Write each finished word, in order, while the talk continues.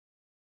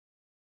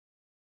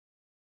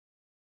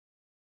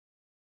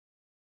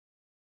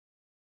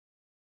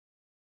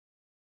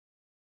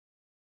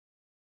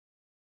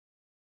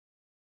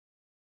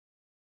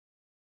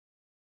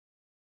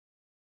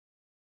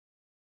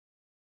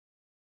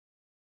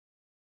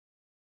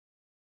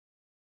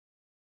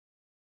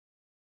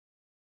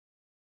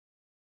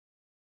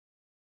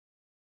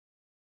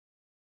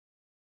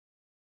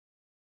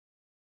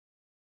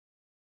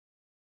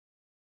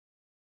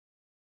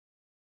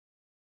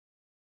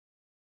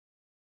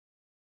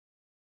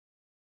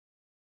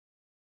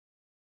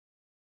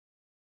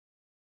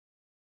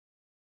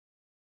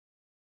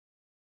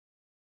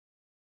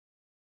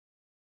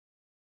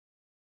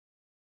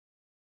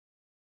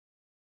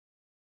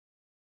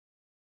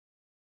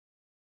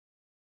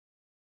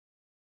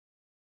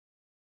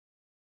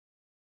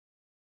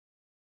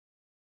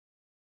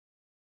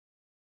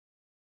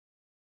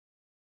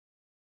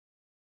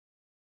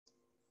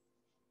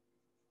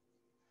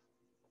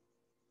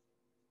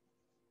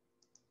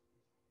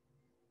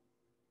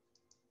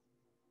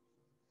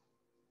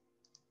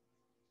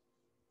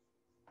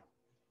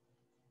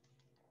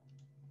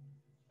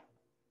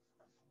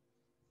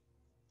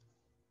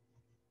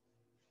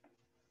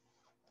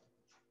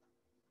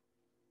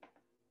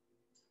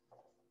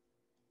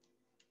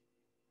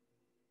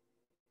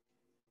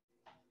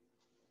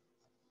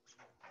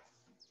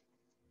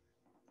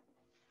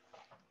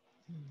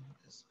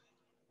this way.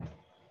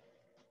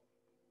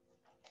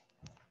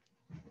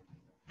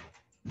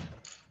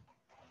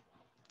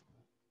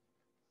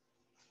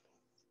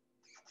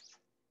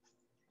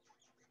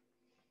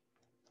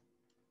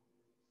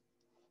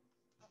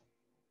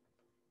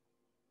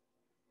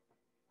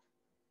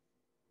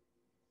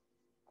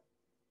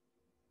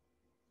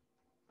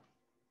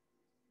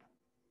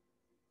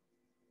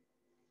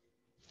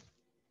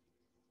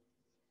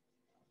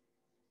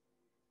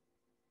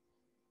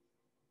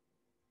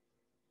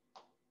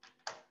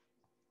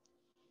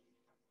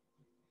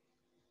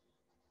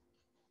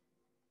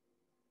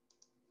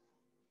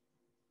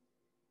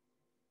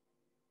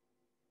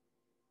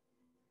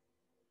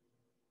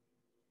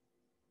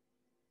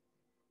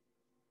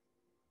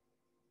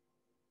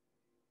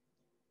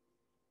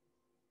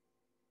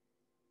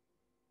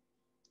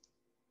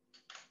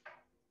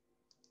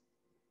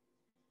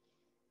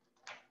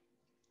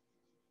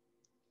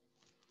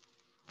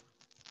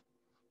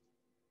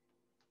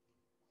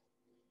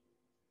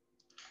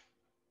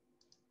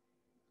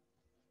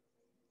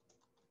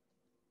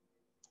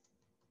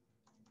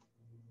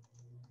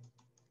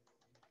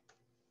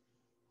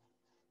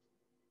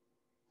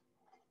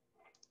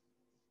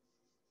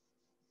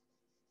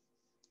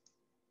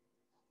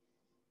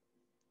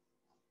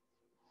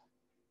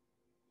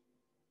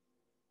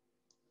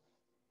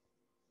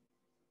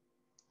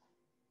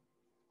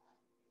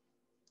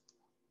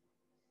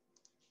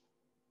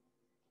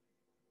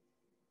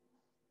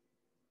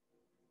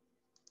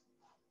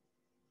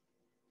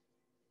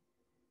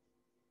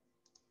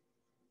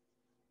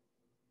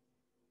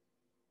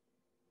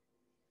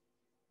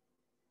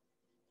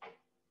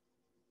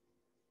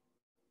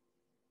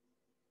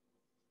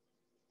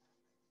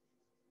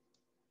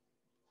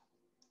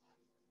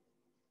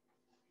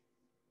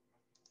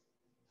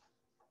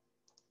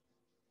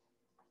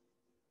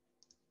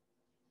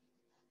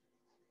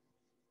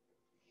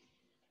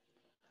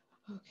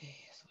 Okay,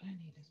 so what I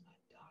need is my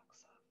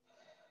docs up.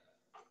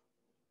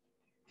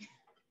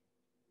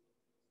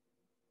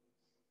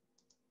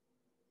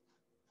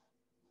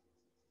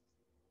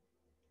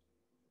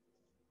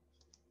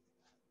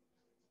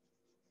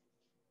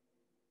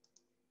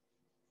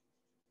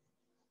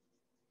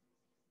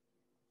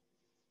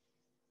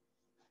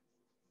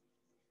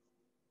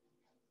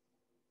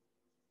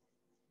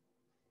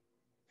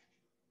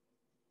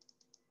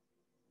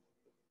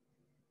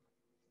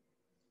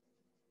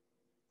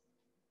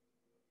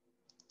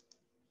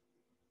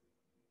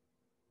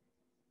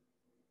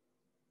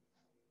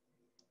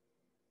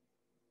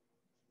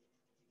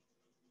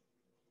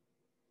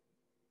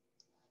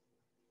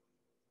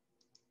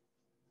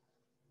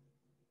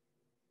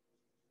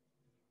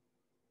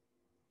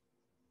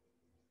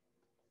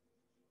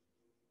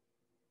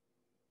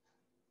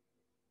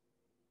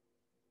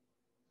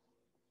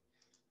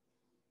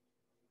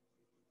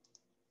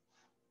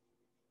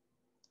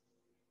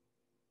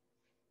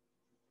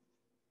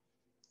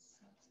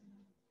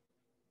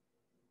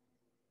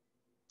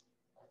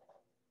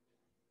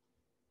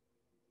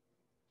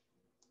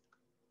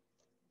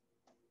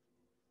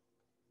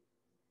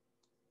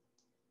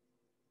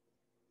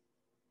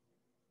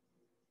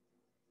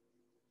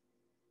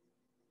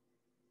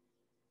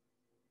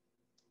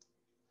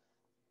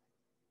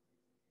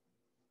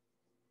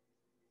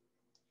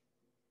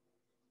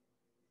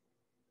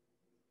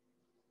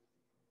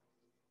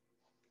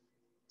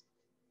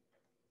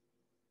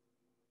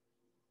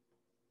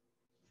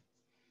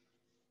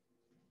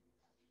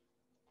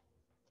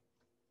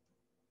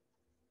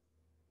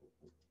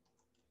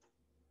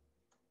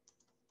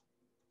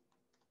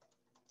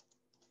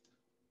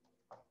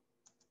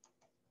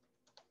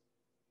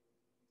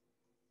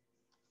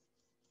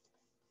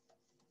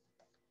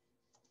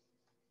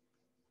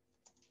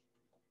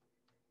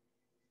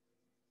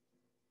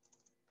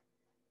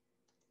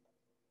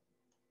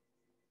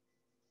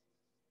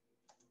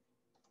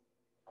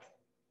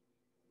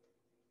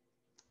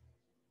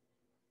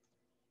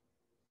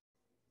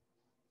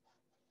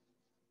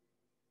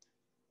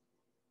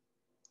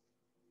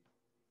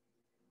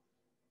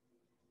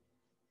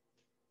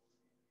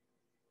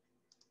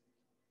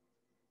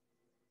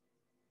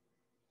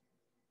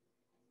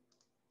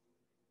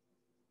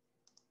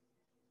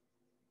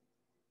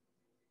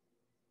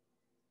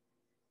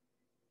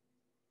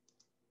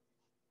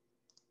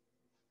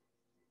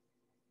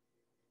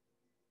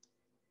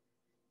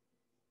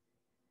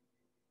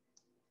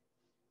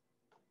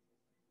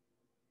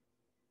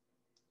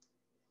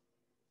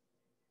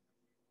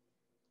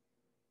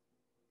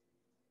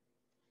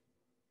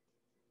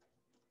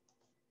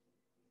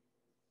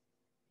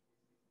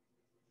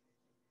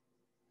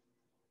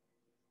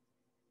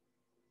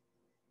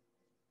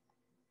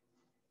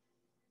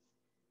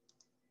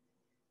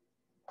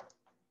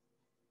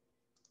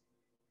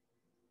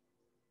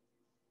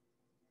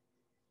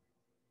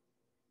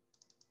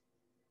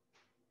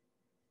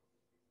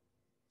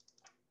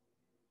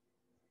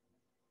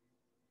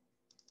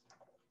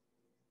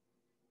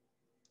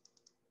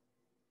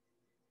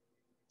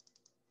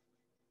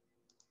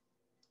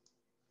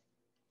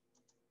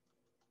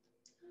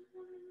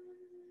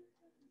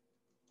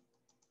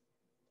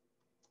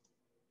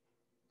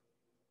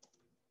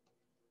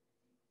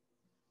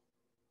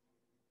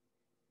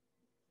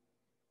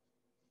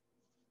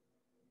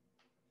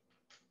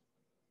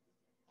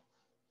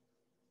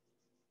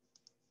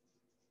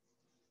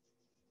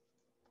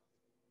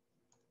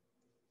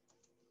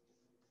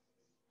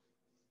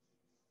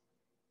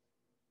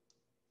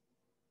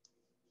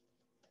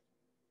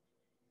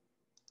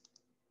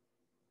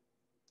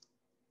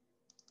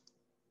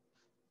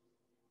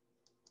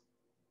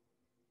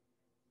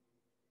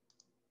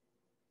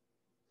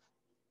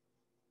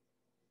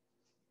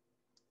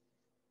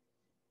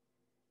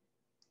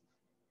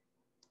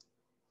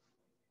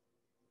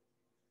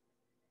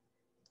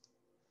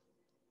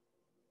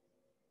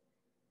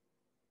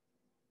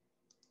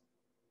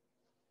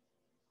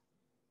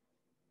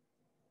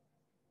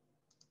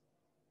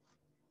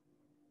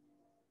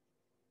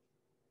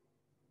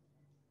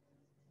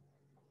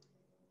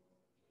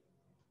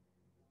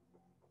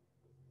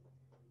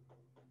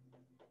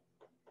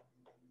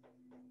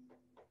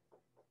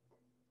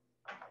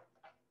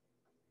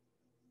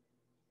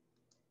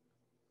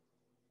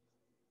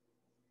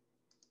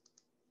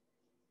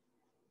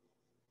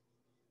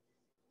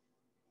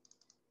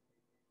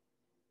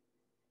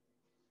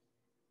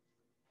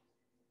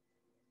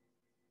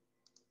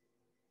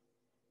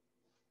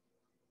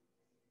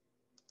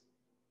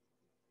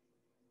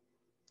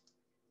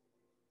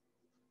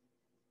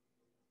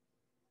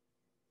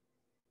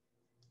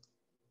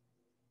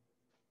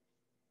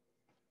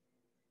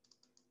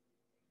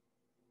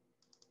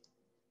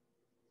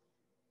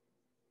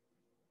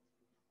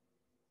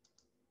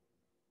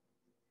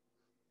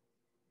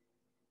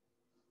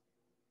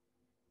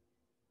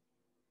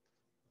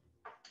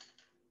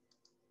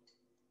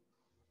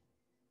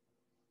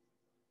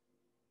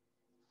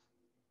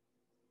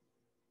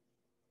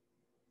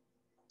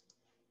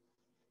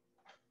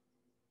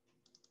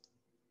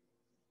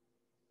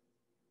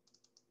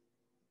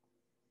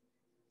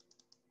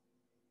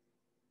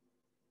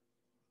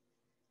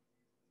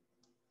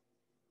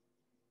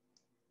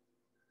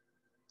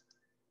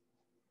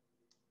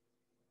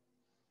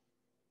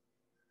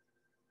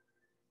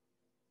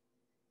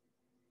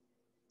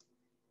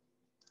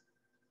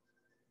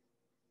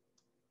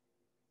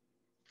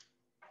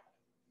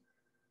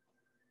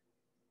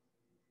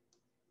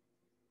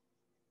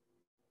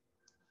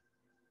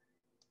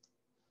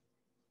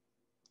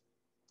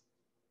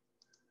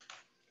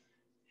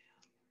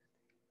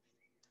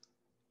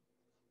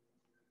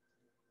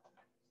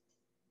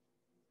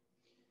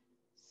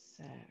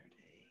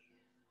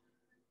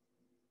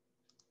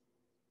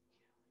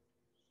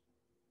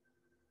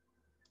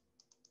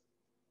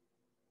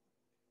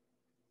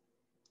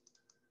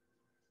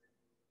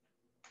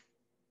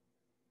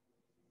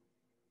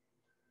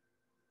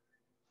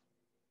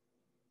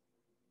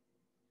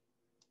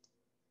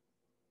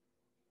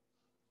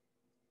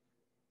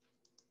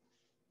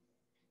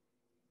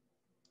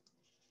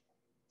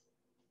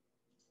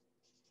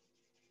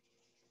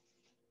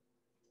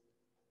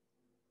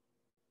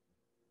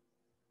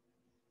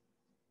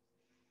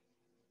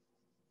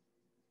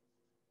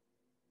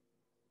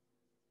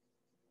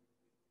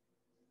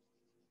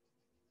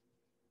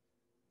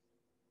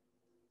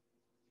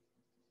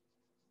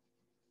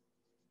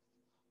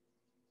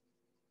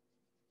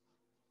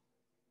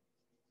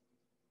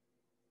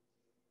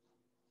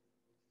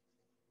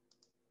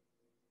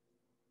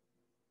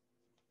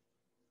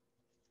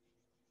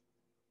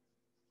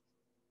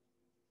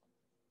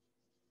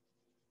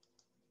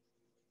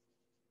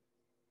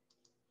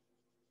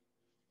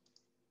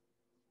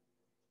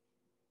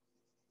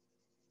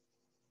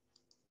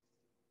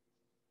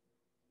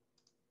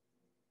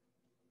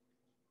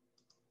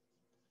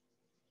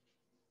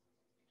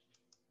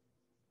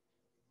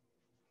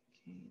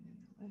 Okay, and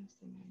the last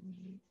thing I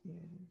need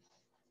is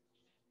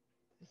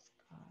this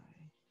guy.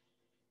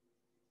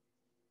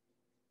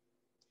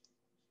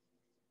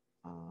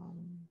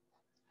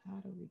 How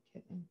do we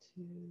get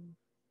into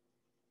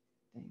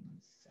thing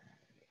on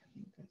Saturday? I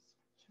think that's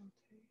what Chote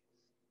is.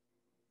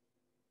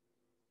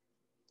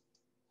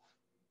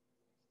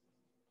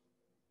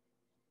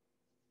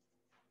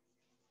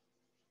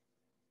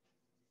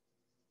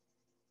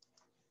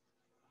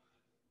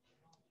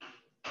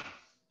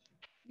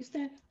 You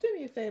stand, do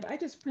me a favor. I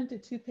just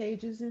printed 2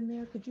 pages in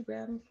there. Could you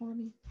grab them for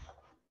me?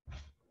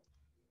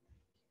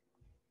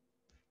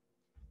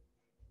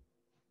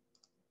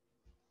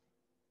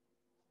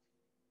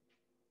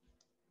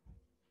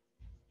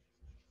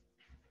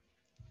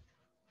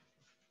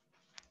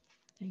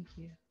 Thank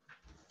you.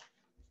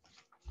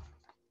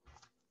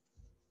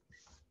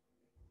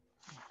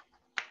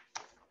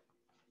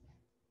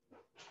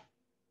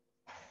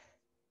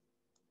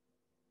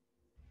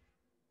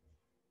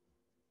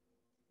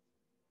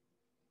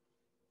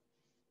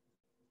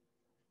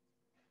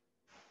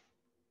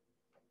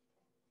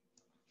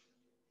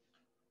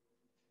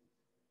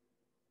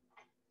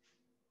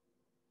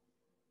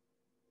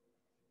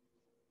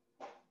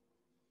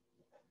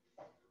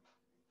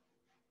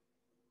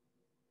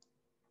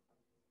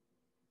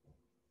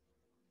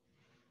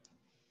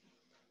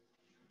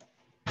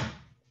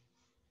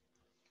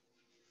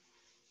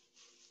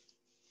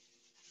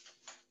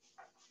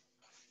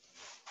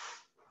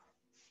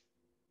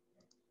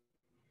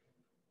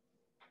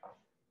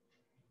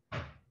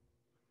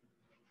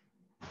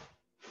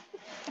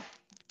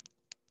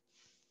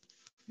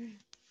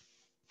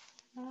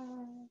 Uh,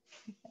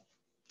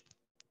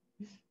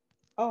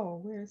 oh,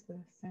 where's the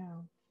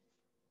sound?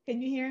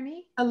 Can you hear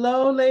me?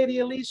 Hello, Lady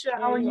Alicia. There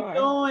How are you you are.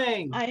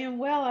 doing? I am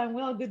well. I'm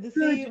well. Good to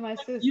Good. see you, my You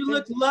sister.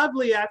 look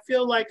lovely. I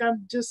feel like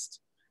I'm just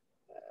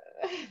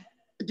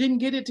didn't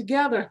get it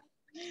together.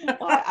 Well,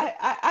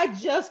 I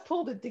just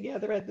pulled it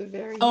together at the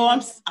very Oh,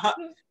 end.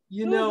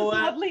 you Who's know this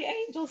what? lovely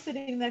angel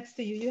sitting next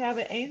to you? You have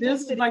an angel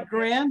This is sitting my there.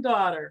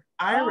 granddaughter,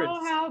 Iris.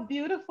 Oh, how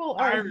beautiful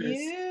are Iris.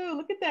 you?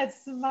 Look at that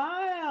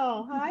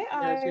smile. Hi,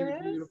 Yeah, she has a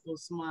Iris. beautiful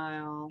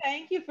smile.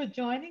 Thank you for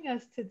joining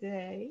us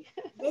today.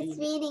 This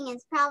meeting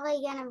is probably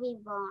going to be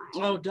boring.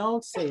 Oh,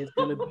 don't say it's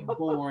going to be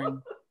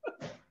boring.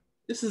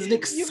 This is an You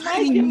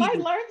exciting might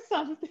meeting. learn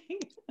something.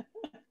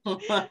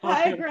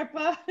 Hi,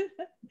 Agrippa.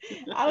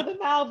 Out of the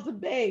mouths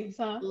of babes,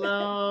 huh?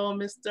 Hello,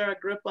 Mr.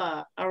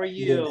 Agrippa. How are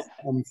you? Yes,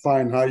 I'm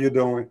fine. How you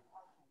doing?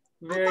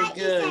 Very I thought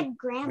good. You said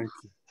grandpa. Thank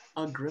you.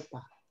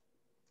 Agrippa.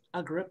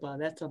 Agrippa,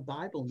 that's a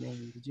Bible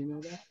name. Did you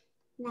know that?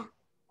 No.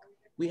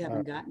 We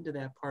haven't gotten to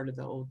that part of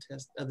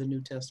the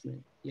New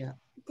Testament. Yeah.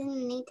 It's in the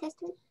New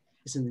Testament?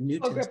 It's in the New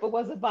Testament. Agrippa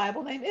was a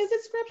Bible name. Is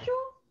it scriptural?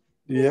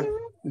 Yep,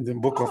 in the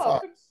book of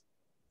Acts.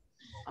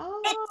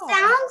 Oh. It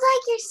sounds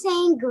like you're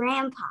saying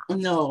grandpa.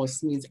 No, it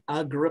means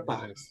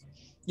Agrippa. Yes.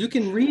 You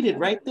can read it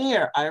right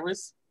there,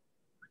 Iris.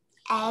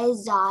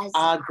 Azazel.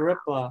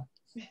 Agrippa.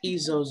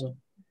 Ezozo.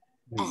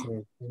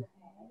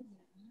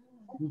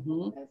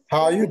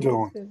 How are you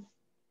doing?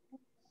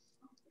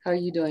 How are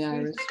you doing,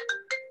 Iris?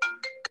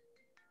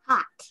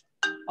 Hot.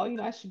 Oh, you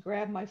know, I should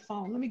grab my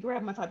phone. Let me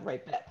grab my phone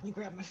right back. Let me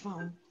grab my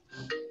phone.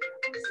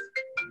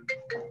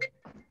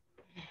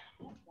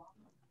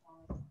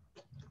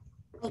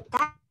 Wait,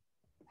 that.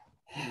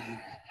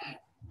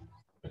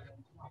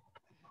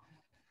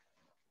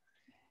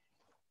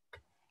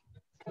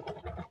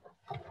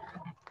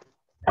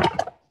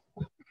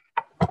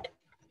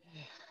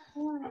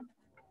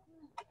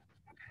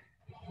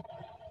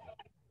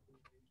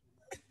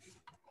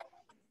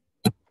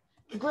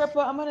 Agrippa,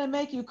 I'm going to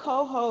make you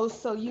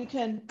co-host so you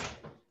can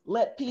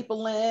let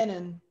people in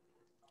and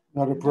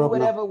Not a do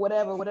problem.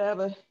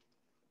 whatever.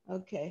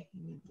 Okay,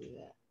 let me do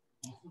that.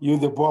 You're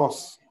the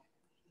boss.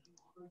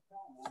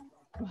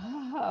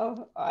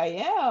 Wow, I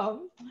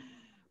am.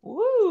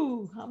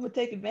 Woo, I'm gonna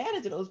take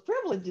advantage of those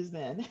privileges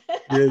then.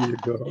 There you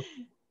go.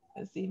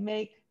 Let's see,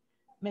 make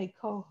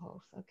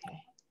co-host. Okay,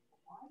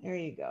 there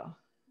you go.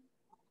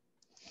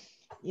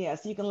 Yeah,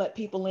 so you can let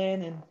people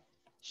in and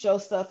show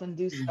stuff and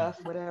do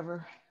stuff,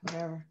 whatever.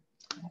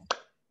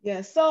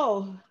 Yeah,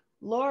 so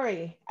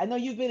Lori, I know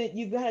you've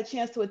had a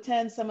chance to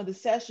attend some of the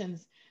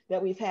sessions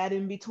that we've had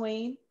in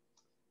between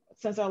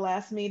since our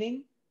last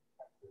meeting.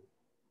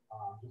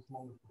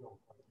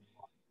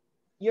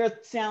 Your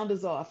sound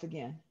is off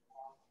again.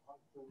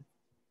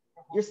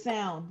 Your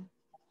sound.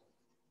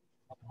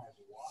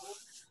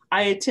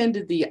 I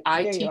attended the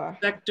There you IT are.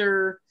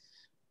 sector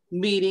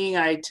meeting.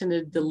 I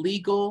attended the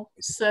legal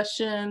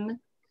session.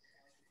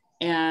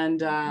 And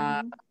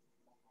the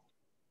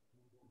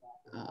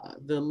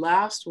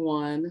last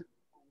one,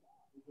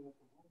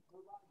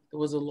 it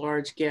was a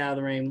large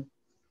gathering.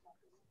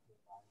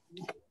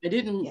 I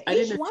didn't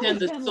attend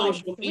the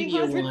social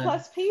media 300 one.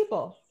 plus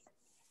people.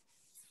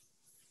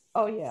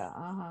 Oh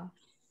yeah,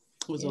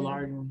 It was a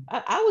large one.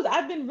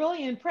 I've been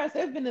really impressed.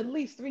 There've been at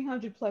least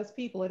 300 plus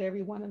people at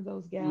every one of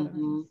those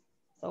gatherings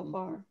so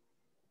far.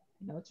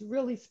 You know, it's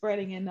really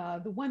spreading. And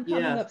the one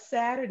coming Yeah. up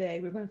Saturday,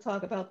 we're going to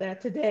talk about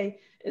that today,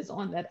 is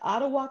on that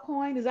Ottawa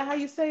coin. Is that how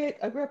you say it,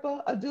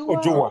 Agrippa? Adua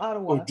or Ojoa,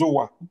 Ottawa?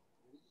 Ojoa.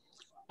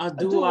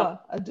 Adua.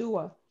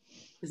 Adua.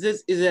 Is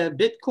that a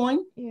Bitcoin?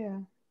 Yeah.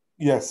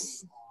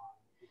 Yes.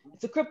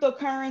 It's a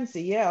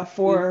cryptocurrency, yeah,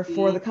 for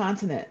Mm-hmm. the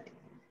continent.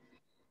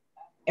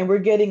 And we're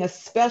getting a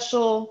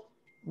special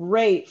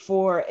rate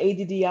for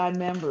ADDI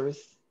members.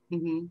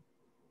 Mm-hmm.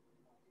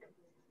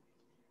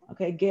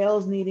 Okay,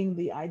 Gail's needing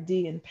the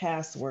ID and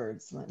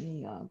passwords. Let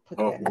me put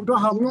Oh, that we in don't there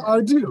have for no her.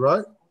 ID,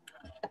 right?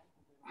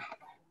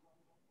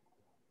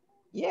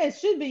 Yeah, it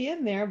should be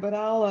in there, but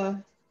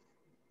I'll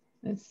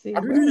let's see, I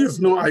where didn't use is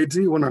no it?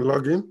 ID when I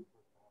log in.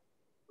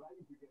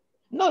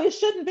 No, it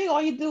shouldn't be.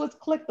 All you do is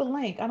click the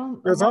link. I don't know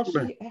why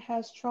Exactly. she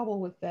has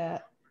trouble with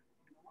that.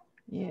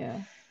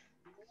 Yeah.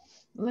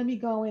 Let me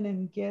go in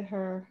and get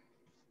her.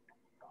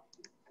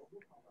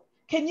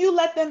 Can you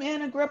let them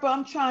in, Agrippa?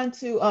 I'm trying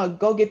to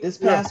go get this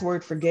Yeah.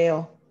 password for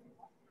Gail.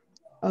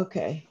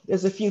 Okay.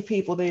 There's a few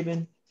people they've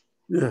been.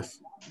 Yes.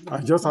 I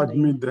just Let me.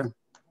 admit them.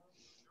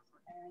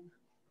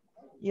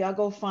 Yeah, I'll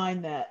go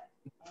find that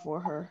for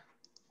her.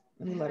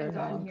 Let me let her know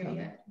I'm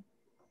coming.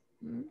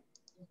 Hmm?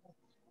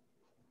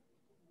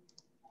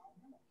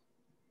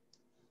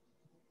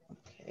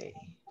 Okay.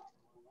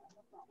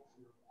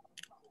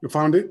 You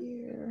found it?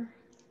 Here.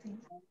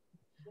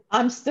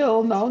 I'm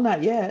still, no,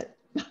 not yet.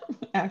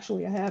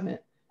 Actually, I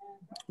haven't.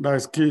 That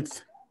is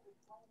Keith.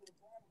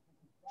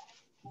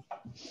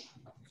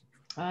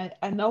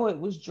 I know it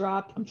was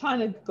dropped. I'm trying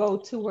to go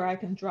to where I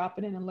can drop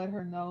it in and let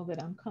her know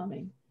that I'm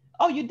coming.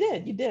 Oh, you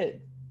did. You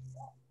did.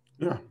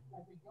 Yeah.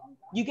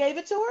 You gave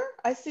it to her?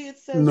 I see it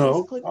says just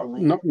No, click the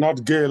link.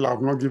 not Gail.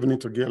 I've not given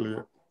it to Gail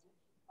yet.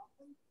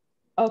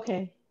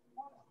 Okay.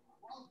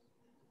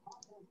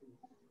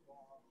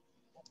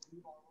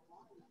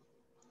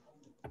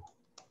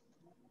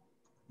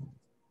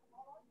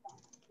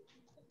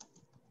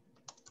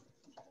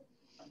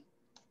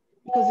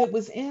 Because it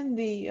was in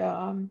the,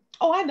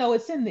 oh, I know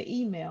it's in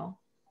the email.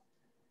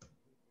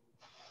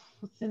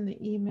 It's in the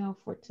email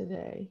for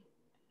today.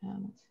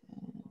 Hamilton.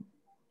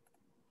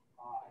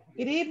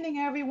 Good evening,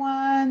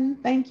 everyone.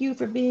 Thank you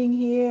for being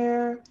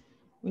here.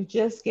 We're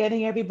just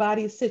getting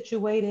everybody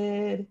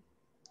situated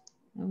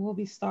and we'll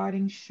be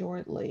starting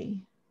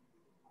shortly.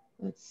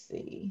 Let's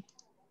see.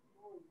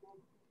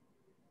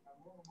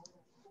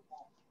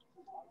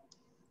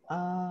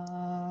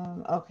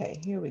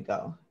 Okay, here we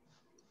go.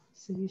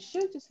 So you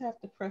should just have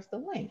to press the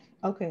link.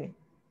 Okay.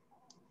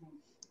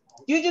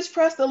 You just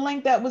pressed the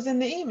link that was in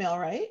the email,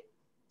 right?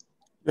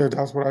 Yeah,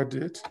 that's what I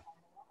did.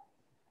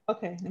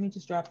 Okay, let me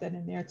just drop that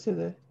in there to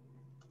the,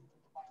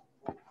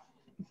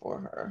 for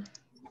her.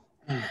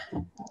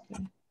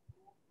 Okay.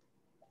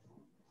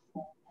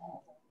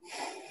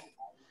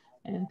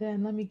 And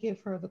then let me give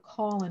her the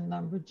call-in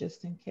number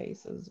just in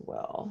case as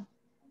well.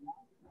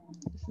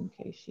 Just in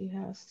case she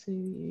has to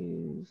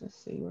use, let's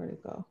see where to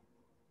go.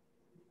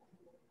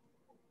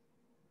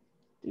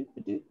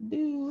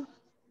 Do.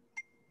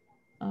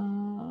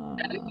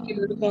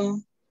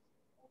 Let's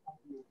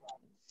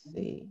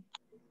see.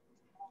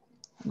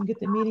 Let me get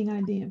the meeting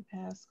ID and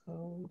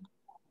passcode.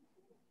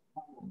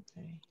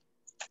 Okay.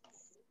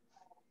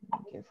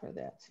 Let me give her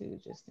that too,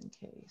 just in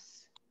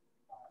case.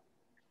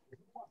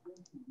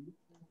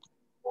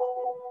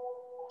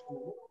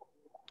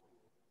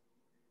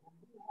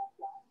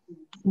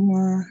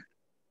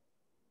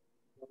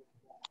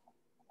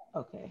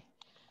 Okay.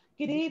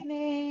 Good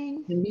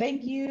evening.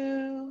 Thank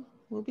you.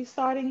 We'll be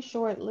starting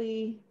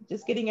shortly.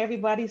 Just getting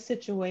everybody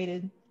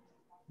situated.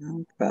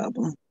 No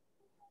problem.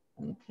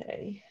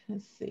 Okay,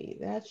 let's see.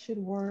 That should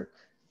work.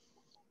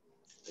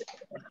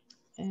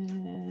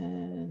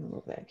 And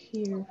we'll go back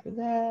here for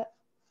that.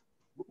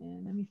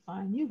 And let me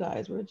find you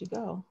guys. Where'd you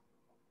go?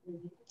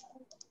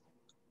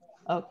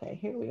 Okay,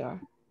 here we are.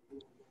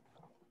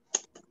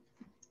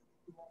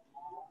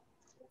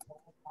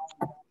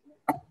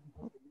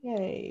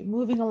 Okay,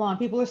 moving along.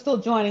 People are still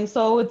joining.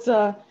 So it's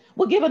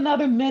we'll give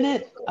another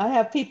minute. I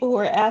have people who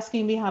are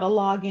asking me how to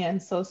log in.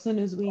 So as soon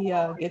as we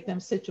get them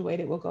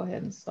situated, we'll go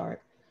ahead and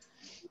start.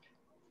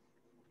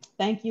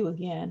 Thank you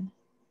again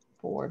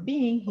for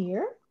being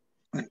here.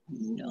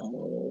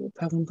 No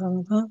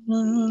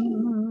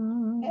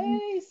problem.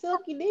 Hey,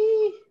 Silky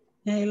D.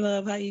 Hey,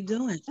 love, how you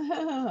doing?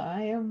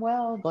 I am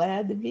well.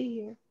 Glad to be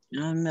here.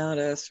 I know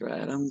that's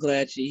right. I'm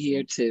glad you're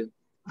here too.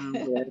 I'm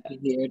glad you're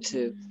here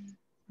too.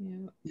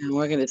 Yeah. And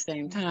working at the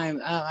same time.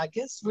 I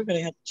guess we're going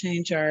to have to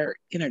change our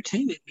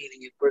entertainment meeting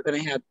if we're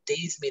going to have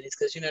these meetings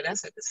because, you know,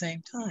 that's at the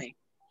same time.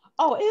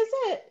 Oh, is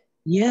it?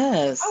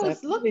 Yes. I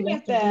was looking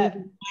at that.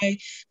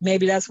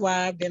 Maybe that's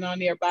why I've been on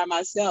there by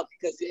myself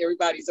because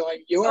everybody's on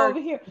your. Over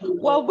here.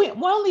 Well, we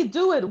only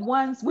do it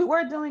once. We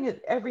were doing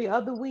it every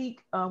other week.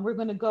 We're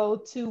going to go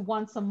to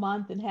once a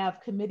month and have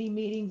committee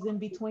meetings in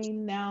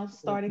between now,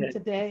 starting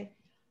today.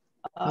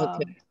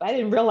 Okay. I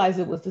didn't realize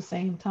it was the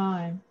same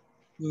time.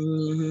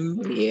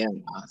 Yeah.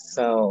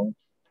 So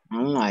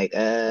I'm like,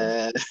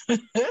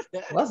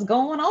 What's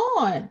going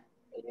on?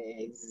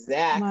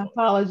 Exactly. My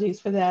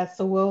apologies for that.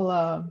 So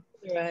we'll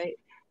right.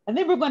 I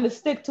think we're going to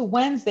stick to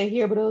Wednesday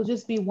here, but it'll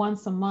just be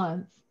once a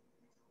month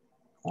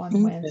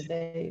on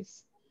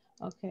Wednesdays.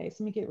 Okay,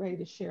 so let me get ready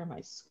to share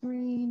my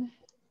screen.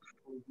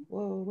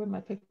 Whoa, where'd my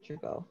picture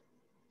go?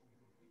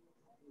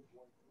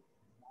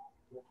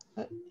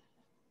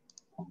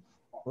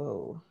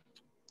 Whoa,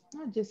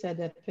 I just had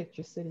that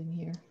picture sitting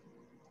here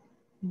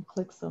and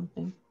click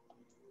something.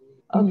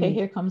 Okay,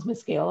 here comes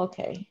Miss Gail.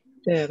 Okay.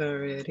 That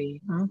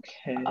already.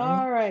 Okay.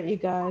 All right, you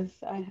guys.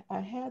 I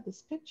had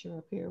this picture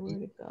up here.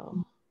 Where'd it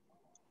go?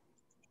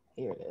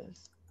 Here it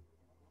is.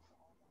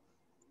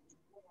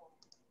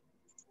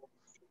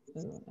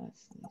 Oh,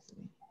 that's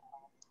easy.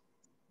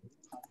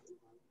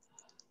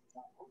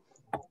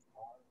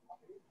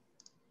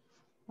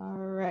 All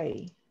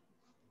right.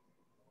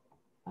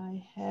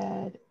 I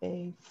had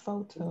a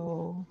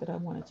photo that I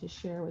wanted to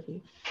share with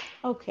you.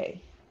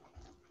 Okay.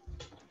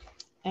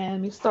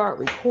 And we start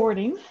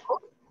recording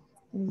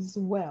as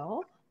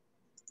well.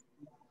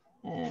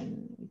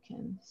 And we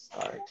can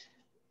start.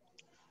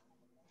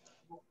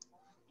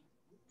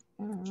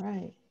 All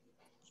right.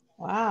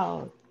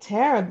 Wow.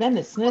 Tara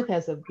Bennett Smith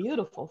has a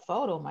beautiful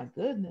photo. My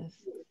goodness.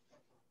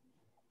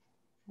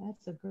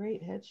 That's a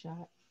great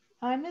headshot.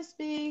 Hi, Miss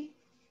B.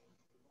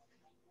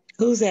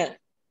 Who's that?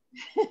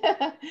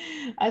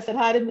 I said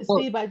hi to Miss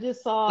B. I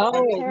just saw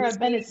Tara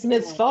Bennett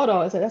Smith's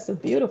photo. I said, that's a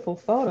beautiful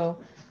photo.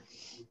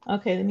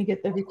 Okay, let me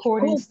get the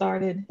recording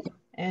started.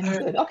 And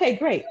good. Okay,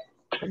 great.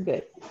 We're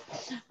good.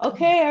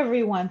 Okay,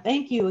 everyone.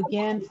 Thank you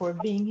again for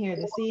being here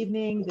this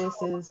evening. This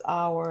is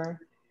our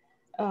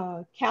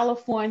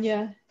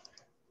California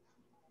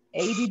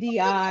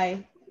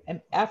ADDI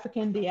and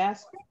African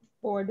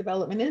Diaspora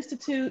Development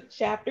Institute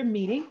chapter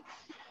meeting.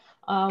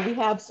 We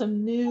have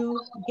some new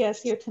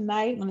guests here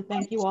tonight. I want to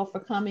thank you all for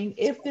coming.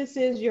 If this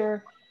is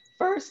your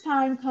first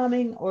time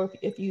coming, or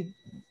if you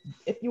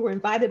were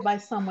invited by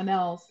someone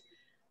else,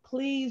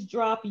 please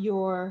drop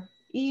your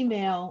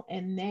email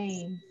and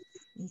name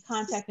and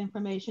contact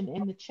information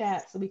in the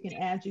chat so we can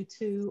add you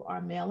to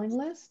our mailing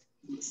list.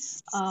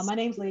 My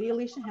name is Lady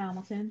Alicia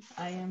Hamilton.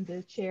 I am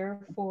the chair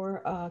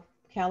for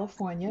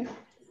California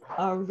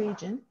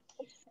region,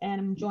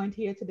 and I'm joined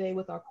here today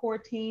with our core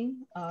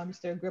team,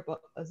 Mr. Agrippa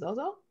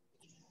Azozo.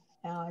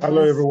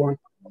 Hello, everyone.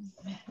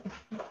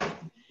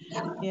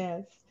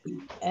 Yes,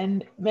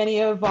 and many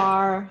of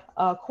our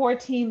core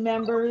team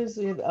members.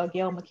 We have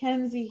Gail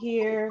McKenzie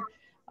here,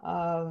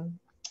 Simona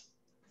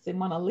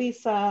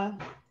Lisa.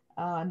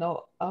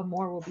 No,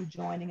 more will be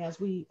joining as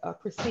we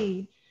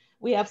proceed.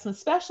 We have some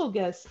special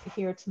guests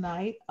here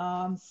tonight.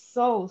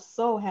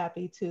 So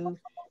happy to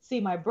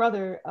see my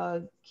brother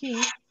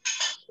Keith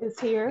is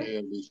here. Hey,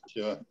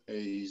 Alicia.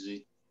 Hey,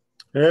 Easy.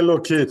 Hello,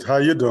 Kate. How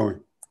you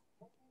doing?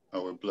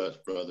 Oh, we're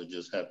blessed, brother.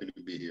 Just happy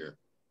to be here.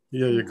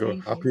 Here you go.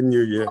 Happy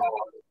New Year.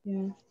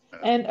 Yeah.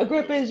 And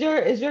Agrippa, is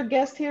your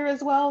guest here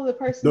as well? The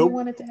person you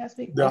wanted to ask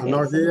me? They are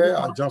not here.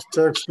 I just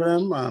text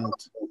them and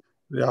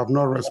they have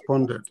not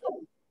responded.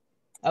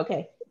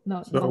 Okay.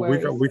 No, so no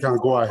worries. we can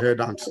go ahead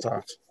and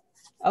start.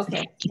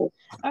 Okay.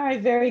 All right.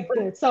 Very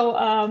good. So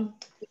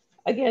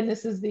again,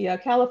 this is the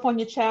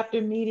California chapter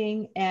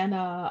meeting, and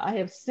I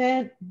have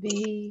sent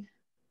the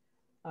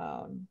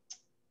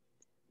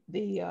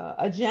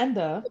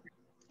agenda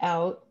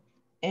out,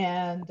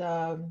 and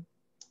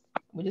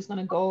we're just going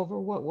to go over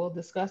what we'll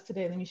discuss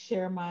today. Let me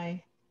share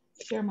my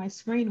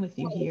screen with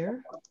you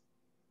here.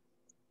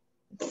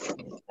 Give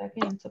me a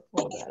second to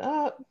pull that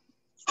up.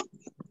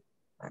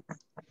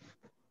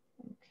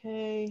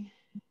 Okay,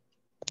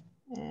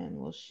 and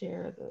we'll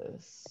share the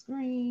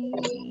screen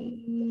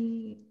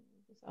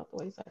just out the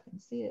way so I can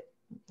see it.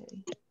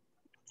 Okay.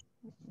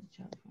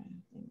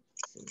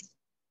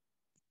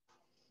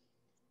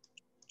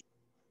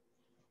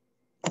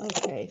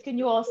 Okay, can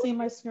you all see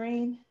my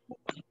screen?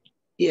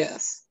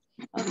 Yes.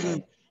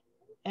 Okay.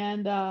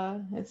 And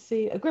let's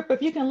see, Agrippa,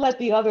 if you can let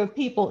the other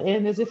people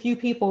in, there's a few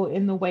people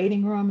in the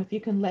waiting room, if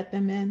you can let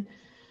them in.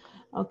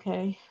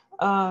 Okay.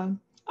 All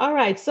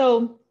right,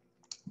 so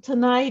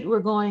tonight we're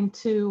going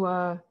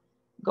to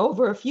go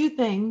over a few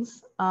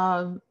things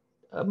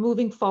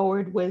moving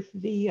forward with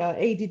the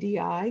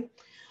ADDI.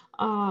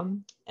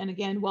 And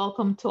again,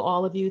 welcome to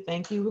all of you.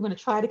 Thank you. We're going to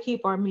try to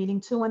keep our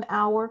meeting to an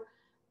hour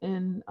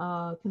in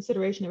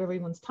consideration of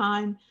everyone's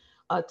time.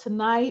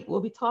 Tonight, we'll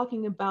be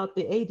talking about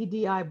the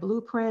ADDI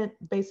blueprint,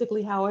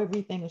 basically how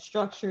everything is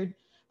structured.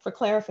 For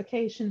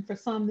clarification, for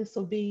some, this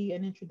will be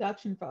an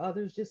introduction, for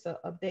others, just an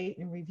update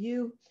and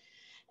review.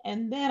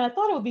 And then I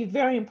thought it would be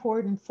very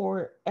important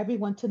for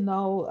everyone to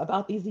know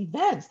about these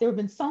events. There have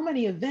been so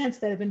many events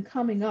that have been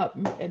coming up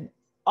and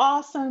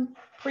awesome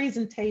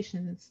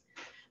presentations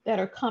that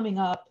are coming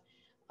up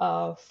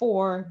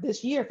for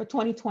this year, for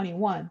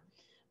 2021.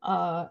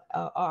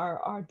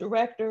 Our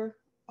director,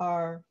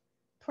 our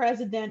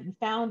president and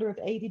founder of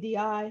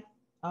ADDI,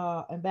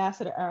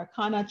 Ambassador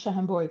Arikana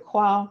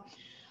Chahambori-Kwao,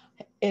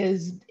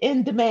 is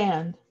in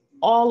demand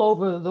all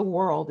over the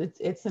world.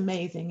 It's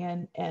amazing.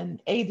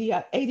 And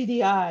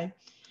ADDI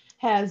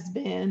has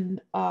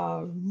been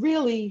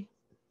really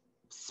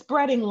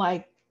spreading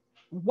like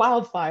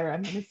wildfire. I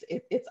mean,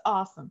 it's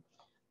awesome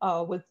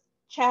with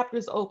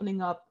chapters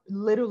opening up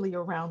literally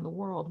around the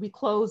world. We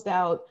closed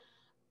out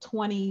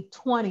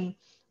 2020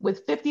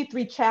 with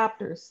 53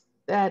 chapters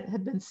that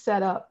had been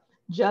set up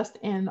just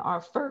in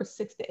our first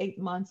 6 to 8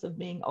 months of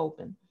being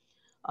open.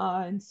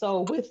 And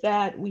so with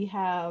that, we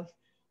have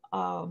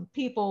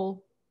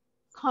people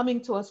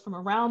coming to us from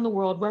around the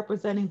world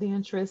representing the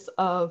interests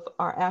of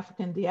our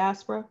African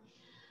diaspora.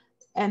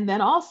 And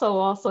then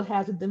also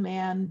has a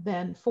demand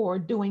then for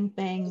doing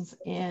things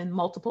in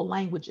multiple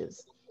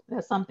languages.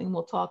 That's something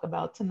we'll talk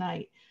about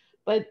tonight.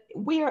 But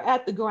we are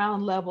at the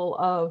ground level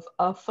of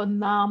a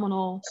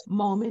phenomenal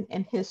moment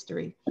in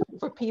history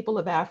for people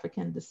of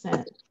African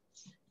descent.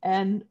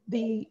 And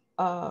the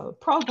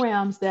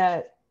programs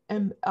that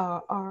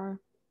our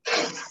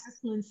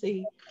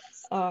Excellency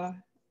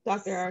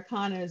Dr.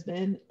 Arcana has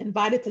been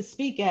invited to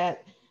speak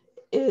at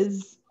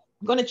is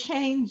going to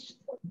change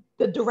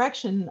the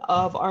direction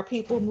of our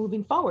people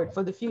moving forward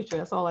for the future.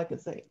 That's all I can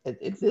say.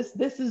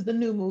 This is the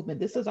new movement.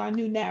 This is our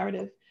new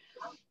narrative,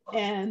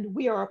 and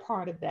we are a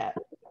part of that.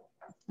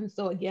 And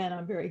so again,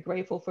 I'm very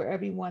grateful for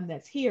everyone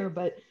that's here,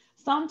 but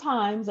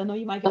sometimes I know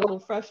you might get a little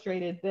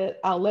frustrated that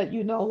I'll let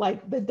you know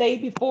like the day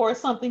before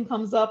something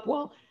comes up.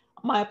 Well,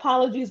 my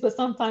apologies, but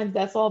sometimes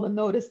that's all the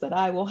notice that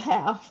I will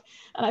have.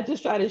 And I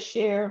just try to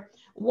share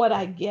what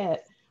I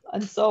get.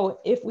 And so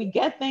if we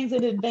get things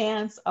in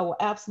advance, I will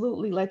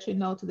absolutely let you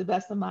know to the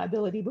best of my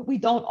ability, but we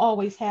don't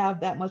always have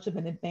that much of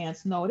an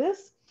advance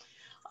notice.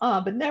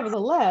 But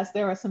nevertheless,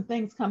 there are some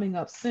things coming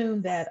up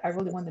soon that I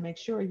really wanted to make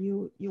sure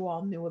you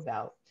all knew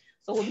about.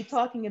 So we'll be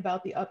talking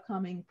about the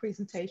upcoming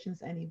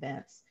presentations and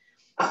events.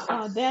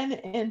 Then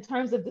in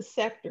terms of the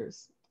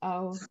sectors,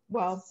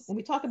 well, when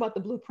we talk about the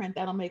blueprint,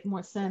 that'll make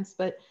more sense,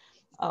 but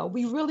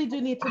we really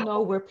do need to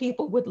know where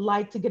people would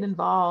like to get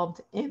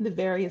involved in the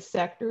various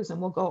sectors, and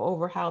we'll go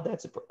over how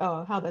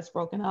that's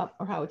broken up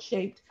or how it's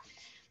shaped.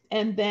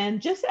 And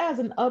then just as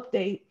an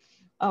update,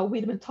 we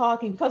had been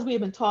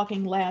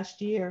talking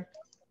last year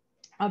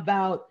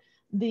about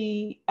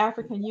the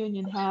African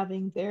Union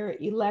having their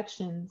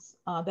elections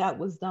that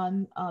was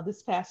done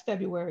this past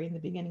February, in the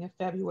beginning of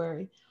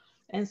February.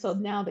 And so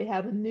now they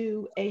have a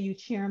new AU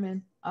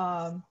chairman,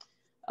 Mr.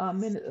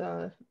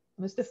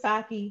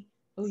 Faki,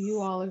 who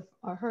you all have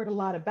heard a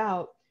lot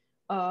about,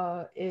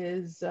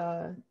 is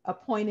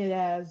appointed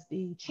as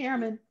the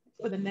chairman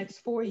for the next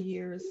 4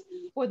 years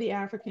for the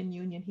African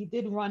Union. He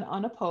did run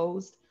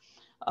unopposed,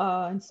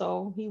 and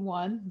so he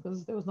won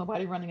because there was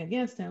nobody running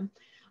against him.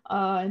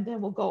 And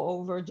then we'll go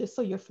over, just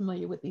so you're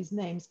familiar with these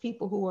names,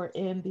 people who are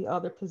in the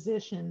other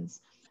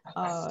positions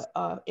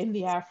in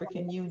the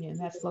African Union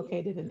that's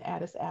located in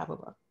Addis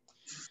Ababa.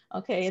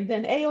 Okay, and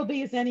then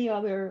AOB is any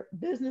other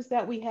business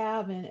that we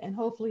have, and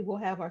hopefully we'll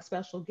have our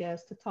special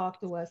guest to talk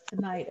to us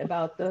tonight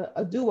about the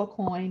Adua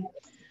coin.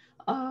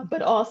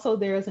 But also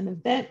there's an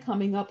event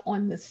coming up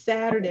on this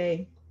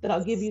Saturday that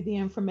I'll give you the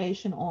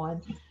information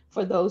on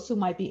for those who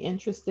might be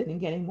interested in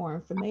getting more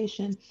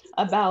information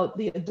about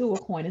the Adua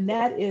coin. And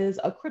that is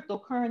a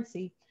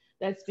cryptocurrency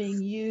that's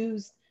being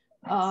used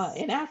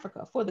in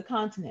Africa for the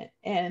continent.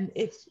 And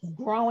it's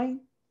growing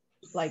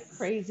like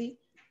crazy.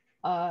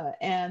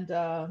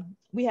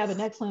 We have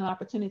an excellent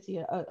opportunity,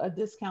 a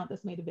discount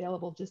that's made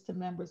available just to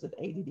members of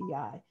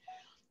ADDI.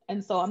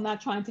 And so I'm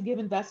not trying to give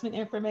investment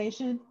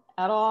information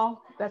at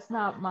all. That's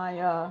not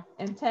my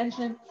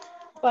intention,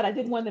 but I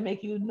did want to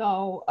make you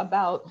know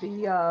about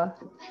the,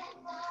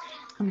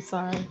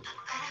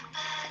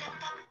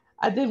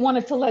 I did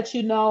wanted to let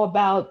you know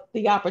about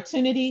the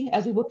opportunity,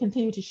 as we will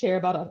continue to share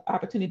about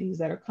opportunities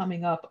that are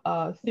coming up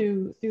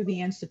through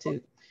the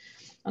Institute.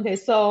 Okay,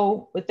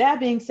 so with that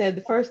being said,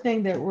 the first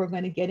thing that we're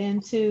going to get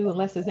into,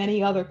 unless there's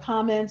any other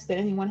comments that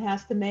anyone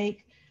has to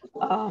make,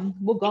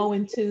 we'll go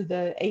into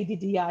the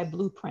ADDI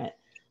blueprint.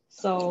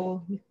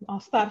 So I'll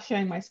stop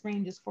sharing my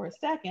screen just for a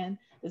second.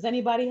 Does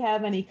anybody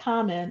have any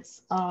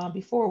comments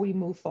before we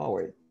move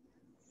forward?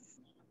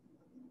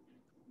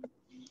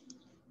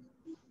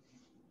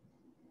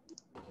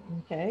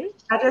 Okay.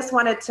 I just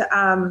wanted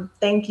to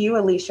thank you,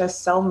 Alicia,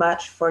 so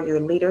much for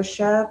your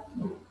leadership.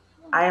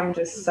 I am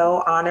just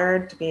so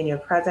honored to be in your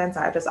presence.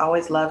 I just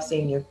always love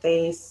seeing your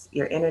face.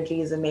 Your energy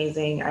is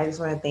amazing. I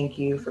just want to thank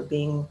you for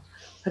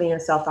putting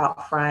yourself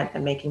out front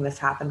and making this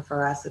happen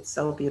for us. It's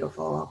so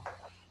beautiful.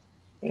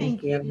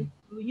 Thank you.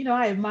 You know,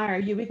 I admire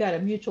you. We got a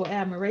mutual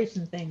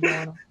admiration thing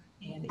going on,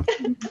 Andy.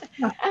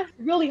 I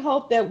really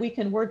hope that we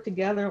can work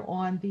together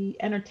on the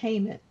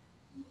entertainment.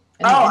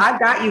 I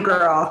got you,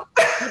 girl.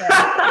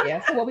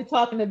 Yeah. So we'll be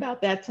talking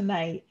about that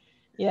tonight.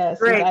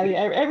 Yes.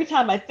 Every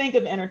time I think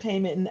of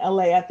entertainment in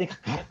LA, I think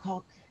I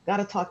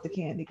gotta talk to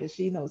Candy because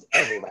she knows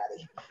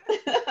everybody.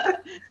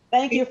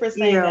 Thank you for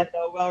saying that,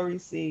 though. Well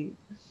received.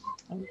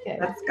 Okay.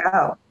 Let's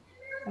go.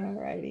 All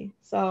righty.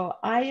 So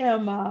I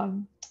am.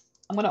 I'm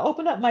going to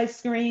open up my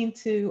screen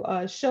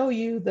to show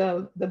you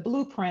the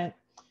blueprint,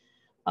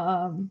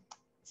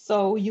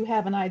 so you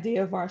have an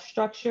idea of our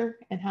structure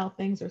and how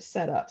things are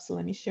set up. So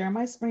let me share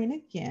my screen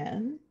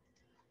again.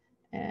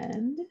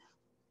 And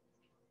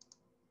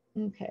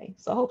okay,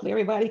 so hopefully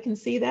everybody can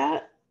see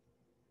that.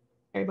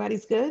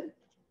 Everybody's good?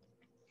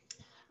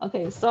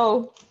 Okay,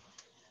 so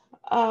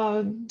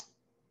ADDI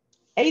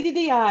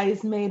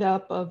is made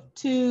up of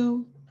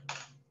two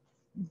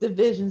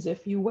divisions,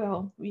 if you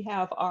will. We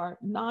have our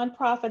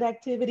nonprofit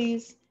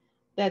activities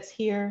that's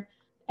here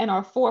and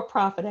our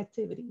for-profit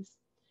activities.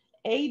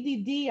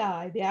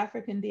 ADDI, the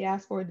African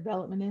Diaspora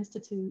Development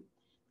Institute,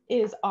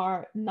 is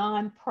our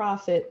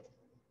nonprofit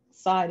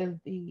side of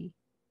the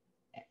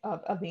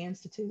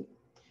institute.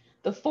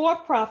 The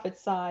for-profit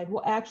side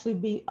will actually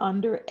be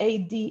under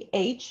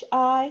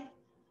ADHI,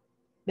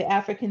 the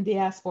African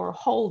Diaspora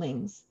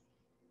Holdings,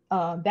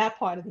 that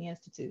part of the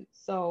institute.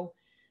 So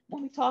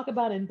when we talk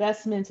about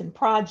investments and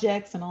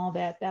projects and all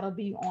that, that'll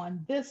be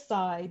on this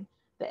side,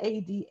 the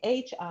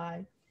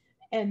ADHI,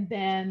 and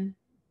then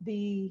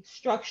the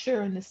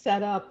structure and the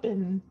setup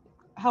and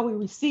how we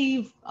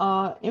receive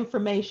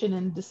information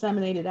and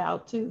disseminate it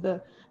out to the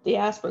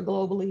diaspora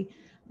globally,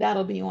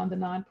 that'll be on the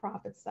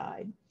nonprofit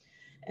side.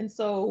 And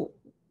so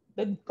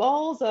the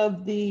goals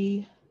of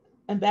the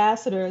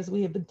ambassador, as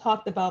we have been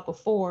talked about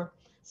before,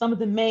 some of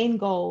the main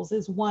goals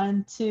is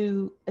one,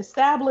 to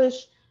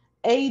establish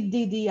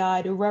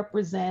ADDI to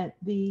represent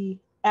the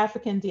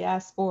African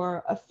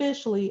diaspora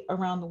officially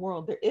around the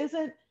world. There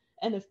isn't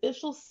an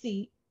official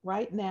seat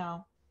right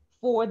now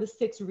for the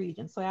 6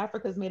 regions. So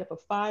Africa is made up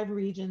of 5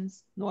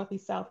 regions,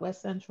 Northeast,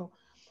 Southwest, Central.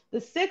 The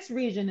 6th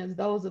region is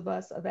those of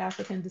us of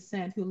African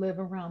descent who live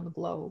around the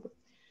globe.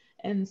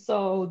 And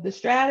so the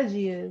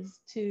strategy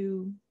is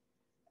to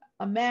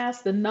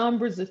amass the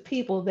numbers of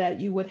people that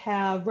you would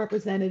have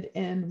represented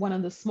in one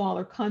of the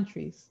smaller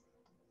countries.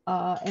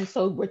 And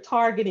so we're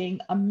targeting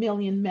 1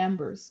 million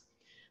members.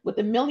 With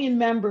 1 million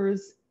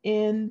members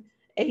in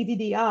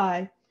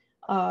ADDI,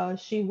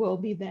 she will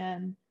be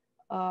then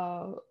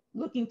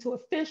looking to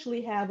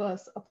officially have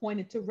us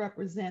appointed to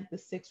represent the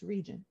 6th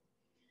region.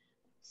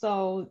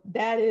 So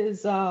that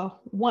is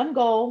one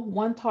goal,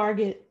 one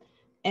target.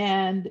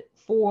 And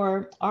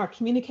for our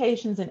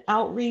communications and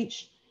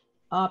outreach,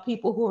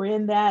 people who are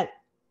in that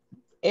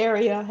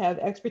area, have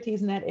expertise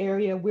in that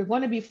area, we're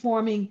going to be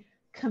forming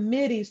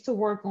committees to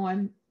work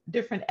on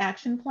different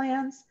action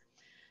plans.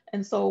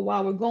 And so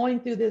while we're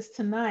going through this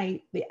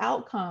tonight, the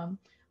outcome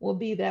will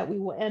be that we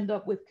will end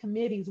up with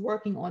committees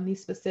working on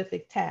these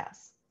specific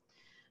tasks.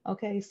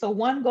 Okay, so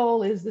one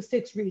goal is the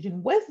 6th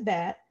region. With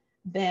that,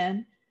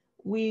 then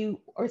we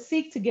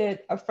seek to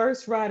get a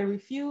first right of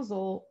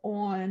refusal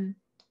on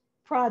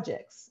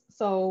projects.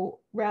 So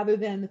rather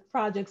than the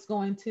projects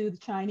going to the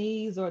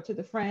Chinese or to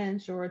the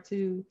French or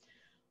to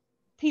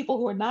people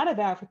who are not of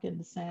African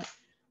descent,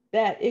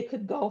 that it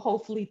could go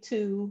hopefully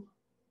to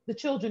the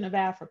children of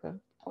Africa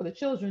or the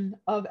children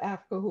of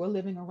Africa who are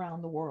living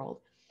around the world.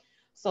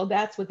 So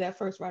that's what that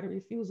first right of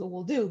refusal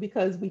will do,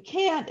 because we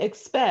can't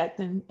expect,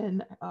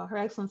 and Her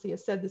Excellency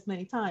has said this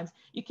many times,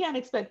 you can't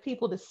expect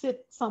people to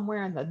sit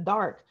somewhere in the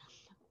dark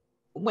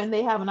when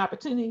they have an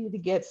opportunity to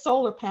get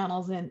solar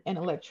panels and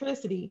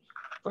electricity,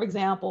 for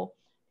example,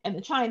 and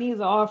the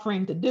Chinese are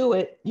offering to do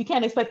it. You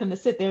can't expect them to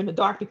sit there in the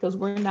dark because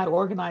we're not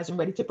organized and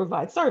ready to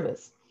provide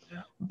service.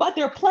 Yeah. But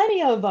there are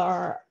plenty of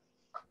our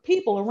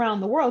people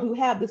around the world who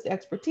have this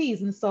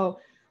expertise. And so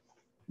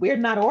we're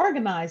not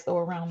organized though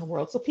around the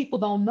world. So people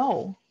don't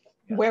know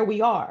where we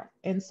are.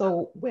 And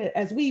so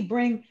as we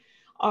bring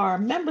our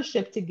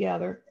membership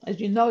together, as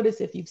you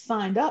notice, if you've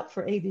signed up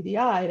for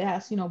ADDI, it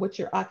asks, what's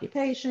your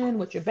occupation,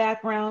 what's your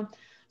background?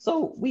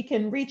 So we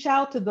can reach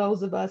out to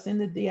those of us in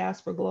the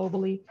diaspora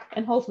globally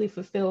and hopefully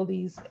fulfill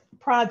these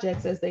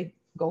projects as they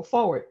go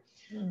forward.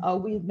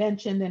 We've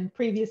mentioned in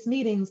previous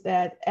meetings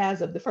that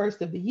as of the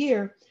first of the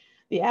year,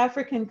 the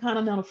African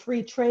Continental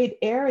Free Trade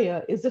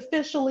Area is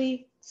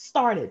officially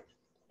started.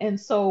 And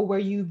so where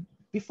you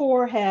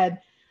before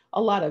had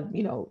a lot of,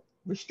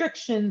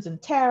 restrictions and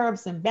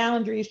tariffs and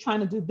boundaries trying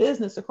to do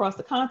business across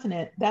the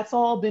continent, that's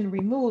all been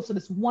removed. So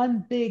there's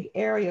one big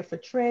area for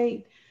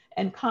trade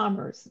and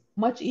commerce,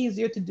 much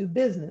easier to do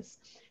business.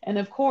 And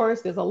of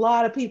course, there's a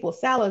lot of people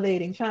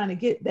salivating trying to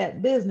get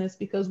that business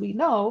because we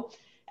know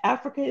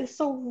Africa is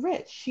so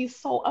rich. She's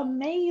so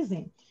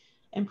amazing.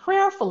 And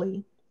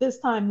prayerfully, this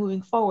time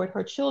moving forward,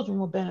 her children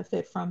will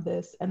benefit from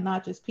this and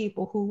not just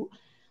people who,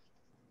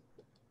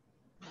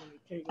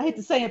 I hate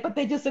to say it, but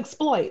they just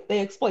exploit.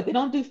 They exploit. They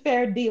don't do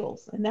fair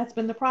deals. And that's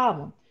been the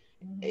problem.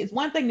 It's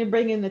one thing to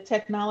bring in the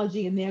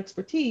technology and the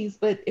expertise,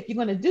 but if you're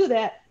going to do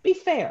that, be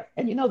fair.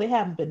 And they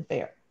haven't been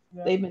fair.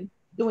 Yeah. They've been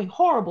doing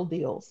horrible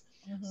deals.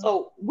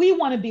 So we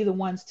want to be the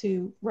ones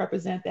to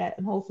represent that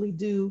and hopefully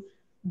do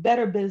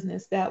better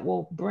business that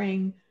will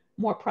bring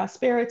more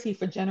prosperity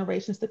for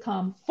generations to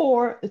come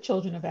for the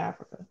children of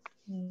Africa.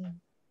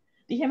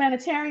 The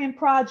humanitarian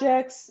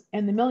projects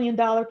and the $1 Million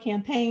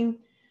Campaign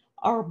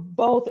are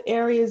both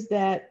areas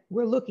that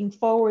we're looking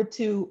forward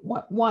to,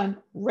 one,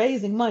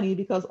 raising money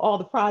because all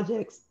the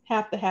projects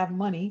have to have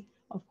money,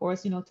 of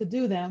course, to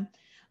do them.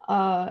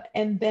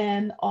 And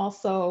then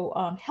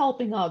also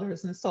helping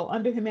others. And so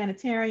under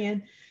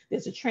humanitarian,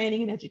 there's a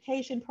training and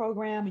education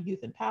program, a youth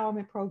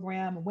empowerment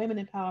program, a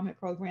women empowerment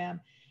program,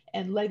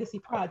 and legacy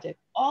project.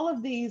 All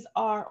of these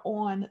are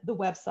on the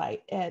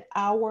website at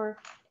ouraddi.org.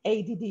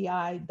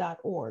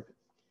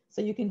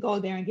 So you can go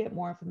there and get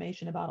more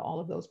information about all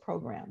of those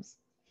programs.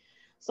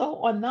 So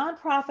on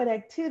nonprofit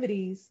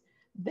activities,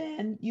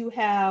 then you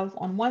have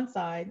on one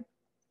side,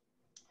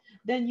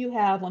 then you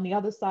have on the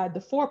other side,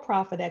 the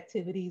for-profit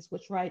activities,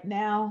 which right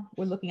now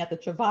we're looking at the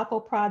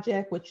Travaco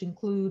project, which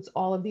includes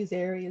all of these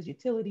areas: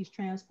 utilities,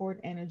 transport,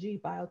 energy,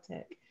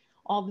 biotech,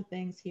 all the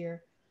things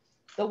here.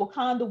 The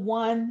Wakanda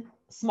One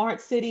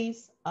smart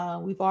cities,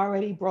 we've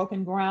already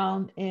broken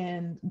ground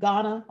in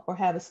Ghana, or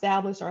have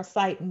established our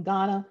site in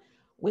Ghana,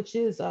 which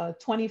is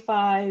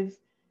 25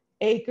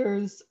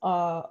 acres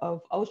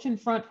of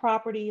oceanfront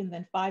property, and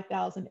then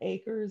 5,000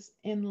 acres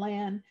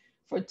inland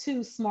for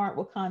 2 smart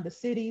Wakanda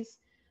cities.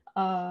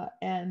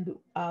 And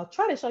I'll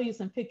try to show you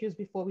some pictures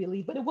before we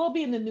leave, but it will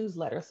be in the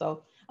newsletter.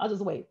 So I'll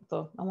just wait.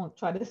 So I won't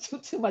try to do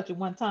too much at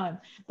one time.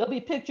 There'll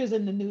be pictures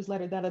in the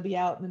newsletter that'll be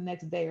out in the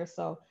next day or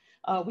so.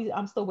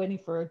 I'm still waiting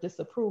for just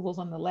approvals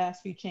on the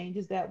last few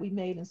changes that we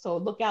made. And so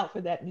look out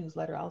for that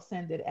newsletter. I'll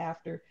send it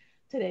after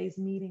today's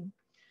meeting.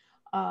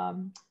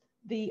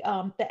 The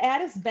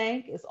Addis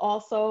Bank is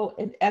also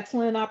an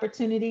excellent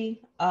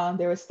opportunity.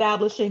 They're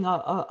establishing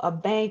a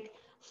bank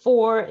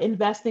for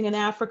investing in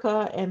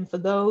Africa. And for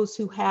those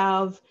who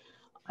have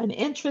an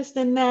interest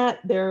in that,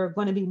 there are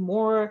going to be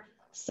more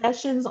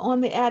sessions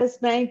on the Addis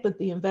Bank, but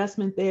the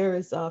investment there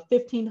is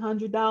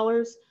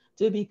 $1,500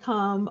 to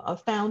become a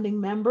founding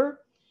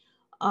member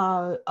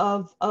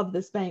of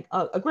this bank.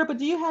 Agrippa,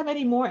 do you have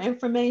any more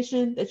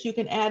information that you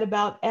can add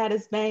about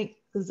Addis Bank?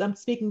 Because I'm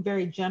speaking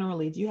very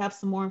generally. Do you have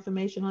some more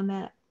information on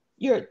that?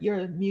 You're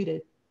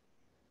muted.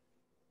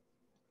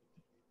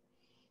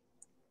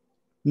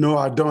 No,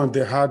 I don't.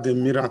 They had a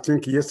meeting, I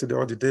think yesterday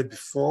or the day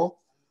before,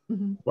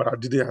 but I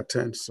didn't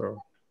attend.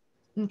 So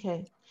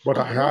okay. But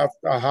I have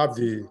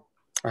the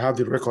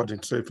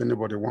recording. So if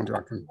anybody wants,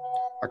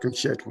 I can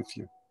share it with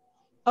you.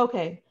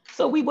 Okay.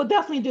 So we will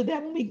definitely do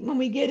that when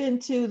we get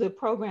into the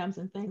programs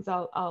and things.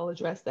 I'll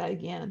address that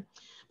again.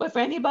 But for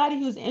anybody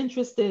who's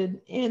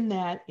interested in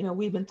that,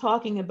 we've been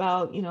talking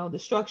about, the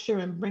structure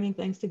and bringing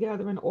things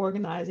together and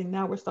organizing.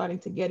 Now we're starting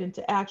to get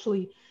into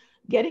actually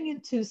getting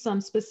into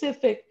some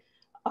specific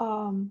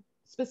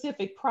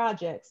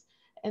projects.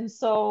 And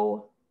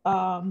so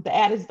the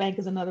Addis Bank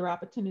is another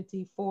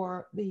opportunity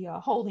for the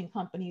holding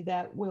company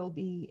that will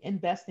be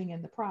investing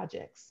in the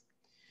projects.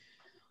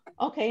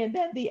 Okay, and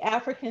then the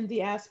African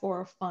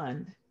Diaspora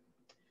Fund.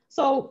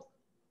 So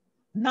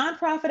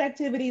nonprofit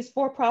activities,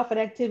 for-profit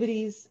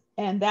activities,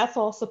 and that's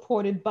all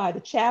supported by the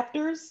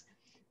chapters.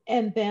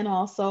 And then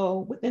also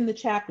within the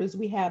chapters,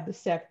 we have the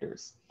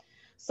sectors.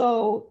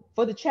 So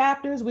for the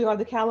chapters, we are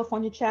the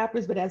California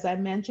chapters, but as I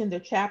mentioned, there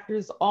are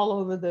chapters all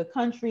over the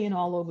country and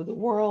all over the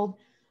world.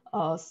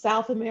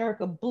 South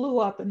America blew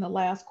up in the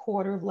last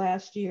quarter of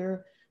last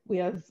year. We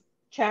have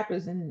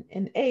chapters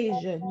in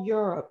Asia and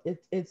Europe.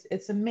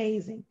 It's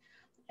amazing.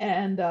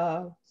 And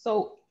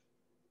so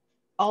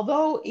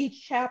although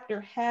each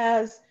chapter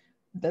has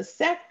the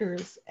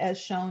sectors as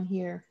shown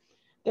here,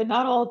 they're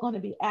not all going to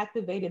be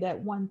activated at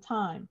one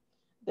time.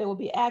 They will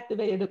be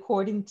activated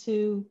according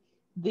to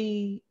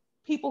the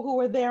people who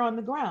are there on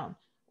the ground.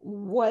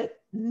 What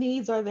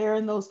needs are there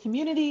in those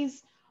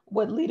communities?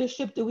 What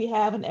leadership do we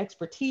have and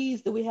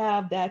expertise do we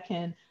have that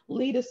can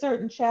lead a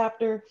certain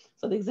chapter?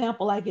 So the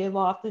example I give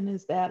often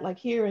is that, like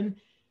here in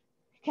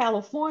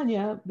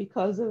California,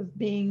 because of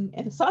being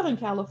in Southern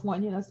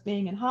California, us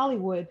being in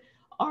Hollywood,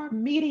 our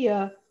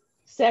media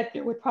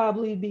sector would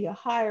probably be a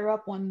higher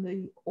up on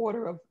the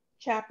order of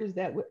chapters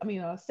that would,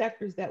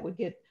 sectors that would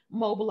get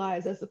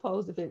mobilized, as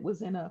opposed if it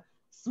was in a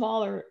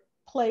smaller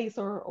place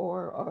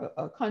or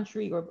a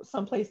country or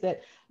someplace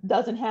that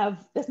doesn't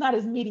have, that's not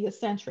as media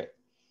centric.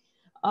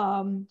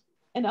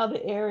 In other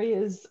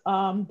areas,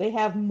 they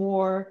have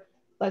more,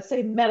 let's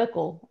say,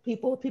 medical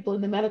people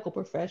in the medical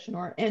profession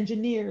or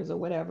engineers or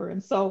whatever.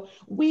 And so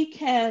we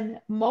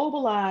can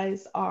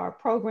mobilize our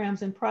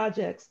programs and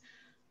projects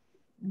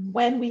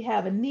when we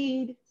have a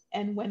need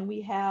and when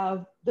we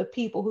have the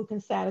people who can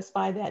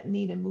satisfy that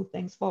need and move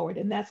things forward.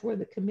 And that's where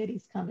the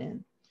committees come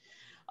in.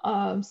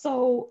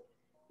 So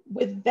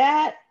with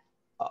that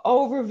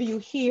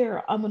overview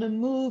here, I'm going to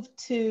move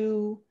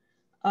to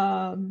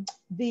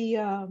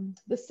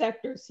the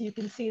sectors so you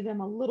can see them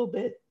a little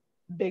bit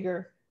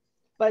bigger.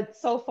 But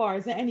so far,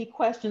 is there any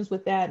questions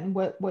with that and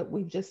what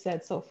we've just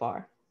said so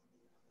far?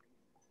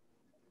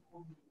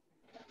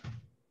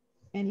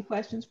 Any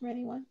questions from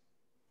anyone?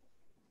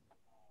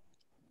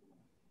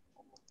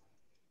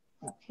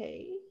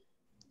 Okay.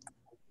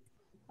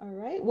 All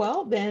right,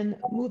 well then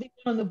moving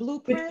on the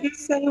blueprint. Did you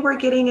say we're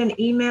getting an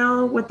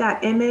email with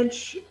that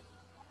image,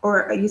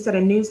 or you said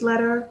a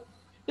newsletter?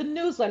 The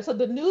newsletter, so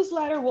the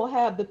newsletter will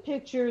have the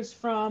pictures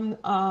from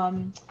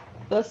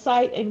the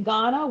site in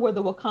Ghana where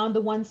the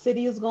Wakanda One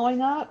city is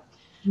going up.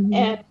 Mm-hmm.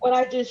 And what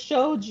I just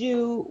showed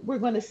you, we're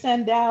going to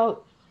send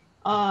out,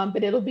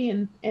 but it'll be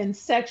in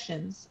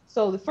sections.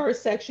 So the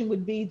first section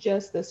would be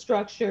just the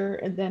structure,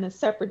 and then a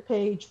separate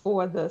page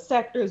for the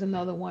sectors,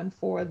 another one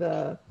for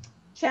the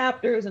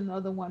chapters,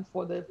 another one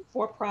for the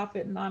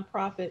for-profit and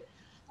nonprofit.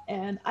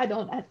 And I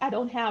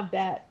don't have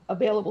that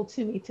available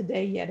to me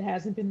today yet. It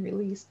hasn't been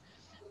released.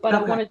 but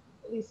I wanted to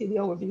at least see the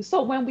overview.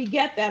 So when we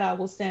get that, I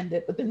will send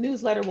it, but the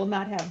newsletter will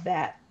not have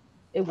that.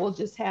 It will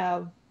just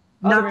have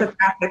not the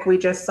graphic we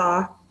just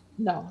saw.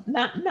 No,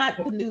 not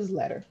the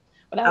newsletter,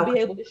 but I'll be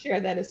able to share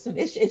that as soon.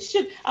 It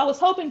should. I was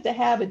hoping to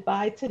have it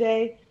by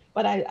today,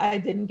 but I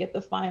didn't get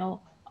the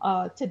final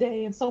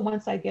today, and so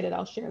once I get it,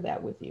 I'll share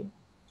that with you.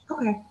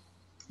 Okay.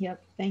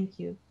 Yep. Thank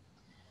you.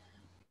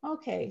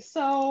 Okay,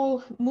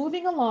 so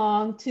moving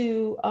along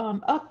to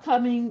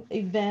upcoming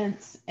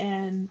events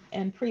and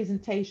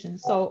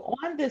presentations. So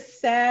on this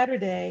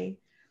Saturday,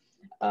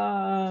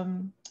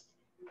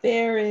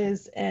 there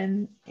is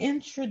an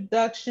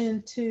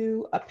introduction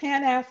to a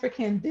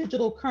Pan-African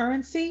digital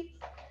currency,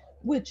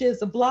 which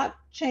is a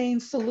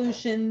blockchain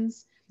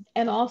solutions,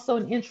 and also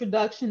an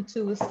introduction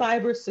to a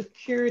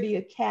cybersecurity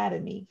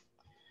academy.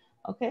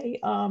 Okay,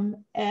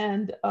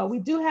 and we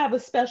do have a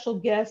special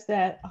guest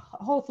that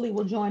hopefully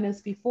will join us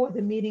before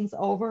the meeting's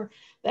over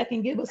that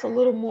can give us a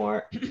little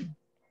more,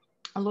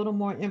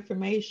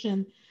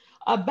 information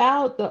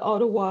about the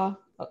Adua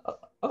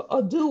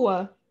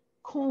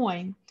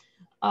coin.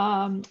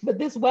 But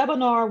this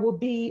webinar will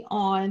be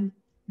on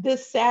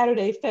this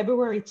Saturday,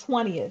 February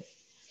 20th.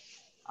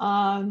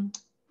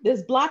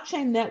 This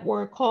blockchain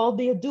network called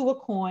the Adua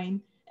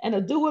coin, and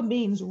Adua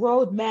means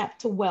roadmap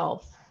to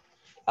wealth.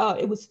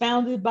 It was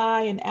founded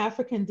by an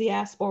African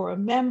diaspora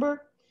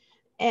member.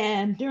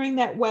 And during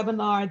that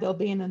webinar, there'll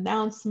be an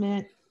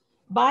announcement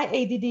by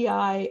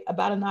ADDI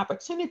about an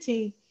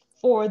opportunity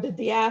for the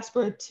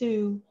diaspora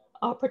to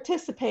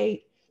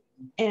participate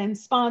in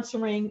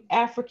sponsoring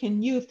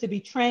African youth to be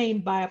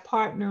trained by a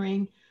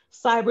partnering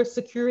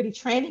cybersecurity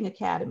training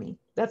academy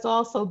that's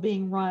also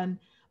being run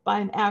by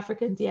an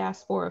African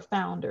diaspora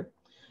founder.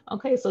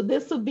 Okay, so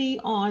this will be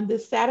on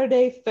this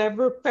Saturday,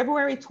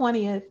 February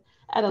 20th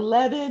at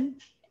 11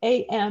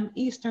 a.m.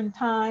 Eastern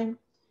time.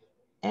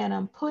 And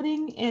I'm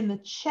putting in the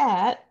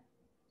chat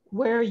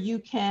where you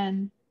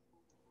can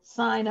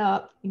sign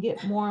up and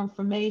get more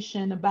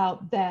information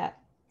about that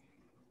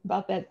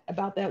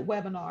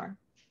webinar.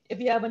 If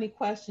you have any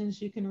questions,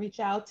 you can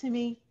reach out to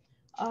me.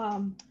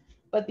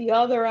 But the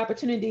other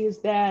opportunity is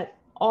that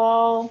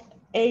all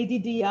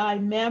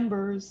ADDI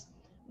members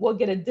will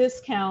get a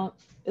discount.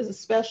 Is a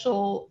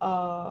special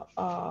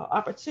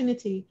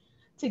opportunity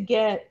to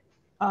get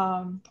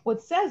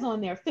what says on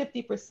there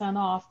 50%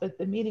 off. At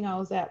the meeting I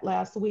was at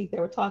last week, they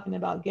were talking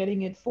about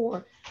getting it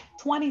for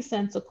 20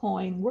 cents a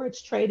coin, where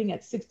it's trading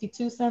at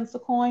 62 cents a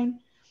coin.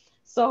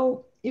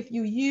 So if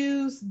you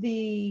use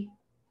the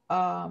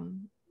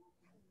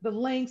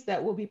links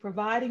that we'll be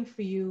providing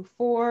for you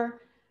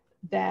for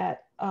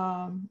that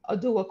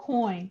Adua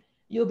coin,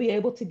 you'll be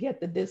able to get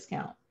the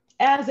discount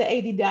as an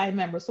ADDI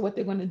member. So what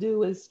they're going to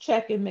do is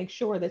check and make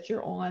sure that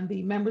you're on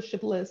the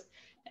membership list,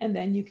 and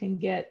then you can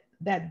get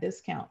that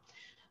discount.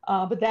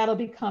 But that'll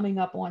be coming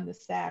up on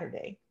this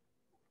Saturday.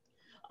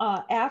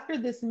 After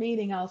this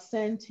meeting, I'll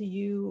send to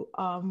you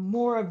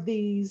more of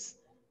these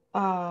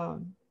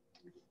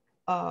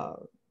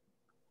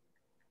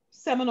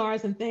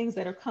seminars and things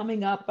that are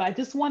coming up. But I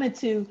just wanted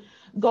to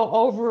go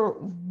over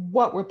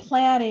what we're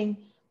planning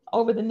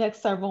over the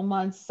next several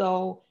months,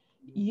 so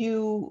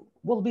you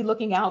will be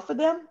looking out for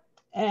them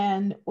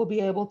and will be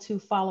able to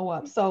follow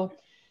up. So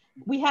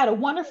we had a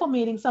wonderful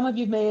meeting. Some of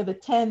you may have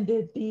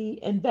attended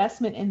the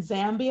investment in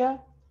Zambia.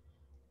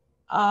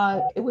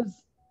 It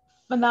was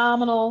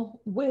phenomenal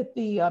with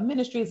the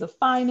ministries of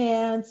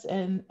finance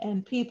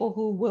and people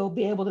who will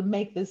be able to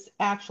make this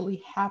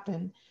actually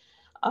happen.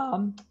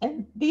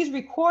 And these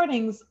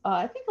recordings,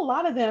 I think a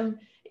lot of them,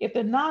 if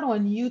they're not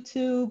on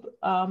YouTube,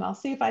 I'll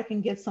see if I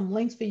can get some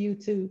links for you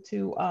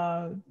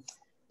to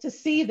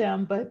see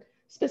them. But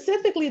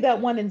specifically that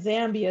one in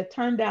Zambia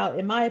turned out,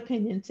 in my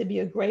opinion, to be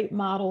a great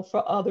model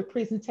for other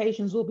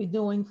presentations we'll be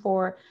doing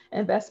for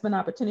investment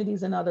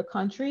opportunities in other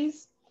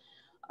countries.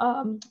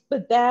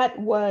 But that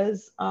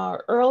was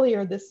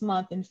earlier this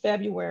month in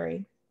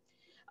February.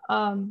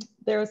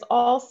 There's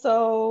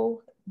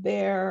also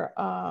the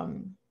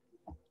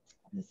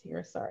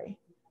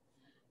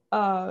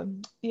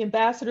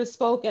ambassador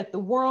spoke at the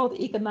World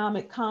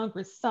Economic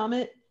Congress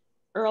Summit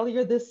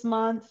earlier this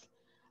month.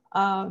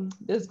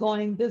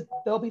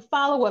 There'll be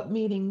follow-up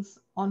meetings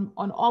on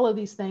all of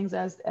these things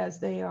as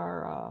they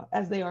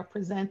are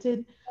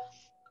presented.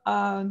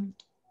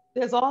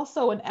 There's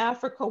also an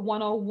Africa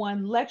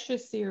 101 lecture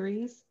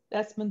series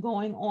that's been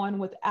going on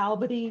with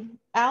Albany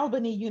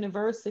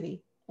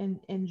University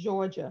in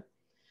Georgia.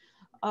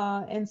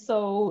 And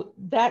so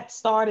that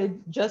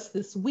started just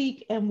this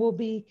week and will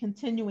be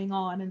continuing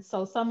on. And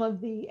so some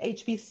of the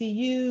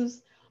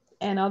HBCUs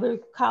and other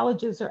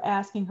colleges are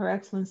asking Her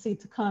Excellency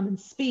to come and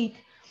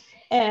speak.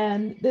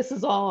 And this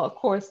is all, of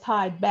course,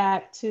 tied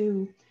back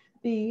to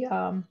the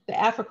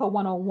Africa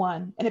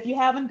 101. And if you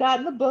haven't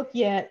gotten the book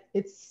yet,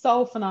 it's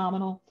so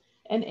phenomenal.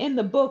 And in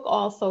the book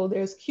also,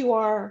 there's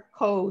QR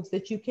codes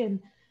that you can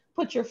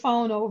put your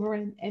phone over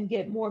and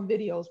get more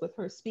videos with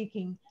her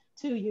speaking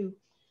to you.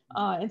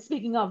 And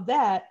speaking of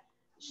that,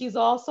 she's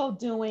also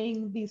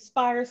doing these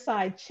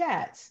fireside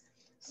chats.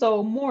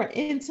 So more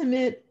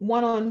intimate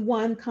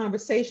one-on-one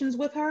conversations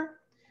with her.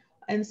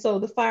 And so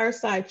the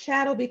fireside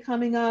chat will be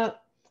coming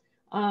up.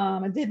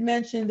 I did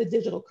mention the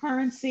digital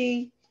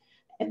currency,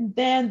 and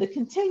then the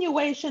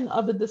continuation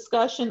of the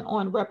discussion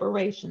on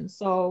reparations.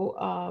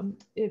 So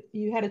if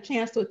you had a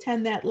chance to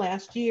attend that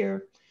last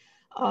year,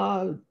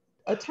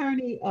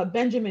 attorney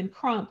Benjamin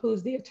Crump,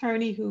 who's the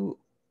attorney who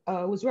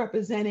was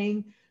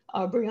representing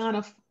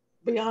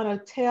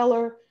Breonna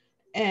Taylor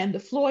and the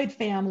Floyd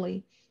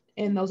family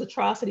in those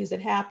atrocities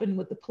that happened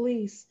with the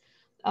police.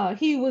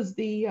 He was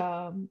the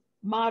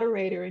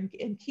moderator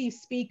and key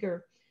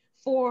speaker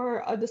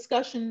for a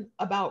discussion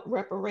about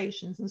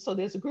reparations. And so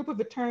there's a group of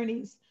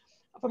attorneys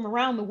from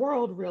around the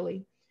world,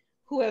 really,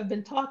 who have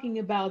been talking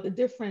about the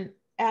different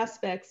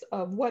aspects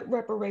of what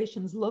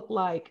reparations look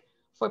like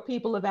for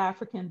people of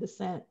African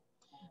descent.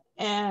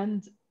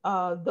 And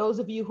those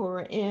of you who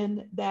are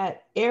in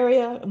that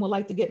area and would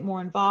like to get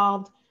more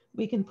involved,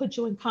 we can put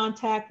you in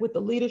contact with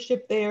the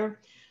leadership there.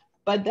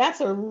 But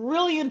that's a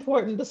really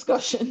important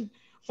discussion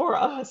for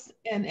us,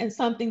 and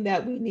something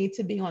that we need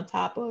to be on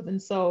top of.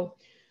 And so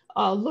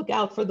look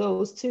out for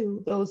those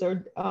too. Those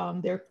are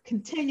their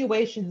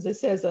continuations. It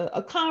says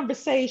a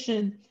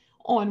conversation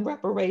on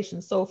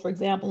reparations. So for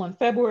example, on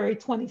February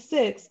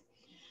 26th,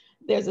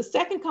 there's a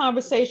second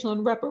conversation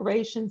on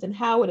reparations and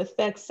how it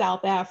affects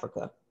South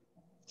America.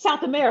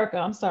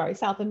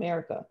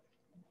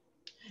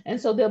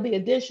 And so there'll be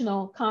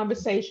additional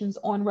conversations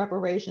on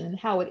reparation and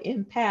how it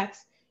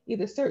impacts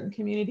either certain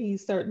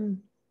communities,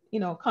 certain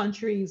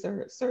countries,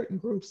 or certain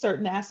groups,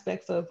 certain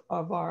aspects of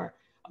our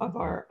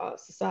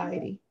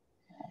society.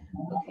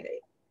 Okay,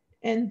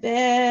 and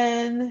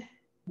then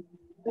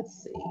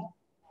let's see.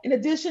 In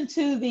addition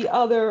to the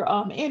other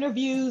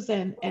interviews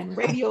and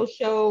radio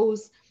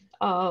shows,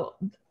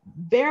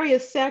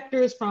 various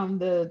sectors from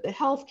the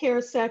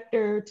healthcare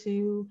sector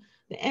to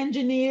the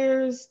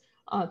engineers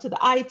to the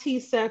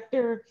IT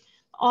sector,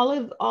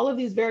 all of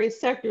these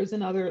various sectors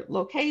and other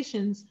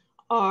locations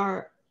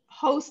are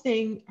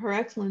hosting Her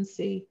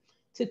Excellency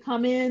to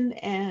come in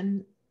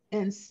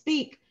and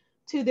speak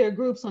to their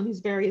groups on these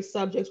various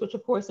subjects, which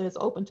of course is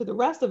open to the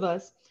rest of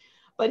us.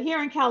 But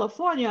here in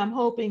California, I'm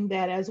hoping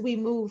that as we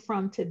move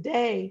from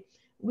today,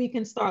 we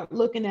can start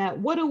looking at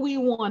what do we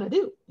want to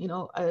do.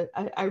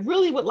 I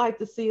really would like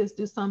to see us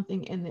do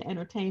something in the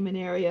entertainment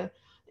area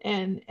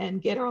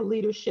and get our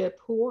leadership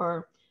who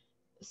are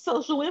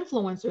social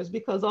influencers,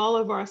 because all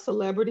of our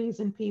celebrities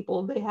and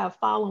people, they have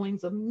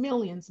followings of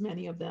millions,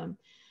 many of them.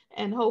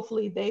 And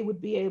hopefully they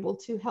would be able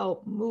to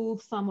help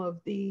move some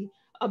of the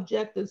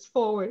objectives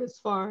forward as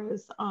far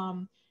as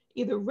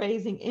either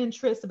raising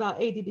interest about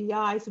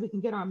ADDI so we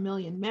can get our 1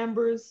 million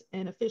members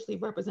and officially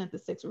represent the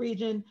 6th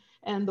region,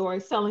 and or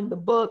selling the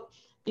book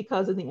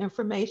because of the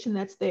information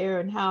that's there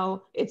and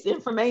how it's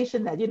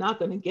information that you're not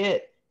going to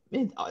get.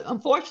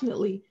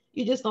 Unfortunately,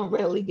 you just don't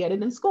readily get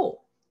it in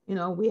school.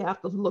 We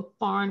have to look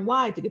far and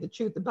wide to get the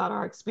truth about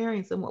our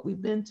experience and what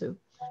we've been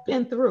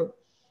through.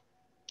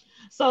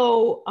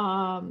 So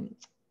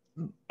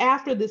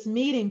after this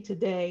meeting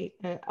today,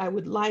 I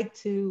would like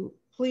to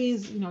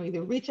please,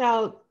 either reach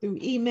out through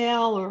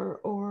email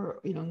or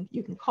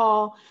you can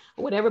call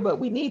or whatever, but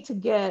we need to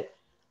get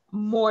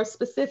more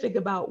specific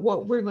about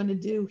what we're going to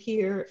do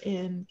here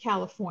in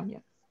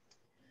California.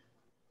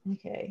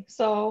 Okay,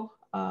 so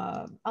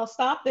I'll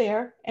stop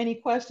there. Any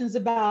questions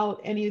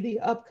about any of the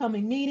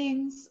upcoming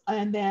meetings?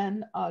 And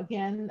then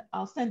again,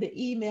 I'll send an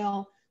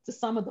email to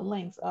some of the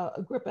links.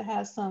 Agrippa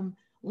has some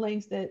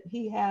links that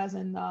he has,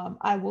 and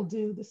I will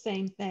do the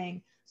same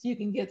thing so you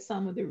can get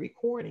some of the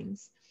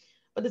recordings.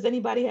 But does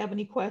anybody have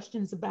any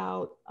questions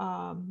about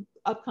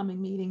upcoming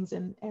meetings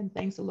and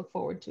things to look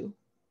forward to?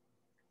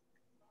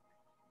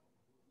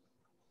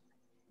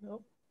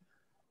 Nope.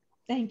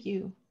 Thank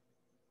you.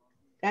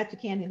 Got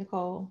your candy,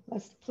 Nicole.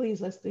 Let's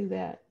do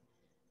that.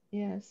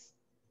 Yes.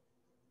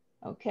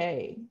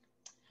 Okay.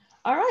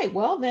 All right.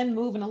 Well, then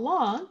moving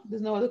along,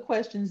 there's no other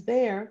questions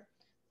there.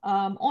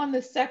 On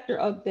the sector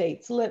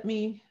updates, let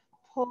me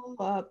pull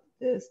up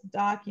this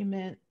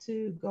document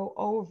to go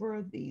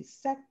over the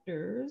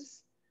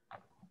sectors.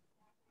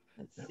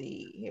 Let's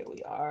see, here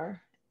we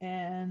are.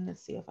 And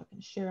let's see if I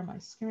can share my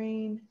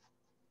screen.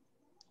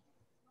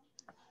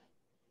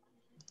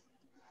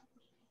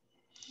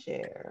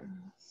 Share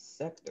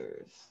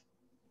sectors.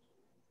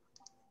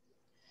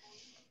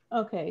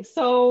 Okay,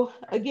 so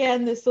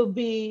again, this will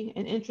be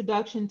an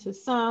introduction to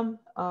some,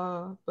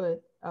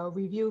 but a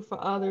review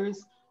for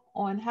others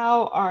on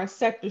how our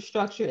sector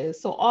structure is.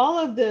 So all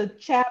of the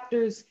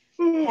chapters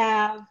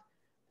have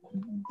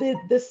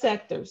the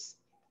sectors,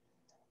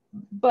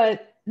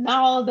 but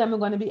not all of them are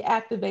going to be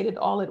activated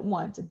all at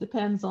once. It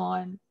depends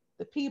on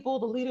the people,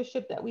 the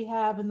leadership that we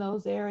have in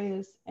those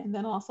areas, and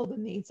then also the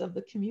needs of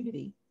the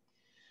community.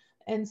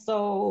 And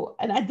so,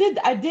 and I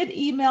did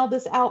email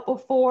this out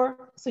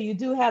before, so you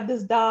do have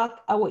this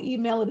doc. I will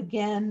email it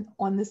again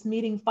on this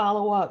meeting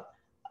follow-up,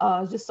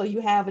 just so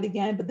you have it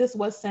again, but this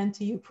was sent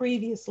to you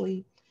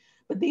previously.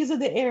 But these are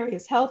the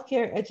areas: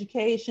 healthcare,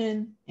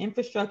 education,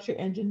 infrastructure,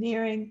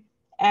 engineering,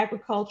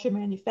 agriculture,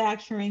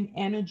 manufacturing,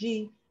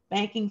 energy,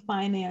 banking,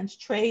 finance,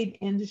 trade,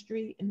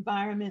 industry,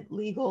 environment,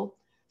 legal,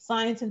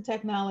 science and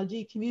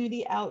technology,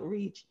 community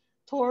outreach,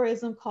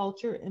 tourism,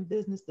 culture, and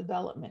business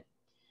development.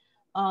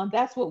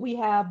 That's what we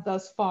have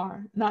thus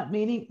far, not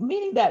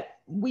meaning that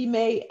we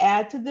may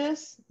add to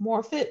this,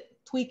 morph it,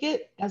 tweak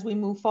it as we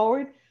move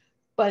forward,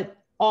 but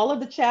all of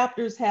the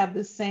chapters have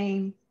the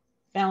same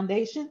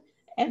foundation.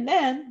 And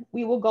then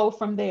we will go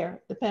from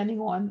there, depending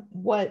on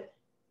what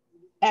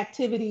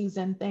activities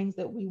and things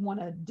that we want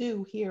to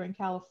do here in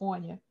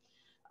California.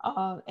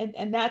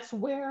 And that's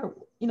where,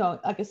 you know,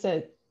 like I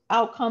said,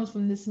 outcomes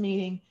from this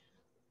meeting,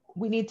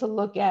 we need to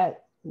look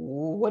at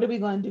what are we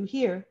going to do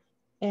here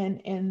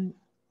in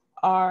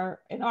our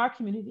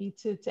community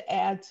to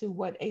add to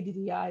what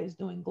ADDI is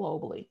doing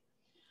globally.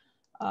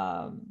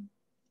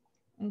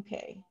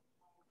 Okay,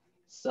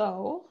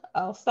 so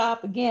I'll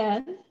stop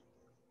again.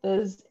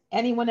 Does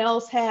anyone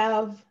else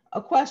have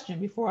a question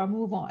before I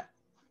move on?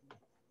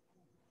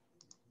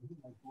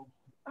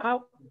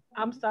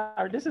 I'm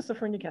sorry, this is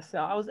Safrina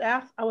Cassell.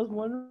 I was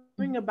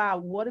wondering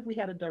about what if we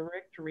had a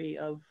directory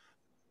of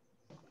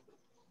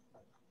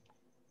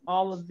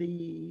all of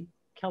the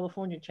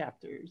California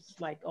chapters,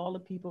 like all the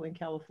people in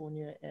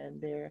California and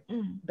their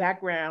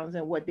backgrounds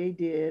and what they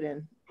did,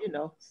 and you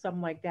know,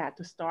 something like that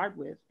to start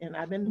with. And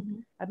I've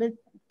been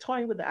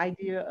toying with the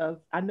idea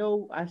of, I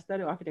know I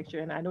studied architecture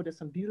and I know there's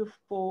some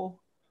beautiful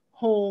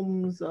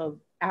homes of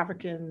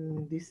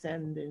African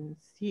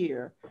descendants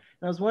here. And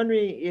I was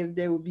wondering if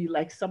there would be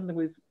like something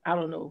with, I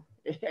don't know,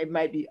 it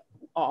might be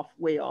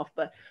way off,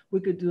 but we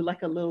could do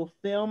like a little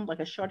film, like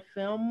a short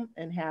film,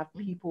 and have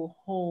people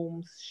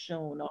homes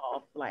shown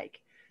off, like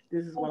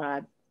this is what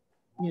I,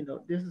 you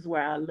know, this is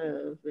where I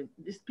live. And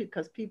just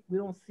because we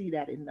don't see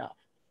that enough.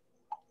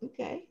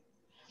 Okay.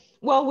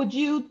 Well, would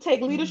you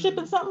take leadership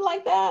in something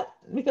like that?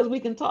 Because we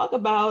can talk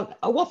about,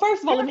 well,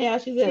 first of all, let me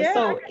ask you this. Yeah.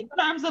 So in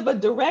terms of a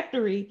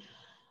directory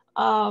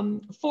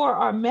for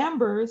our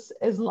members,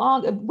 as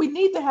long, we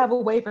need to have a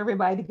way for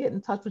everybody to get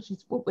in touch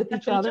with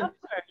each other.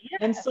 Yes.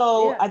 And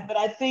so, but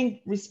I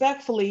think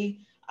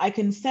respectfully, I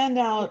can send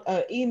out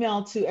an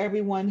email to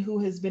everyone who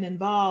has been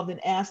involved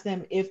and ask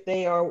them if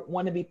they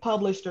want to be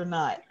published or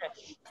not.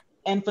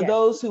 And for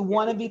those who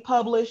want to be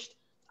published,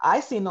 I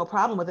see no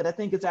problem with it. I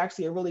think it's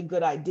actually a really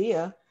good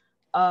idea.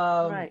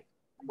 Right.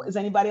 Does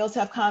anybody else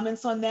have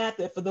comments on that?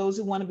 That for those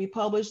who want to be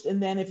published,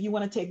 and then if you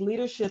want to take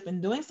leadership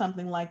in doing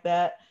something like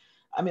that,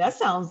 I mean, it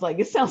sounds like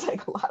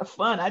a lot of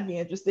fun. I'd be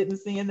interested in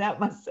seeing that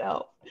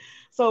myself.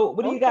 So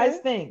what do you guys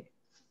think?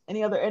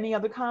 Any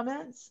other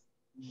comments?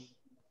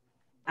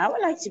 I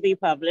would like to be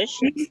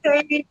published.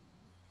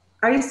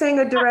 Are you saying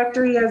a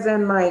directory as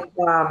in like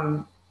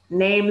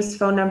names,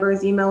 phone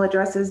numbers, email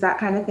addresses, that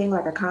kind of thing,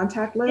 like a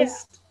contact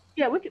list?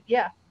 Yeah, we could.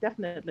 Yeah,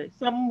 definitely.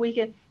 Some we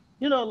can,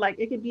 you know, like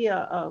it could be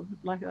a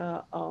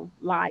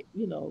live,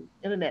 you know,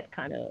 internet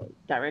kind of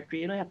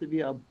directory. It don't have to be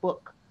a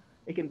book.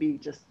 It can be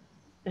just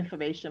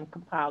information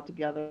compiled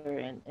together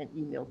and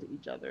emailed to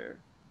each other.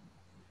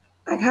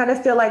 I kind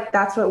of feel like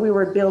that's what we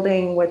were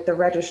building with the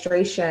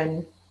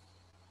registration,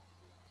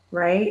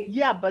 right?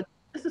 Yeah, but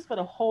this is for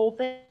the whole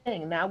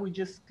thing. Now we're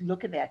just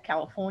looking at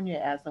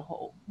California as a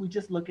whole. We're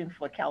just looking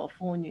for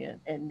California,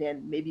 and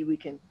then maybe we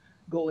can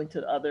go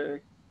into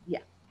other,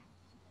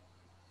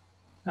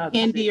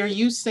 Andy, are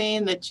you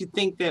saying that you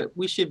think that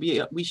we should be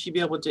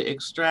able to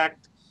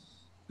extract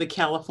the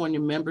California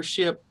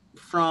membership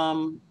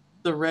from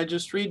the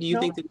registry? Do you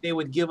think that they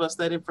would give us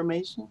that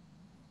information?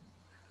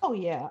 Oh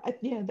yeah, I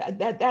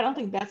don't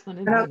think that's going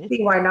to be. I don't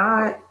see why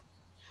not.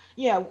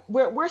 Yeah,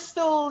 we're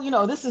still, you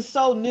know, this is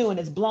so new and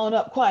it's blown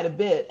up quite a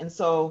bit, and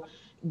so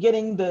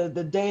getting the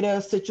data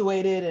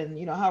situated and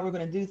you know how we're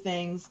going to do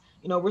things,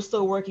 you know, we're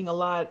still working a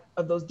lot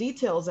of those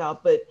details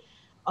out. But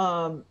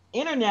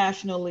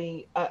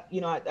internationally,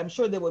 you know, I'm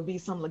sure there would be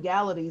some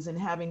legalities in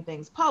having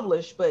things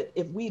published. But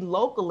if we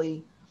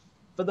locally,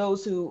 for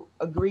those who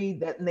agree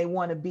that they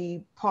want to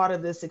be part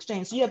of this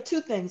exchange, so you have two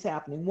things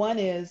happening. One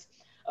is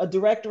a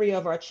directory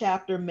of our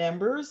chapter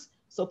members,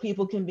 so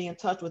people can be in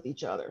touch with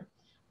each other.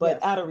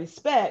 But out of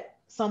respect,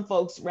 some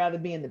folks rather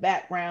be in the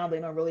background. They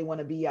don't really want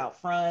to be out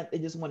front. They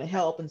just want to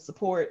help and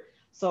support.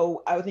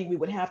 So I would think we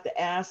would have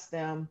to ask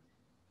them,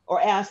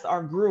 or ask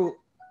our group,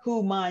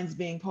 who minds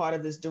being part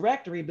of this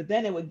directory. But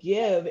then it would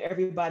give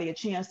everybody a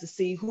chance to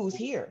see who's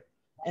here.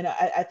 And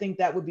I think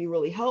that would be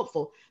really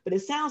helpful. But it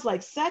sounds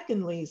like,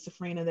 secondly,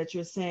 Safrina, that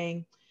you're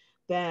saying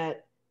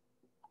that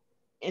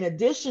in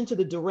addition to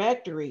the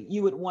directory,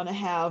 you would want to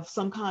have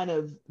some kind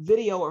of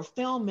video or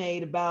film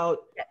made about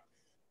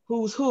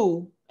who's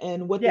who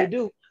and what they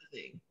do.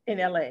 In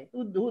LA,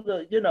 who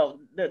the, you know,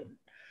 the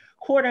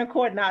quote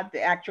unquote, not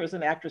the actors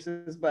and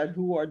actresses, but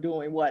who are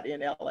doing what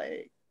in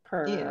LA.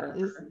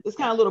 It's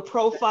kind of a little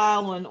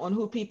profile on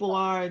who people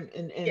are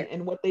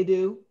and what they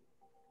do.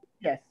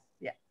 Yes,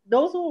 yeah.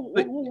 Those who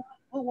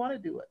want to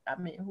do it. I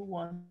mean, who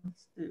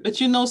wants to. But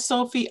you know,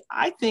 Sophie,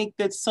 I think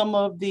that some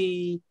of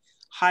the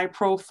high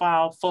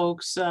profile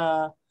folks,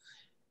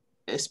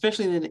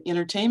 especially in the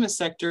entertainment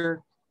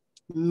sector,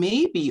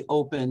 may be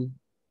open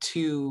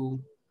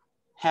to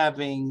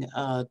having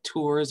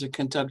tours or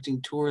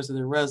conducting tours of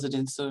the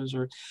residences,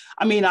 or,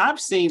 I mean, I've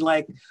seen,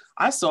 like,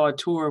 I saw a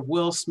tour of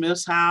Will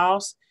Smith's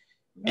house,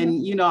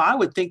 and, you know, I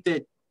would think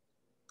that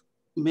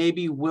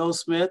maybe Will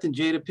Smith and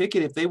Jada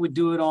Pinkett, if they would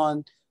do it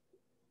on,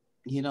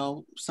 you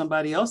know,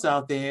 somebody else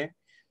out there,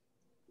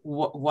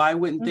 why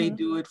wouldn't they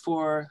do it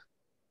for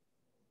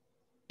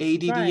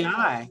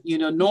ADDI? You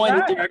know, knowing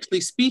that they're actually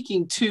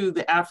speaking to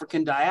the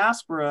African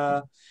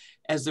diaspora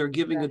as they're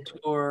giving a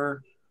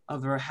tour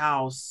of their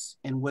house,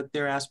 and what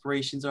their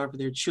aspirations are for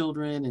their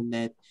children, and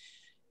that,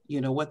 you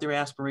know, what their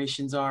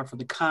aspirations are for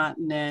the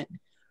continent.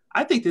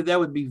 I think that that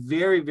would be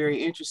very,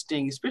 very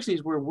interesting, especially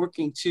as we're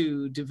working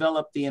to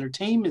develop the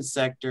entertainment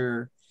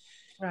sector.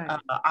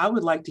 I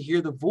would like to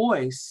hear the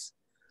voice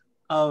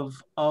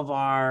of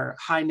our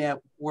high net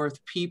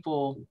worth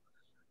people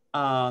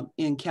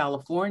in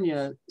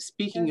California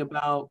speaking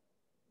about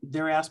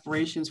their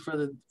aspirations for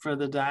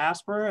the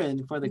diaspora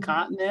and for the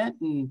continent,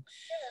 and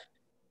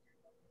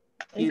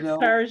you know,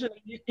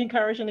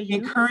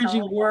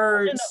 encouraging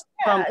words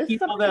from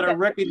people that are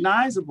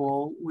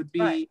recognizable would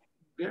be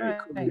very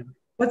cool.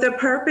 Would the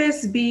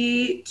purpose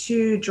be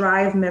to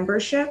drive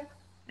membership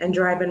and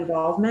drive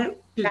involvement?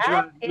 To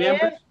drive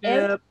membership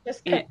and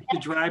to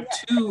drive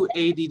to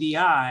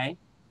ADDI.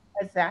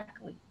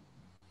 Exactly.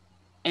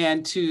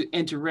 And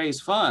to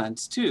raise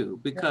funds too,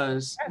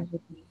 because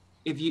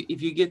if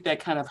you get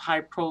that kind of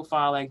high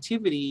profile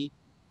activity,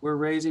 we're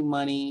raising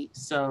money,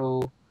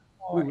 so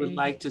we would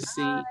like to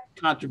see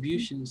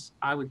contributions.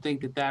 I would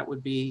think that that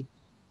would be,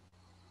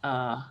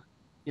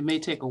 it may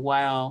take a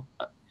while,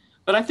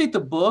 but I think the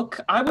book,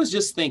 I was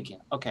just thinking,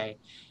 okay,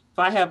 if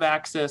I have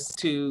access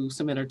to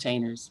some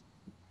entertainers,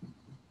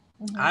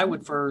 I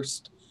would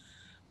first,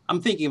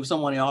 I'm thinking of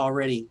someone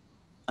already,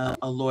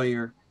 a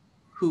lawyer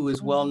who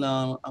is well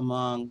known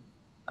among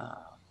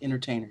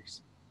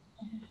entertainers.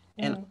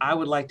 And I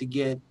would like to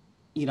get,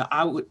 you know,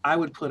 I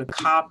would put a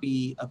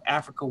copy of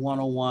Africa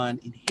 101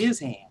 in his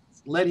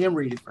hands, let him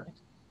read it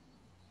first.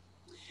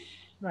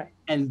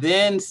 And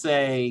then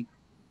say,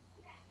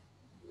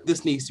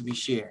 this needs to be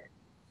shared,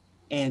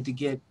 and to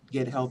get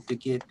help to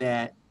get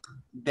that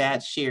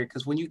shared.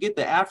 Because when you get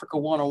the Africa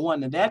 101,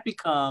 then that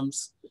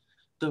becomes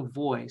the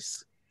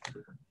voice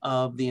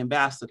of the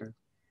ambassador.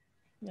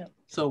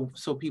 So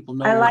people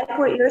know. I like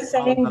what you're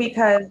saying,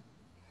 because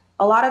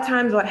a lot of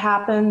times what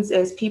happens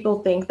is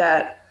people think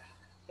that,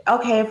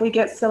 okay, if we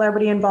get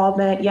celebrity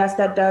involvement, yes,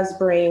 that does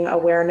bring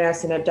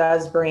awareness and it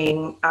does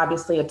bring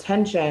obviously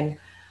attention.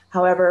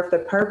 However, if the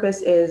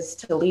purpose is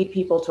to lead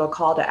people to a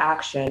call to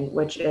action,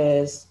 which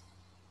is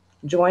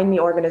join the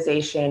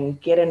organization,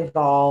 get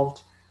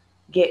involved,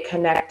 get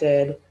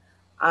connected,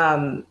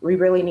 we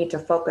really need to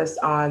focus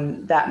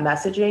on that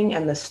messaging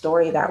and the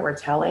story that we're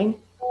telling,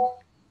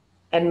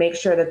 and make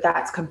sure that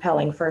that's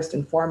compelling first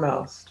and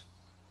foremost.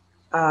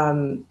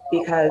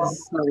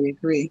 Because I totally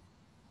agree.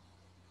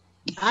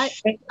 I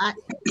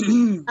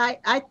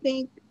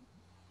think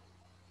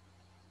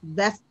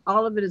that's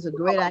all of it is a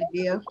great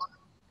idea,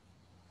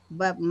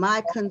 but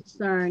my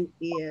concern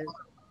is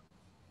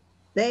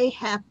they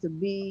have to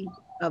be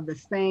of the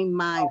same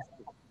mindset.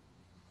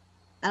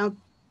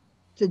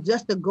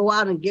 To go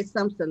out and get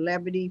some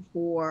celebrity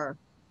for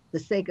the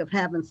sake of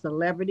having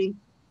celebrity,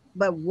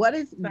 but what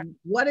is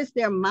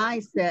their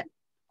mindset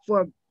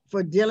for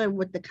dealing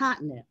with the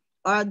continent?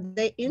 Are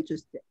they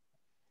interested?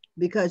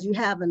 Because you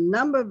have a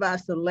number of our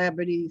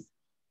celebrities,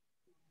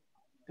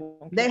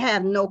 they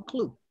have no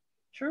clue.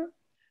 True.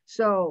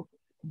 So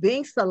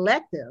being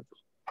selective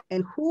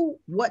and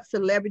what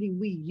celebrity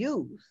we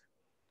use,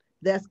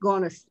 that's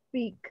going to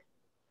speak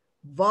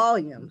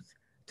volumes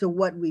to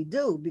what we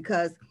do.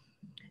 Because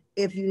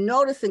if you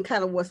notice in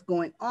kind of what's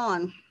going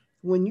on,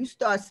 when you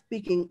start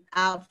speaking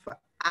out for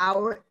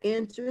our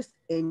interest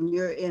and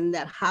you're in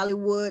that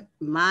Hollywood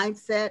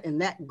mindset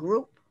and that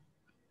group,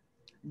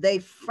 they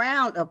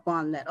frown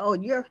upon that. Oh,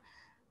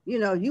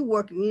 you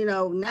working,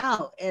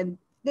 now, and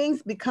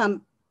things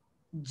become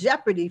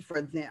jeopardy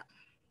for them.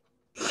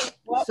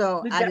 Well,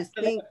 so I just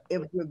think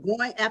if we're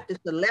going after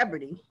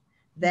celebrity,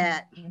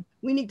 that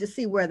we need to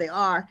see where they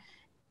are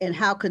and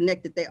how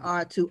connected they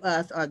are to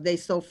us. Are they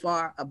so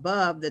far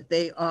above that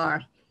they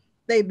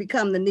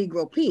become the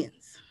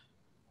Negropeans?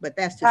 But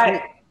that's just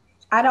me.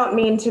 I don't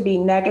mean to be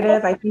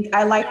negative. I think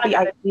I like the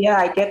idea.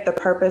 I get the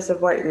purpose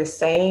of what you're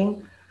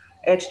saying.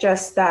 It's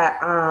just that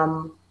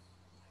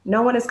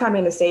no one is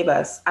coming to save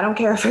us. I don't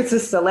care if it's a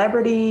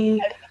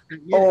celebrity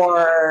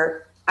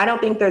or I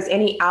don't think there's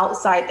any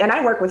outside, and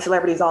I work with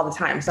celebrities all the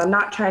time. So I'm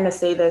not trying to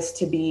say this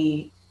to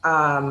be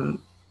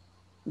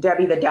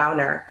Debbie the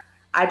Downer.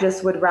 I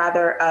just would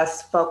rather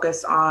us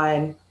focus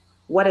on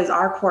what is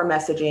our core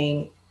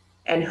messaging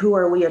and who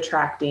are we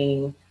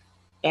attracting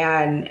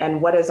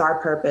and what is our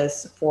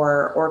purpose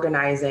for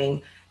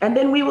organizing. And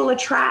then we will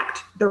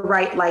attract the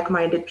right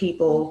like-minded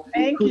people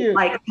who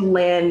like to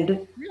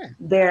lend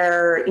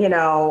their,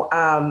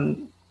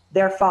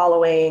 their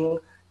following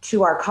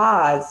to our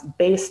cause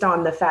based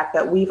on the fact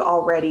that we've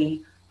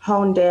already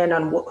honed in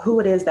on who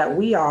it is that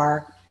we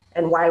are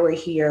and why we're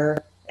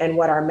here and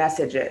what our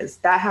message is.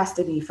 That has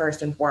to be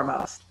first and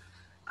foremost.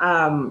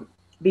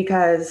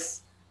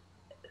 Because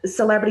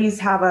celebrities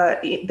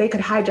they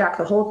could hijack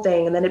the whole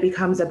thing, and then it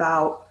becomes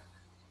about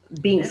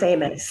being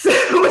famous,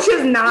 which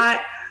is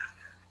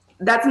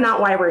that's not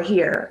why we're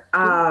here.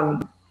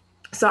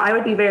 So I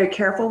would be very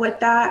careful with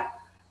that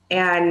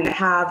and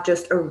have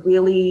just a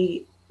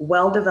really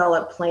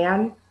well-developed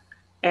plan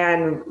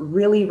and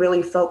really,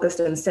 really focused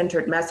and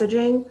centered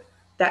messaging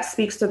that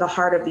speaks to the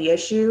heart of the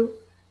issue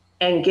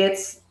and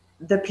gets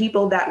the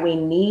people that we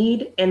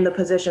need in the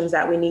positions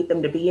that we need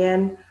them to be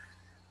in,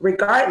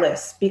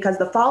 regardless, because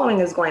the following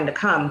is going to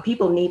come.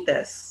 People need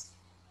this.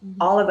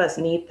 All of us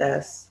need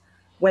this,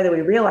 whether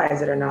we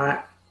realize it or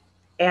not.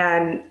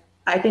 And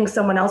I think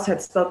someone else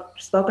had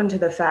spoken to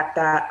the fact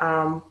that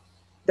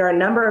there are a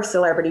number of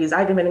celebrities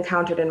I've even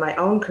encountered in my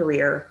own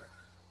career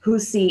who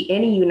see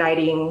any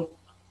uniting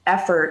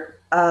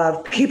effort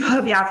of people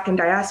of the African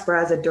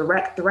diaspora as a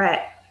direct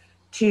threat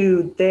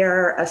to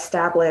their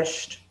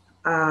established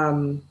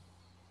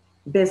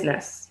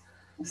business.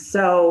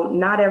 So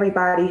not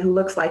everybody who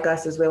looks like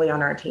us is really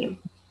on our team.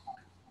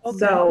 Okay.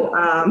 So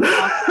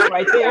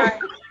right there.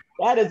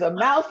 That is a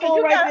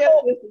mouthful right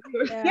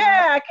there.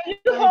 Yeah, can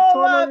you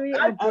hold up?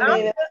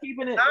 I'm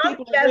keeping it just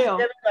real.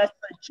 giving a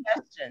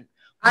suggestion.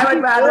 I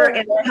would rather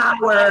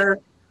empower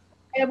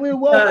and we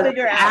will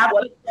figure out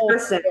what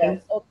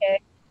person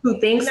who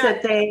thinks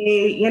that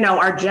they,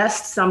 are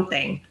just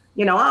something.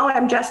 Oh,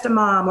 I'm just a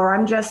mom, or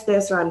I'm just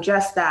this, or I'm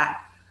just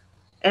that.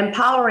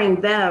 Empowering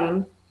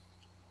them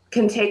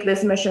can take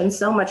this mission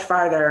so much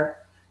farther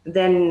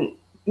than,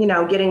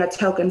 getting a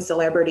token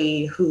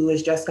celebrity who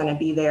is just going to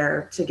be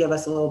there to give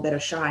us a little bit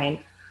of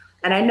shine.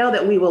 And I know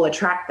that we will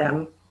attract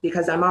them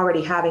because I'm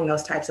already having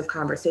those types of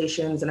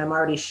conversations and I'm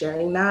already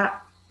sharing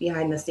that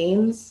behind the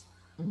scenes.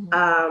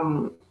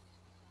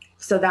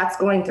 So that's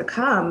going to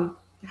come.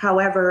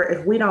 However,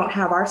 if we don't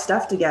have our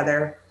stuff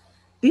together,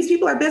 these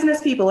people are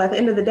business people. At the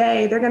end of the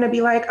day, they're going to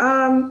be like,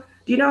 do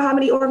you know how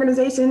many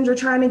organizations are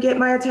trying to get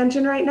my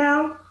attention right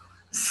now?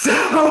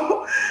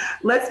 So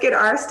let's get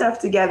our stuff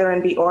together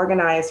and be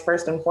organized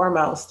first and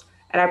foremost.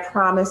 And I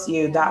promise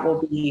you that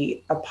will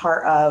be a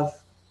part of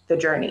the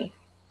journey.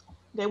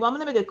 Okay, well, I'm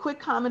going to make a quick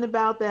comment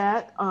about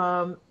that.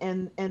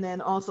 And then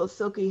also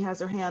Silky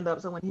has her hand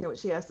up, so I want to hear what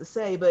she has to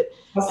say. But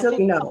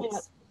Silky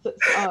knows.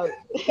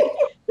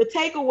 The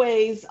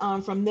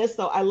takeaways from this,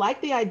 though, I like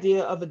the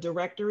idea of a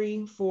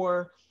directory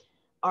for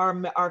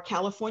our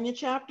California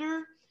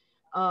chapter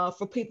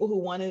for people who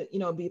want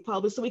to, be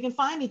published, so we can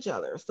find each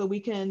other, so we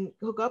can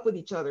hook up with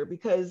each other,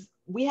 because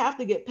we have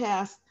to get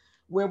past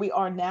where we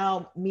are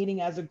now,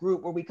 meeting as a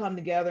group, where we come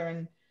together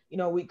and,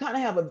 we kind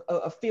of have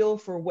a feel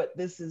for what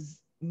this is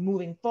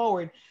moving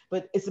forward,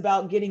 but it's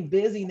about getting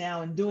busy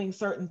now and doing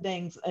certain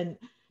things and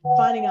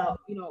finding out,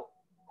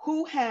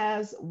 who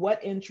has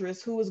what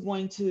interest, who is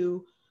going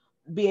to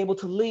be able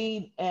to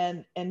lead,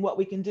 and what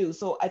we can do.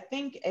 So I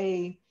think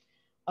a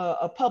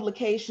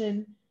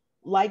publication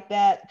like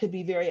that could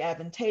be very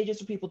advantageous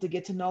for people to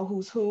get to know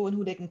who's who and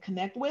who they can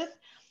connect with.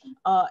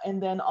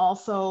 And then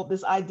also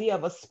this idea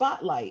of a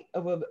spotlight,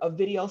 of a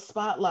video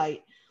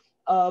spotlight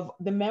of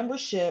the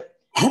membership,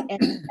 and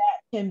that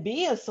can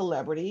be a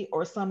celebrity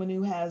or someone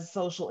who has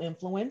social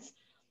influence.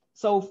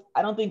 So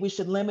I don't think we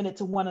should limit it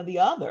to one or the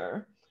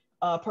other.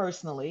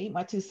 Personally,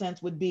 my 2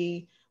 cents would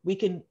be, we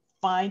can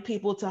find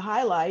people to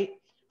highlight,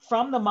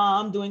 from the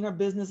mom doing her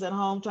business at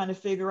home, trying to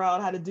figure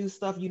out how to do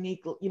stuff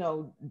unique,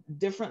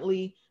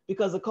 differently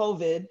because of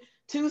COVID,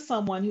 to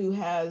someone who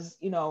has,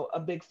 a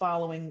big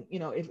following,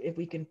 if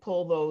we can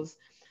pull those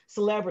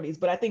celebrities.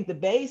 But I think the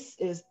base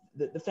is,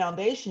 the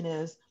foundation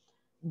is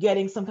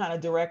getting some kind of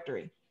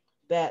directory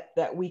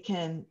that we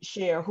can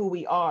share who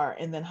we are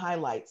and then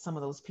highlight some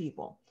of those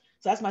people.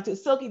 So that's my 2.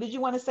 Silky, did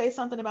you want to say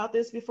something about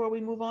this before we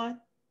move on?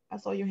 I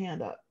saw your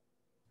hand up.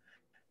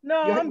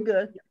 No, I'm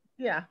good.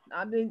 Yeah,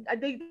 I mean, I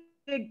think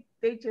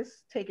they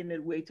just taking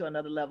it way to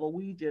another level.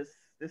 We just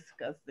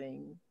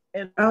discussing.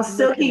 And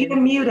Silky, you're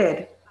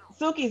muted.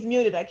 Silky's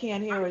muted. I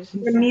can't hear what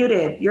she's You're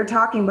muted. You're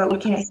talking, but we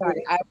can't hear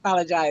you. I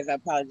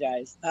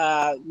apologize.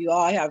 You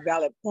all have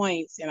valid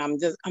points, and I'm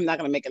not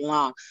going to make it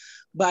long,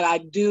 but I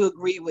do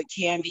agree with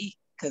Candy,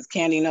 because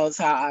Candy knows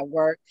how I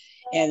work.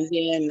 And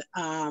then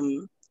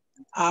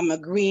I'm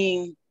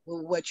agreeing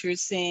with what you're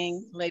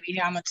saying, Lady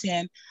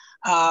Hamilton.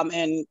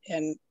 And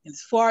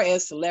as far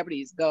as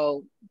celebrities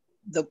go,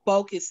 the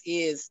focus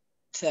is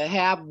to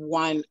have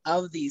one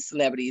of these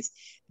celebrities.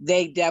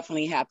 They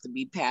definitely have to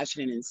be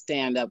passionate and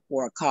stand up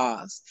for a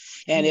cause.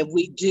 And if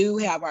we do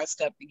have our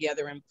stuff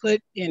together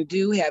and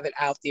do have it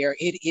out there,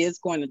 it is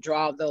going to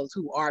draw those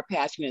who are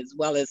passionate, as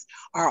well as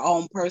our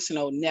own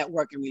personal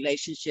network and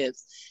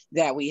relationships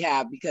that we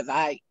have. Because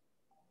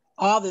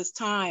all this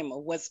time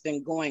of what's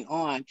been going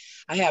on,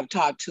 I have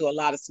talked to a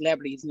lot of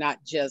celebrities, not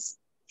just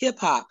hip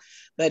hop,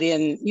 but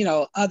in,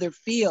 other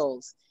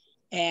fields.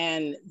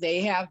 And they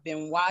have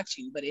been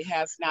watching, but it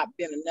has not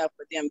been enough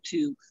for them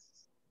to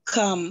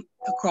come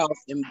across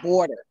and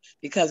border,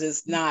 because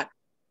it's not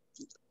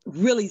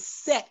really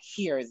set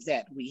here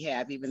that we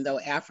have, even though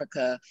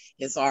Africa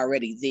is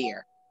already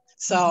there.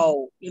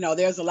 So,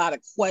 there's a lot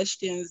of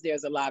questions,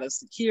 there's a lot of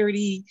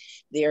security,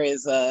 there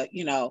is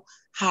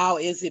how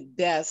is it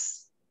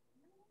best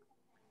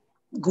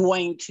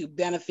going to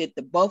benefit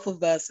the both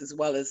of us, as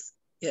well as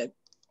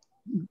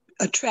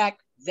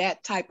attract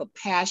that type of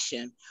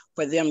passion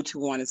for them to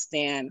want to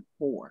stand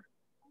for.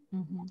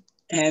 Mm-hmm.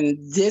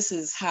 And this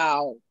is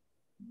how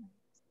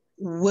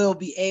we'll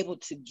be able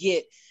to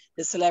get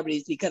the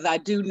celebrities, because I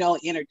do know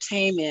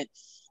entertainment,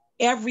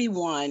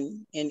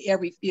 everyone in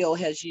every field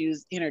has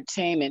used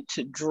entertainment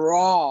to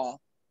draw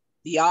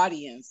the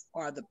audience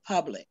or the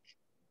public,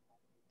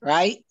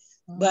 right?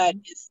 Mm-hmm. But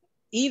it's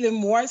even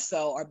more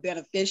so or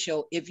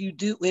beneficial if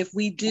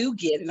we do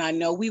get, and I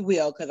know we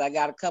will, because I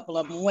got a couple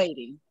of them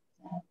waiting,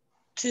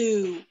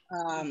 to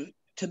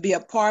be a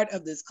part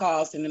of this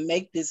cause and to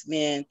make this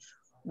men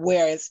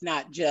where it's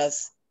not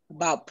just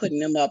about putting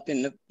them up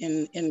in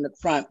the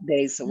front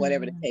base or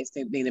whatever the case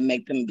may be, to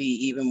make them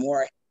be even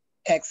more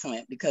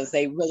excellent, because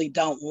they really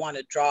don't want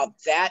to draw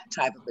that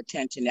type of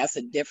attention. That's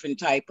a different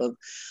type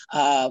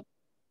of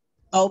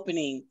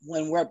opening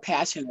when we're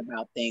passionate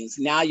about things.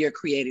 Now you're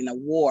creating a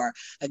war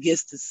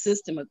against the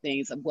system of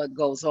things of what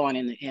goes on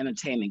in the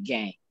entertainment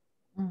game.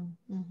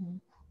 Mm-hmm.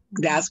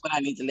 That's what I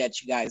need to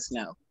let you guys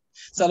know.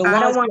 So the I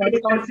ones don't want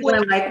anyone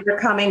feeling like they're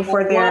coming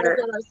for their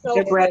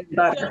bread and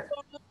butter.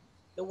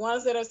 The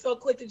ones that are so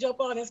quick to jump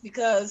on is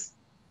because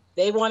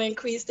they want to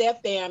increase their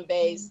fan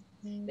base.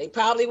 Mm-hmm. They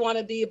probably want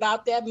to be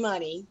about that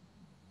money.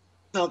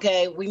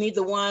 Okay, we need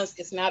the ones,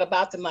 it's not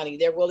about the money.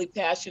 They're really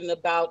passionate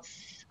about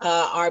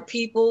our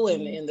people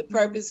and the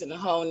purpose and the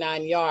whole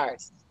 9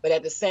 yards. But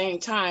at the same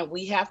time,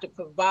 we have to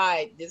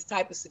provide this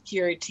type of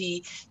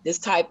security, this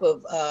type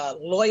of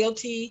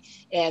loyalty,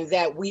 and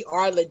that we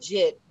are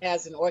legit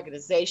as an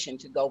organization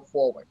to go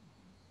forward.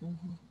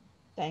 Mm-hmm.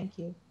 Thank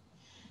you.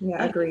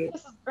 Yeah, I agree.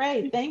 This is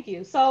great. Thank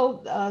you.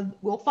 So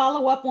we'll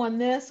follow up on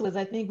this, because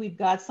I think we've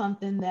got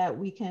something that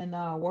we can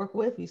work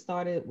with. We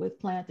started with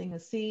planting a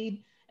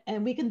seed,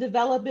 and we can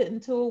develop it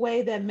into a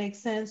way that makes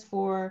sense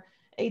for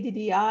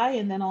ADDI,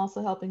 and then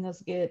also helping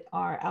us get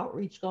our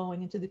outreach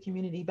going into the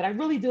community. But I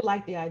really do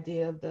like the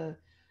idea of the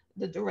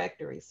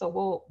directory.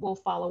 So we'll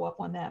follow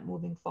up on that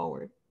moving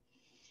forward.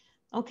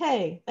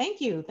 Okay, thank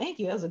you. Thank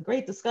you. That was a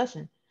great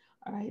discussion.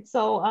 All right,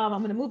 so I'm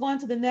going to move on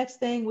to the next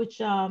thing, which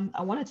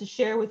I wanted to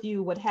share with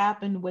you what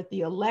happened with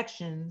the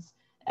elections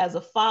as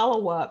a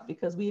follow-up,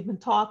 because we've been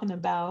talking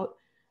about,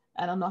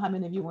 I don't know how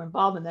many of you were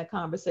involved in that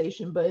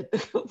conversation, but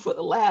for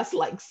the last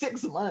like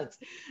 6 months,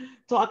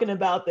 talking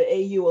about the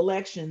AU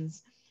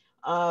elections.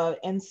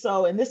 And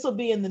this will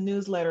be in the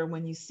newsletter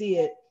when you see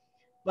it,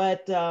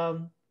 but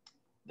Mousa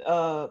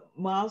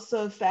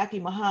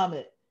Faki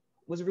Muhammad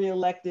was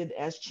reelected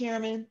as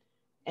chairman.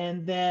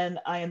 And then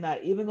I am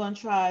not even going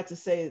to try to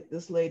say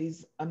this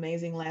lady's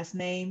amazing last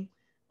name,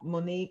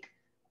 Monique,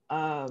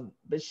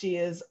 but she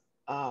is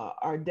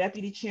our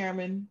deputy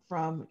chairman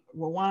from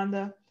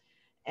Rwanda.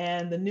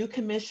 And the new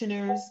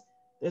commissioners,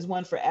 there's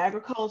one for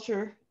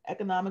agriculture,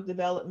 economic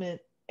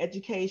development,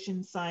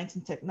 education, science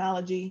and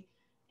technology,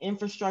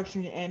 infrastructure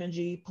and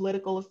energy,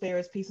 political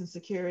affairs, peace and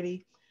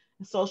security,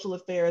 and social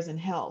affairs and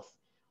health.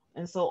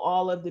 And so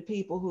all of the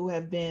people who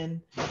have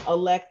been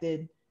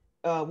elected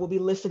will be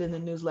listed in the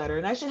newsletter.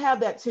 And I should have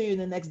that to you in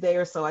the next day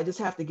or so. I just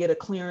have to get a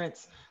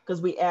clearance, because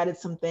we added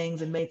some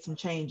things and made some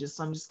changes.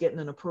 So I'm just getting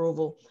an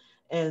approval,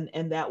 and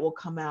that will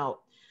come out.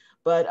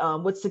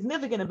 But what's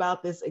significant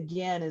about this,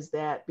 again, is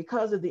that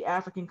because of the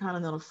African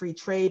Continental Free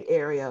Trade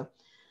Area,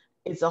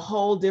 it's a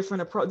whole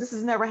different approach. This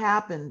has never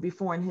happened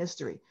before in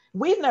history.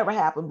 We've never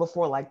happened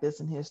before like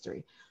this in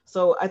history.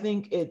 So I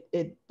think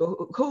it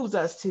behooves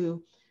us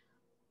to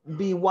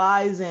be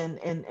wise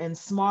and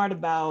smart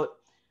about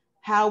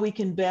how we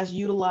can best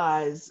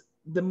utilize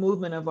the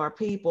movement of our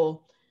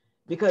people,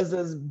 because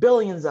there's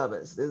billions of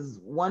us. There's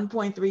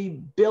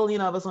 1.3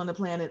 billion of us on the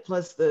planet,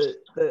 plus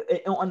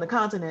on the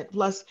continent,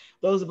 plus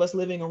those of us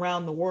living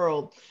around the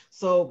world.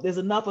 So there's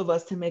enough of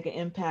us to make an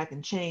impact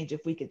and change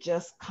if we could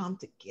just come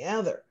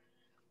together.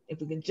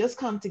 If we can just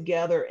come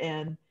together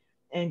and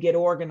get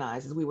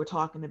organized, as we were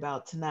talking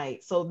about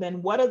tonight. So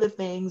then what are the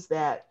things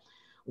that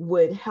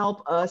would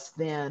help us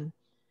then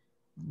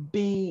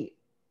be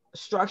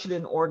structured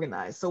and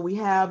organized? So we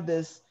have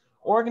this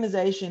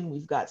organization,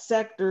 we've got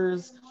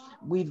sectors,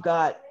 we've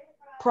got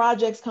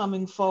projects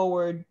coming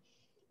forward,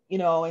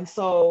 and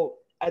so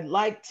I'd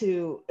like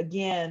to,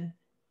 again,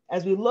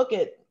 as we look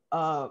at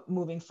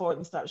moving forward,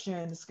 and stop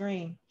sharing the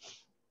screen,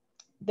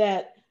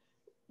 that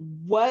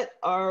what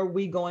are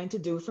we going to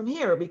do from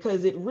here?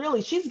 Because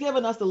she's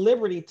given us the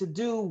liberty to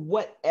do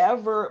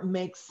whatever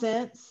makes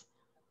sense.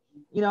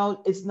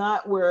 It's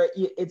not where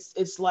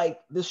it's like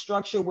the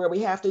structure where we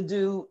have to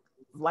do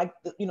like,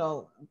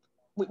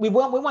 we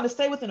want to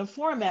stay within a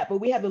format, but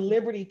we have the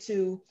liberty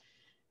to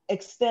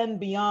extend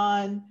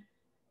beyond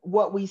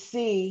what we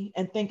see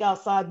and think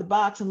outside the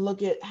box and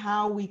look at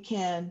how we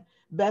can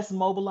best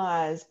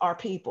mobilize our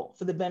people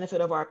for the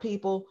benefit of our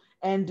people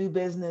and do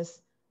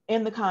business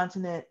in the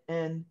continent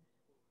and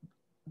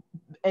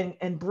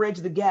bridge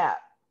the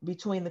gap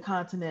between the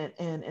continent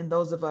and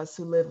those of us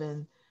who live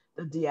in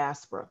the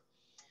diaspora.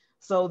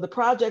 So the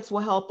projects will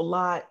help a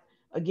lot.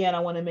 Again, I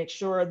want to make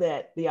sure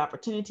that the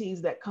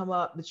opportunities that come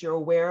up, that you're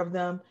aware of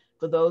them.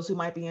 For those who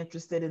might be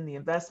interested in the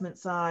investment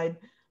side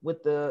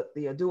with the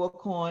dual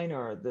coin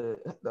or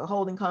the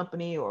holding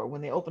company, or when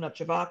they open up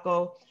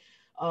Travaco,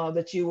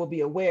 that you will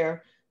be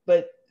aware.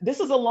 But this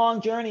is a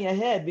long journey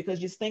ahead, because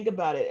just think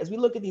about it. As we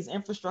look at these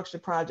infrastructure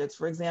projects,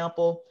 for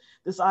example,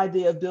 this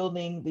idea of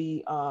building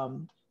the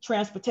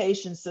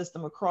transportation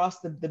system across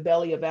the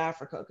belly of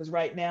Africa, because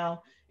right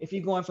now, if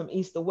you're going from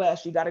east to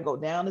west, you got to go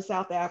down to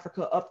South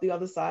Africa, up the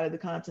other side of the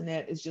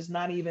continent. It's just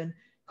not even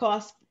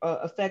cost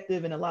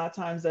effective, and a lot of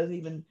times doesn't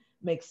even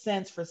make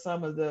sense for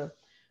some of the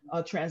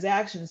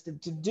transactions to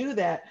do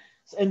that.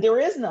 And there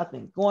is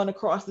nothing going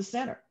across the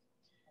center.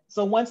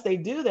 So once they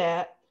do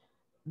that,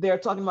 they're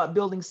talking about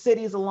building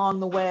cities along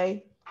the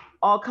way,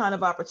 all kind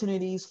of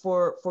opportunities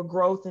for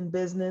growth in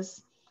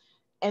business.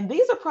 And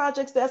these are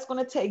projects that's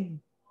going to take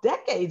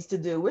decades to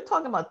do. We're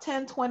talking about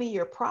 10,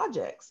 20-year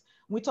projects.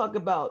 We talk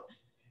about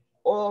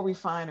oil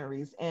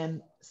refineries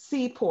and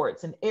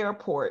seaports and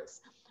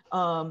airports,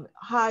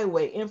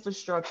 highway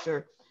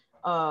infrastructure.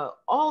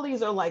 All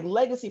these are like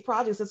legacy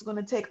projects that's going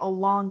to take a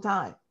long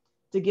time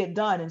to get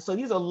done. And so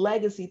these are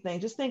legacy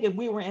things. Just think if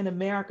we were in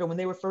America when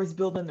they were first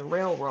building the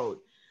railroad,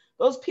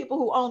 those people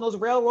who own those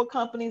railroad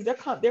companies, their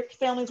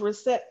families were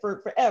set for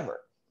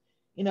forever,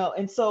 you know.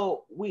 And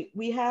so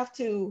we have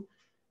to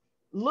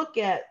look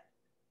at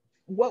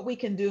what we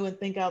can do and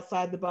think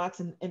outside the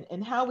box,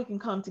 and how we can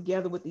come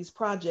together with these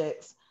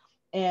projects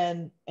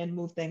and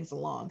move things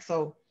along.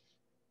 So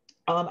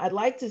I'd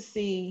like to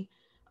see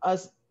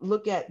us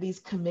look at these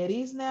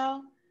committees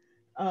now.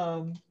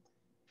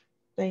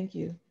 Thank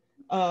you.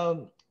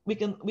 We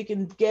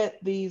can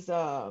get these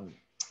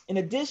in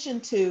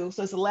addition to,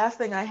 so it's the last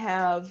thing I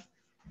have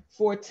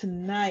for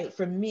tonight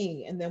for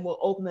me, and then we'll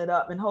open it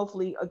up, and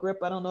hopefully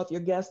Agrippa, I don't know if your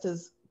guest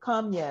has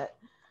come yet.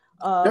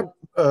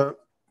 Yep.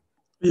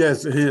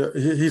 Yes,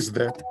 he's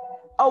there.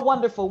 Oh,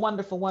 wonderful,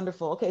 wonderful,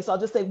 wonderful. Okay, so I'll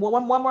just say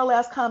one more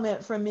last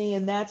comment from me,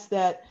 and that's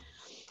that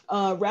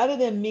rather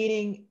than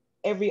meeting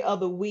every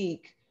other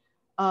week,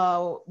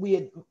 we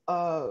had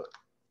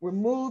were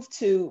moved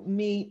to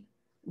meet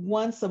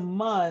once a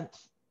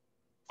month,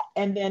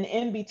 and then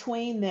in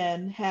between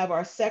then have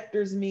our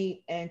sectors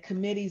meet and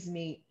committees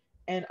meet,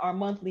 and our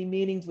monthly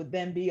meetings would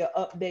then be an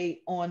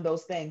update on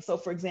those things. So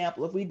for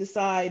example, if we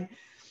decide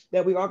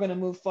that we are going to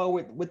move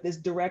forward with this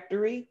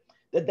directory,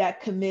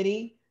 that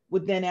committee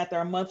would then at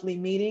our monthly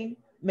meeting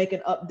make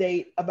an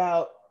update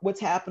about what's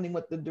happening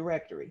with the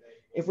directory.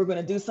 If we're going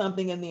to do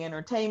something in the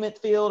entertainment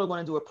field or going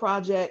to do a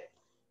project,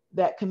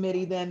 that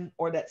committee then,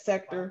 or that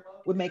sector,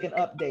 would make an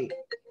update.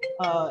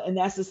 And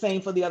that's the same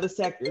for the other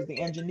sectors,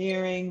 the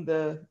engineering,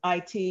 the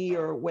IT,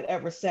 or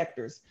whatever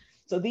sectors.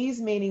 So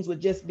these meetings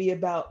would just be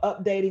about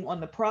updating on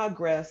the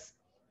progress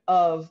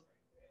of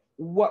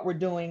what we're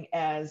doing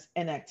as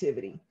an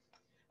activity.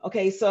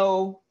 Okay,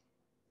 so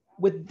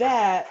with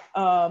that,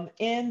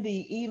 in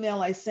the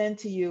email I sent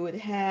to you, it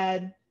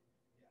had,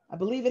 I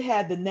believe it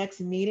had the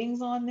next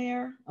meetings on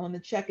there. I want to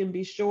check and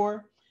be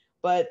sure.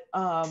 But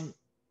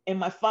in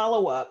my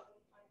follow-up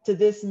to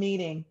this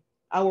meeting,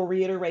 I will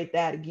reiterate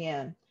that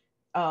again.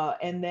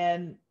 And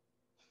then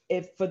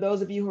if for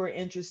those of you who are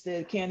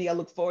interested, Candy, I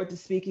look forward to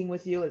speaking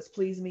with you. Let's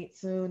please meet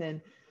soon.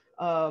 And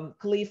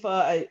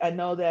Khalifa, I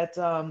know that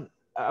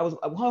I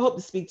hope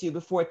to speak to you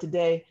before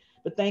today,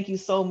 but thank you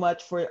so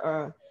much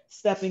for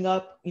stepping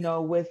up, you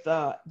know, with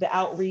the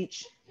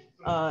outreach.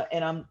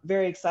 And I'm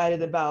very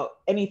excited about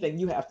anything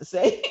you have to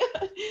say.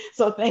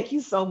 So thank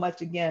you so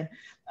much again.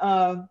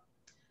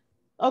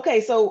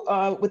 Okay,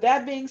 so with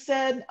that being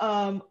said,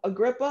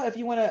 Agrippa, if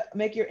you want to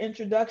make your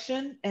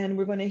introduction, and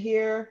we're going to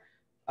hear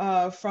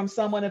from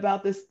someone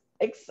about this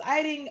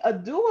exciting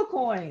Adua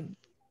coin.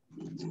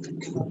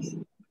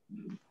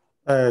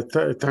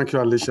 Thank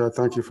you, Alicia.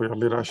 Thank you for your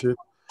leadership.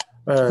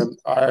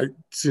 I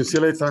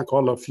sincerely thank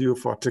all of you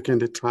for taking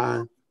the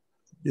time,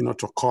 you know,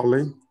 to call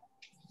in.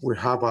 We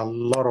have a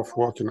lot of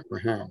work in our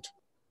hand.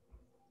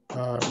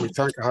 We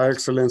thank Her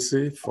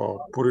Excellency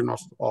for putting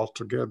us all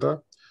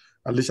together.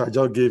 Alicia, I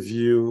just gave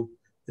you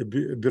a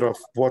bit of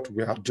what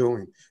we are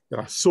doing. There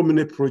are so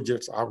many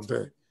projects out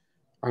there,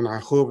 and I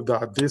hope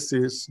that this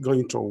is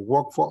going to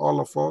work for all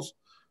of us,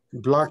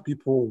 Black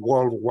people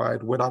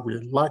worldwide, whether we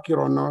like it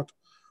or not.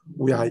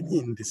 We are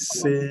in the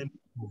same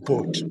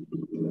boat,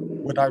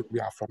 whether we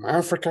are from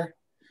Africa,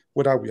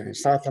 whether we are in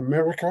South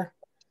America,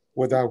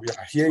 whether we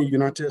are here in the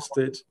United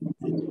States,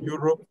 in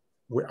Europe,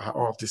 we are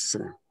all the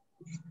same.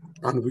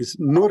 And we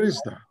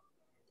notice that.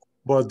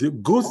 But the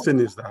good thing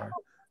is that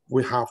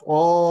we have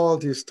all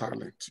this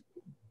talent,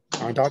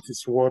 and that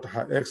is what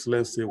Her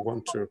Excellency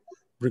wants to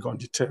bring on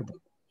the table.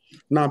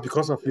 Now,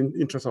 because of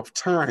interest of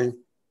time,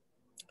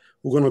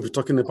 we're going to be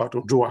talking about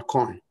Odua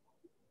coin.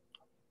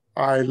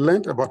 I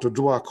learned about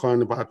Odua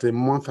coin about a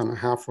month and a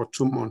half or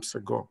 2 months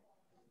ago.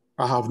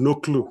 I have no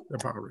clue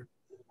about it.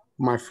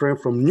 My friend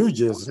from New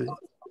Jersey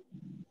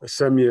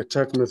sent me a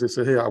text message,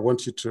 say, hey, I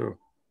want you to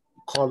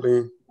call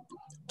in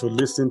to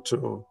listen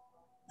to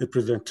a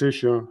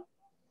presentation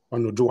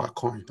on Odua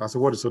coin. I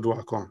said, what is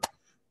Odua coin?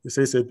 He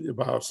says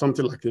about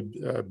something like a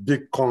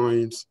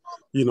Bitcoins,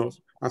 you know.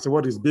 I said,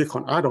 what is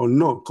Bitcoin? I don't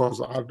know, because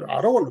I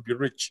don't want to be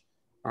rich.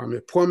 I'm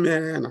a poor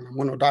man and I'm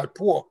going to die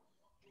poor.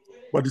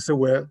 But he said,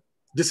 well,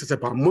 this is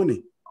about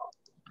money.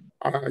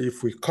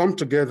 If we come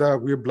together,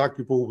 we Black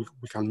people,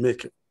 we can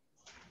make it.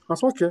 I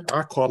said, okay,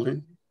 I call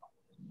him.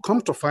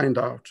 Come to find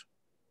out,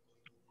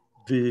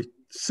 the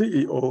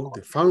CEO,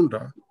 the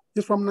founder,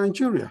 is from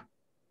Nigeria,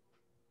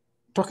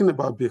 talking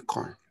about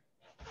Bitcoin.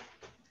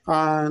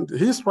 And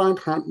his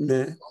right-hand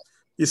man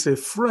is a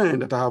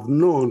friend that I have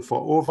known for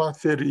over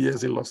 30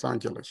 years in Los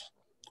Angeles,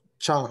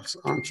 Charles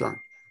Anchan.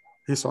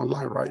 He's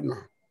online right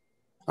now.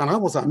 And I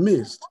was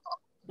amazed.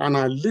 And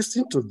I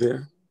listened to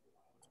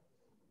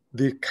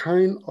the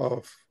kind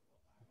of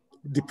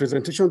the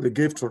presentation they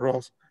gave to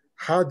us,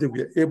 how they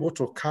were able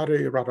to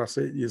carry it out and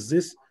say, is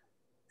this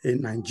a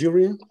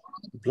Nigerian,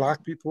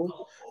 Black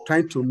people,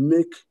 trying to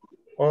make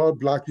all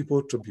Black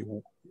people to be,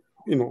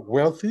 you know,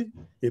 wealthy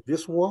in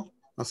this world?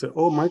 I said,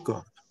 oh my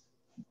God.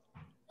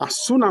 As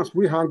soon as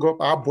we hung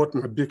up, I bought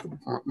my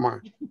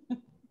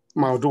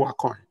Odua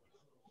coin.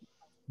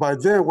 By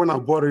then, when I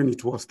bought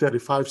it was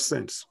 35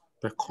 cents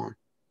per coin.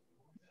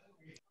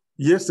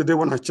 Yesterday,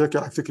 when I checked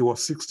it, I think it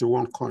was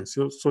 61 coins.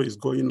 So it's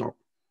going up.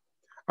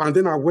 And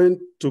then I went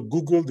to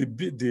Google the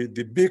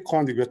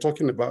Bitcoin that we're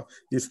talking about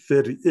is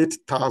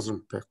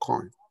 38,000 per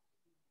coin.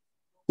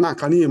 Now,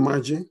 can you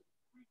imagine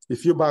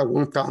if you buy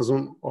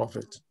 1,000 of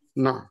it?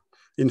 Now,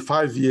 in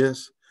 5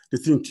 years, the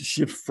thing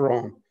shifts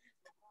from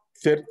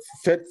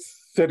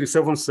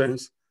 37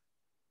 cents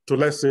to,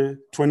 let's say,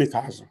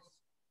 20,000.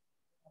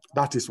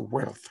 That is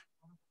wealth.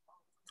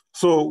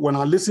 So when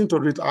I listened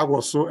to it, I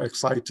was so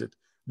excited.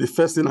 The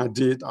first thing I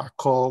did, I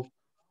called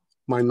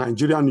my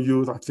Nigerian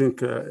youth, I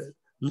think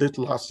late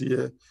last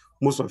year.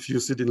 Most of you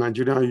see the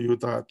Nigerian youth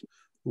that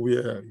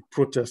were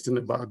protesting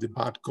about the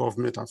bad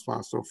government and so on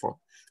and so forth.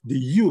 The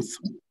youth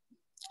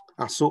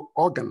are so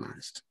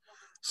organized.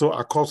 So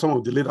I called some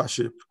of the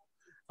leadership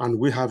and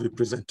we have a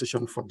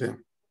presentation for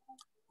them.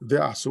 They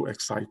are so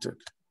excited.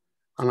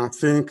 And I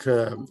think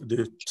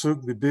they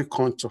took the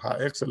Bitcoin to Her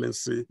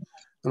Excellency,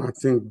 and I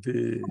think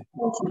the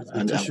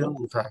presentation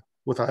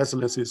with Her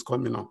Excellency is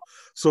coming up.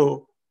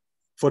 So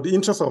for the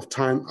interest of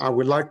time, I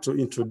would like to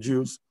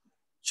introduce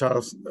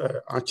Charles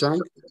Achang.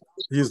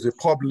 He's the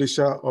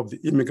publisher of the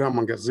Immigrant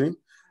Magazine.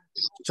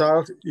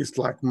 Charles is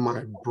like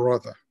my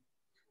brother.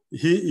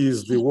 He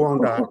is the one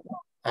that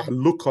I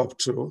look up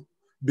to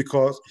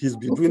because he's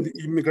been doing the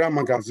Immigrant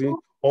Magazine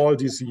all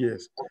these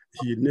years.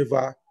 He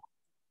never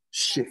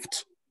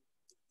shifted.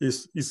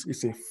 He's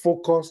a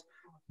focused,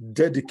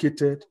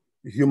 dedicated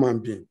human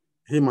being,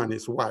 him and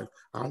his wife.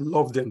 I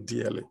love them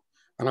dearly.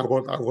 And I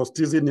was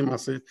teasing him. I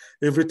said,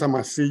 every time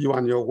I see you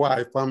and your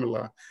wife,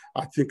 Pamela,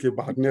 I think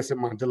about Nelson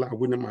Mandela and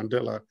Winnie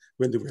Mandela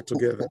when they were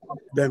together.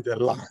 Then they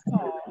laugh.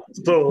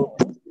 So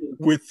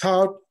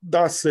without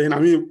that saying, I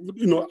mean,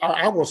 you know,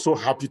 I was so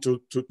happy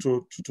to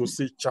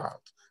see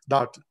Charles,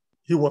 that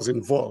he was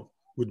involved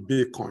with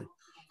Bitcoin.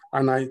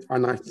 And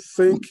I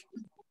think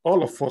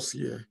all of us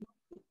here,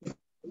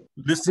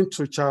 listen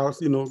to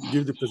Charles, you know,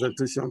 give the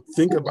presentation,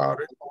 think about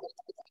it,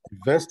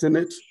 invest in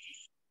it.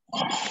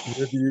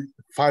 Maybe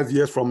 5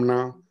 years from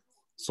now,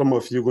 some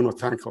of you are going to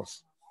thank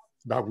us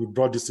that we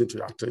brought this into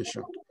your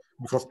attention.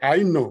 Because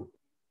I know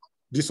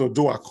this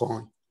Odua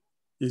coin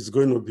is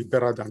going to be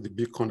better than the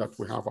Bitcoin that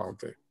we have out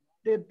there.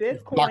 The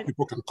Bitcoin, Black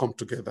people can come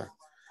together.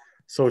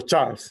 So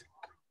Charles,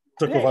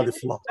 take over the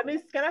floor.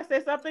 Can I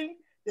say something?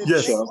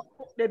 Yes.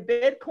 The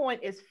Bitcoin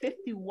is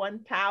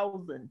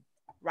 51,000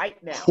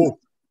 right now. Oh.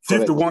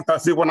 51,000.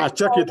 See, when I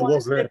checked it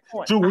was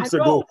 2 weeks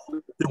ago.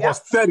 It was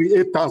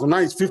 38,000. Now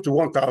it's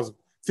 51,000.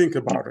 Think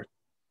about it.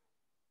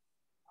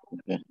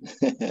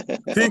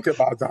 Think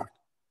about that.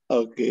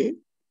 Okay.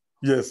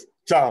 Yes,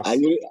 Charles.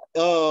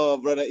 Oh,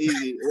 brother,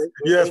 easy.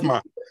 Yes,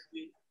 man.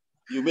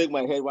 You make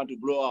my head want to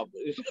blow up.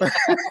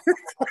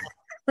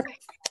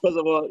 First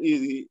of all,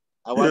 easy.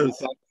 I want to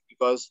thank you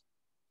because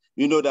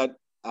you know that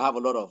I have a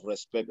lot of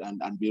respect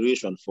and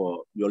admiration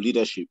for your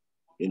leadership.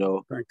 You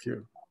know. Thank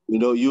you. You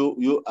know,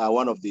 you are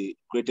one of the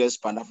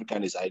greatest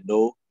Pan-Africanists I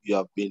know. You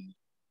have been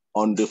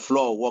on the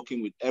floor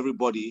working with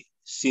everybody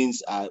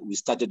since we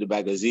started the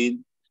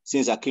magazine.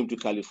 Since I came to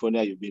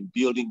California, you've been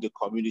building the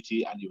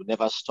community and you've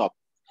never stopped.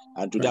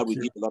 And to that, we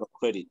give a lot of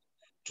credit.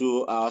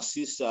 To our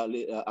sister,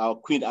 our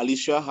Queen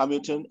Alicia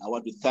Hamilton, I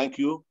want to thank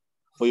you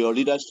for your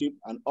leadership.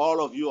 And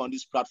all of you on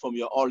this platform,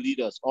 you're all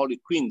leaders, all the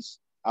queens.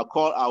 I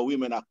call our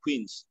women our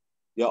queens.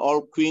 You're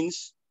all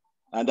queens,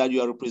 and that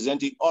you are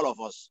representing all of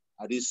us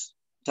at this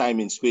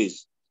time in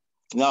space.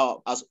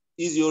 Now, as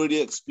Izzy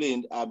already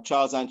explained, I'm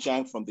Charles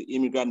Anchang from the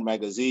Immigrant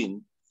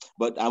Magazine,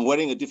 but I'm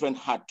wearing a different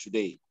hat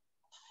today.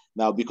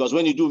 Now, because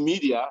when you do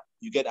media,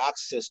 you get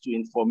access to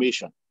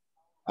information,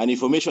 and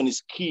information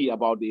is key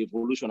about the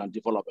evolution and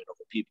development of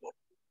the people.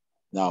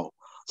 Now,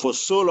 for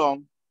so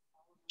long,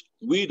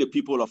 we, the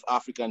people of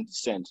African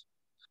descent,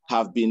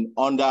 have been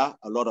under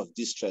a lot of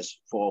distress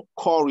for a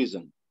core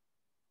reason.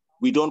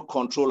 We don't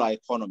control our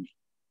economy.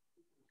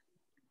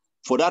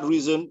 For that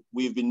reason,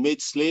 we've been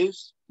made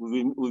slaves,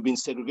 we've been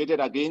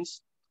segregated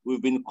against,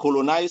 we've been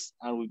colonized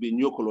and we've been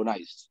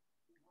neo-colonized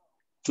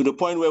to the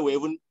point where we're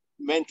even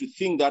meant to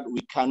think that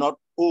we cannot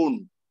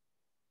own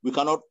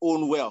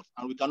wealth,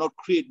 and we cannot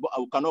create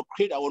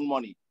our own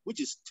money, which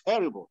is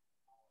terrible.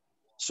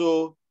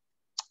 So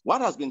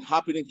what has been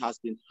happening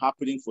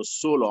for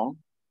so long.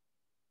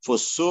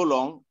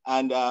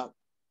 And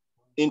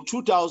in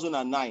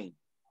 2009,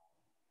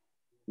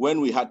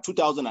 when we had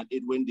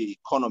 2008, when the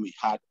economy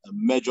had a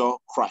major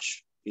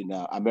crash in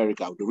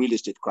America, the real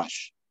estate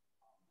crash,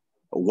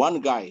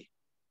 one guy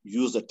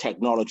used a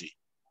technology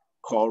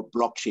called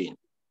blockchain.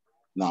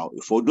 Now,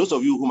 for those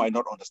of you who might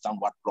not understand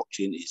what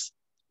blockchain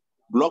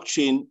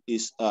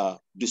is a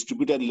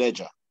distributed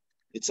ledger.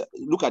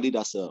 Look at it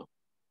as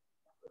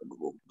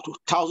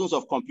thousands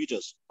of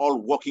computers all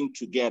working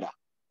together.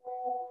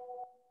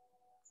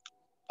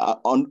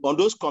 On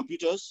those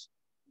computers,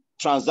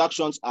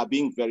 transactions are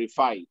being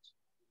verified,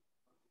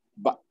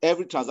 but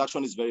every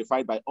transaction is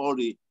verified by all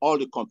the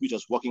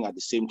computers working at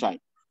the same time.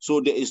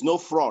 So there is no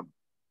fraud.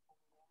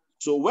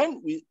 So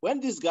when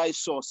this guy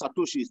saw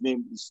Satoshi, his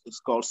name is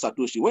called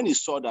Satoshi, when he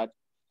saw that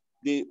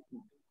the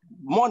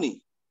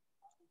money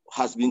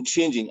has been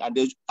changing and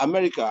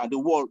America and the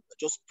world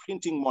just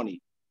printing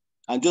money,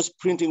 and it's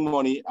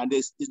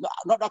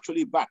not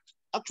actually backed.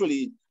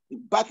 Actually,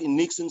 back in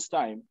Nixon's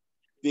time,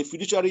 the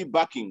fiduciary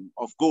backing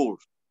of gold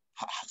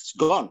has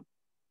gone.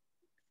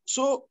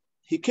 So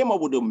he came up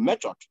with a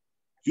method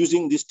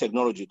using this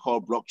technology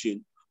called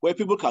blockchain, where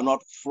people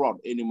cannot fraud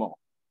anymore.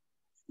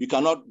 You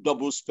cannot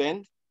double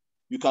spend.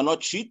 You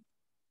cannot cheat.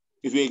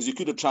 If you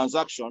execute a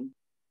transaction,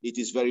 it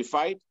is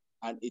verified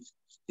and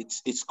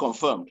it's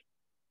confirmed.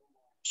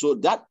 So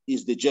that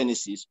is the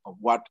genesis of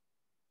what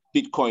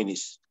Bitcoin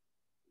is.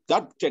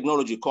 That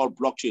technology called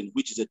blockchain,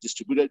 which is a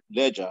distributed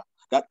ledger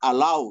that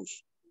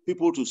allows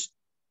people to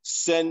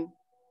send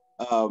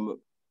an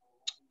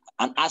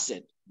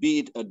asset, be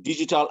it a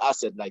digital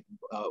asset like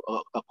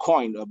a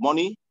coin, a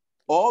money,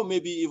 or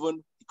maybe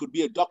even it could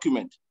be a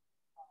document,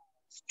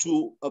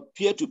 to a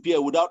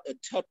peer-to-peer without a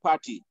third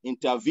party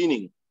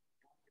intervening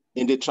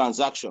in the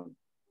transaction.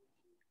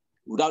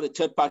 Without a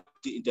third party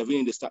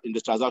intervening in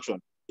the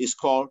transaction, is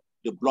called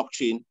the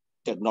blockchain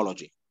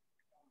technology.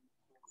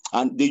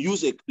 And they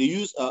use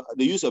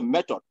a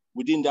method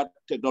within that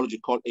technology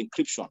called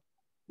encryption.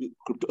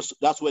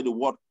 That's where the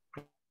word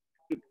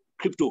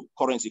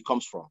cryptocurrency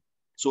comes from.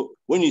 So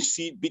when you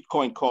see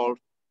Bitcoin called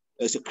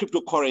as a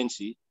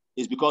cryptocurrency,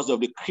 it's because of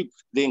the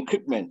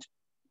encryptment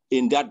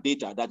in that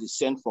data that is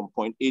sent from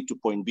point A to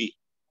point B.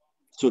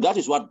 So that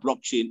is what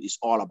blockchain is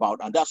all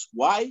about. And that's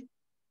why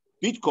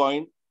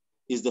Bitcoin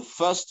is the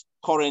first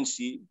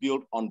currency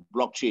built on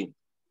blockchain,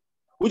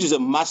 which is a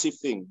massive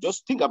thing.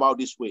 Just think about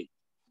this way.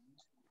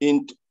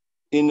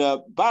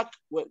 Back,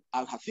 well,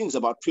 I think it's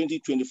about 20,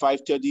 25,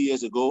 30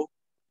 years ago,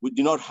 we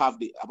did not have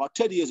about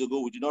 30 years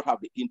ago, we did not have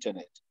the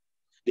internet.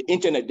 The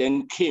internet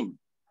then came.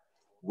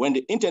 When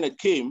the internet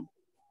came,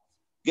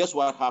 guess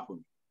what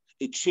happened?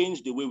 It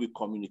changed the way we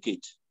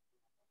communicate.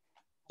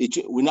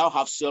 We now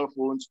have cell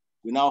phones,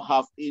 we now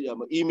have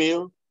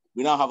email,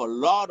 we now have a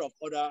lot of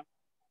other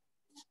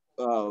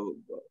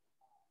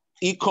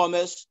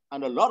e-commerce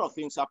and a lot of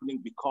things happening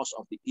because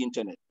of the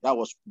internet. That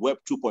was Web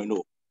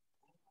 2.0.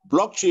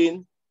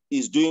 Blockchain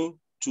is doing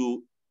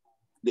to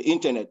the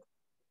internet,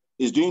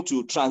 is doing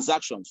to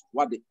transactions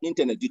what the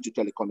internet did to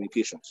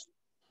telecommunications.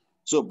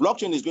 So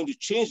blockchain is going to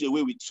change the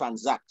way we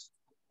transact,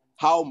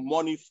 how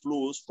money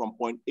flows from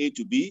point A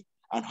to B,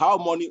 and how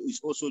money is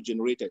also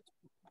generated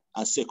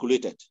and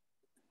circulated.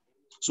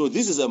 So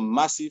this is a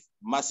massive,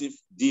 massive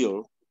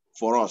deal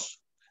for us.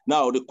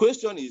 Now, the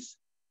question is,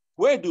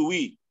 where do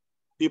we,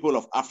 people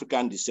of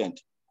African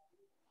descent,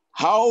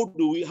 how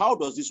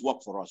does this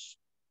work for us?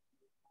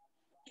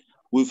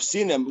 We've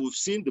seen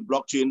the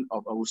blockchain,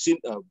 we've seen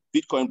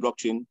Bitcoin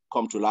blockchain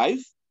come to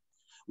life.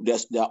 There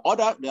are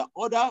other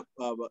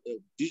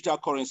digital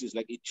currencies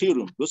like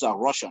Ethereum. Those are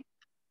Russian.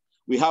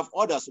 We have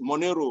others,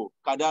 Monero,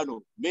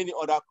 Cardano, many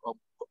other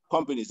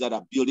companies that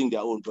are building their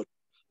own. But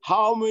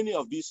how many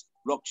of these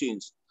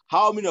blockchains,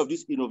 how many of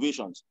these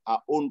innovations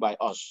are owned by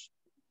us?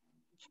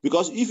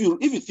 Because if you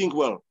think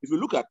well, if you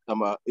look at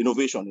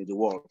innovation in the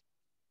world,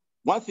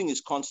 one thing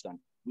is constant.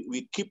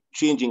 We keep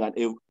changing, and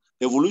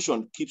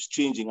evolution keeps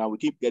changing, and we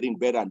keep getting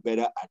better and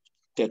better at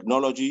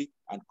technology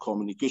and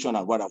communication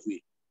and what have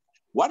we.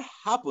 What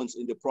happens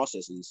in the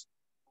process is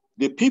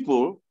the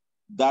people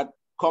that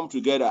come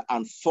together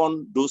and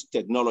fund those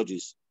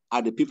technologies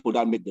are the people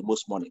that make the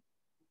most money.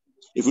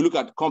 If you look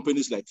at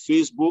companies like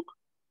Facebook,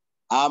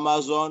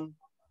 Amazon,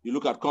 you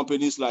look at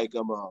companies like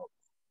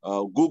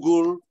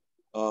Google,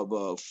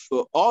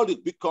 all the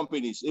big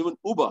companies, even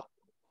Uber,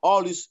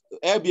 all these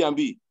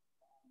Airbnb,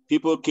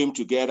 people came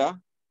together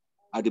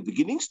at the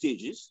beginning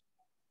stages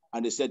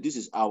and they said, this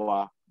is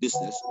our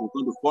business, we're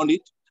going to fund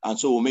it, and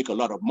so we'll make a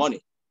lot of money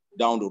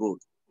down the road.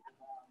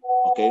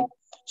 Okay,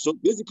 so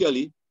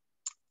basically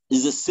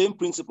it's the same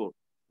principle.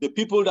 The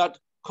people that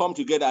come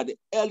together at the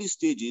early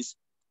stages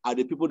are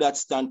the people that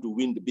stand to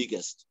win the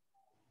biggest.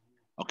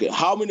 Okay,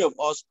 how many of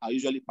us are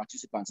usually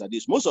participants at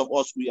this? Most of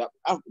us,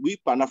 we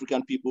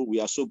Pan-African people, we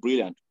are so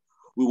brilliant.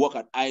 We work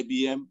at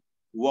IBM,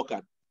 we work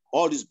at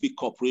all these big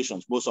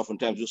corporations, most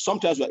oftentimes.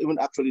 Sometimes we are even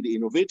actually the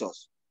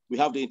innovators. We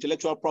have the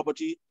intellectual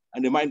property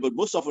and the mind, but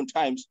most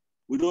oftentimes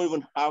we don't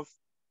even have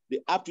the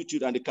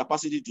aptitude and the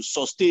capacity to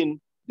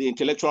sustain the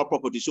intellectual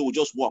property, so we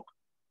just work.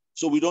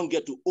 So we don't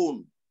get to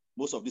own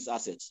most of these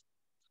assets.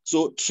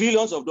 So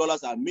trillions of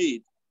dollars are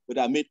made, but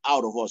are made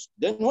out of us.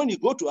 Then when you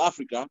go to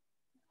Africa,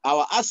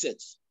 our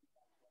assets,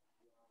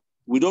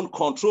 we don't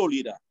control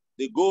either.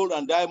 The gold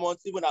and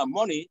diamonds, even our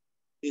money,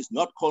 is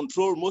not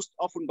controlled most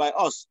often by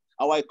us.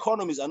 Our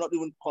economies are not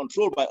even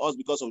controlled by us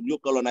because of new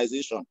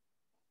colonization.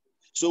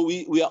 So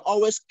we are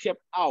always kept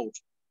out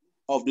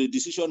of the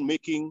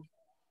decision-making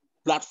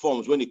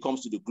platforms when it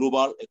comes to the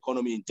global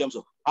economy in terms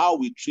of how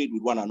we trade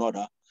with one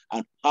another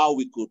and how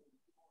we could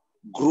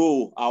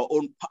grow our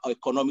own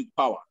economic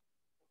power.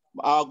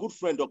 Our good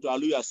friend, Dr.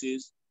 Aluya,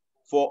 says,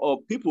 for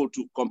people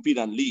to compete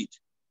and lead,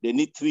 they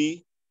need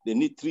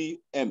three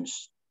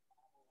M's.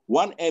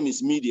 One M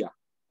is media.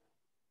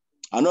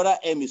 Another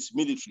M is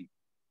military.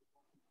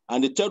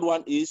 And the third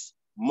one is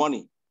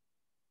money.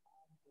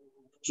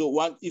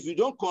 So if you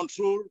don't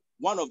control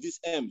one of these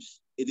M's,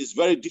 it is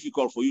very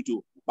difficult for you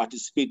to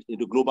participate in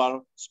the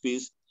global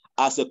space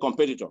as a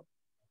competitor.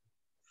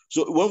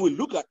 So when we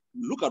look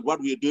at what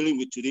we are dealing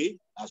with today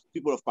as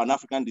people of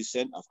Pan-African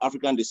descent, of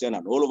African descent,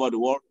 and all over the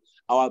world,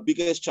 our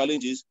biggest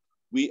challenge is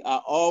we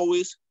are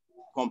always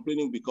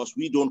complaining because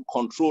we don't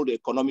control the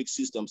economic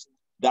systems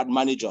that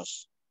manage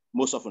us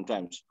most often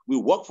times. We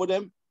work for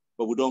them,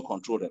 but we don't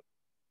control them.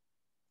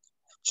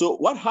 So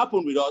what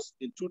happened with us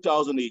in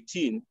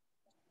 2018,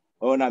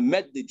 when I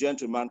met the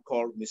gentleman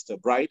called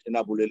Mr. Bright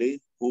Enabulele,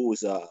 who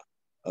is a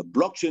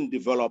blockchain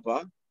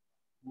developer,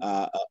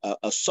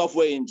 a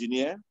software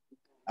engineer,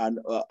 and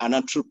an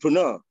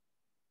entrepreneur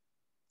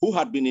who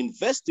had been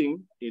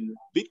investing in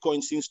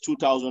Bitcoin since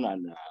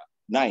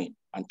 2009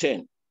 and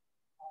 10.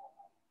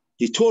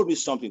 He told me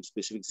something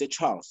specific. He said,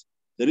 Charles,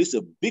 there is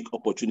a big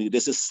opportunity.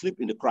 There's a slip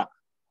in the crack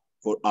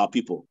for our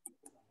people.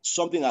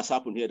 Something has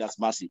happened here that's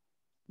massive.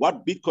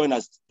 What Bitcoin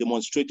has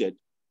demonstrated,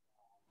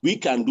 we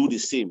can do the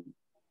same.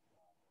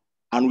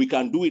 And we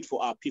can do it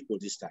for our people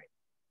this time.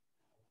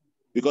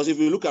 Because if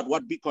you look at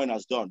what Bitcoin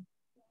has done,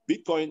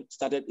 Bitcoin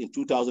started in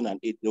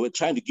 2008. They were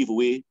trying to give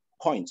away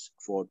coins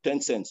for 10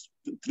 cents,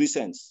 3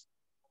 cents.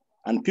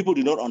 And people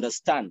did not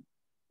understand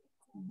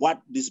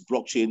what this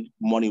blockchain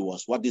money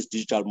was, what this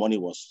digital money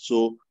was.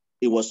 So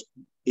it was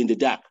in the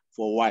dark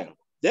for a while.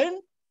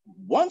 Then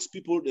once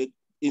the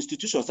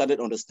institutions started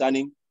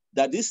understanding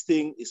that this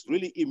thing is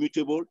really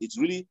immutable, it's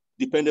really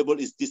dependable,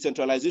 it's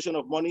decentralization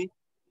of money,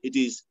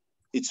 it's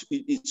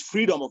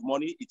freedom of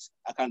money,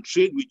 I can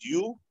trade with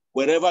you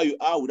wherever you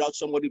are without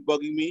somebody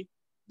bugging me.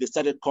 They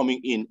started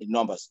coming in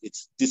numbers.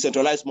 It's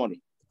decentralized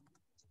money.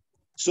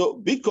 So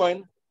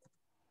Bitcoin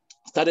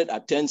started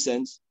at 10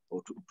 cents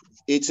or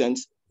 8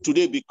 cents.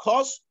 Today,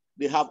 because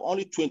they have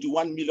only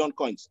 21 million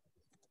coins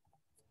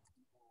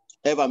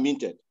ever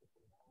minted.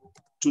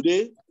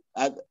 Today,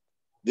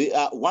 they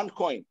are one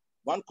coin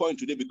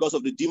today because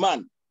of the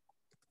demand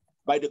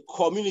by the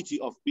community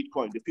of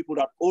Bitcoin, the people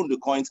that own the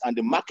coins and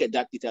the market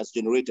that it has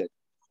generated.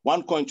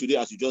 One coin today,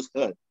 as you just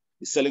heard,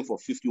 is selling for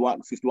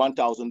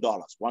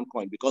 $51,000, one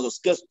coin, because of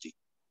scarcity.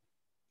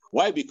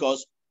 Why?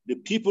 Because the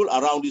people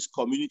around this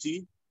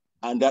community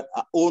and that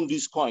own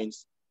these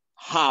coins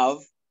have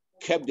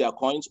kept their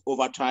coins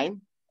over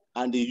time,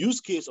 and the use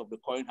case of the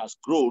coin has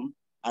grown,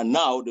 and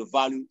now the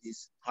value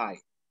is high.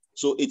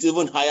 So it's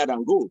even higher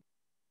than gold.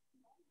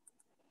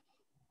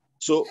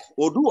 So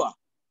Odua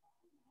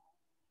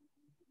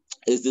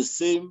is the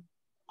same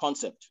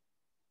concept.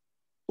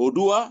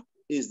 Odua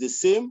is the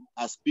same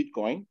as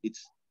Bitcoin.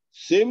 It's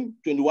same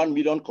 21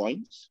 million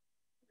coins.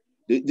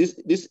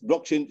 This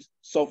blockchain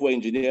software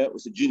engineer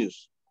was a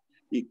genius.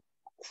 He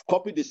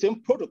copied the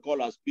same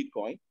protocol as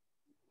Bitcoin,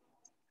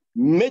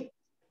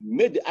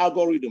 made the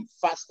algorithm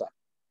faster.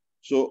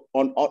 So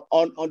on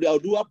the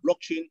Odua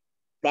blockchain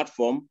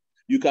platform,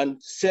 you can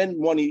send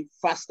money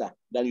faster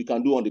than you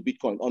can do on the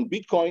Bitcoin. On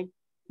Bitcoin,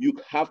 you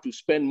have to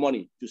spend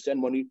money to send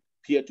money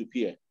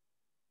peer-to-peer.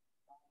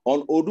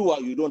 On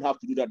Odua, you don't have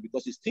to do that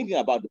because it's thinking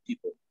about the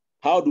people.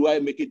 How do I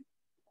make it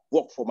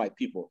work for my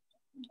people?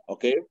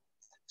 Okay.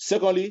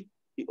 Secondly,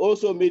 he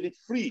also made it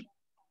free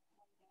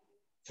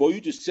for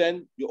you to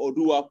send your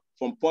Odua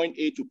from point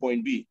A to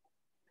point B,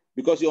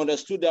 because he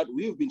understood that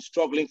we've been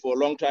struggling for a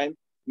long time.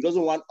 He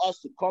doesn't want us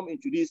to come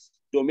into this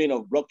domain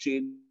of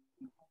blockchain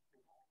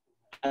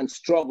and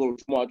struggle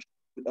too much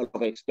with a lot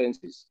of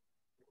expenses.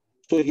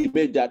 So he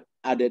made that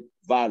added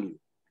value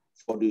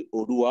for the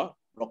Odua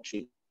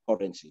blockchain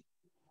currency.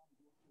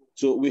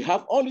 So we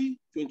have only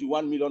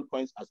 21 million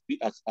coins as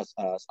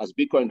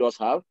Bitcoin does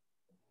have.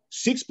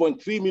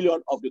 6.3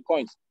 million of the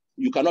coins,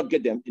 you cannot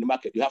get them in the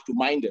market. You have to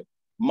mine them.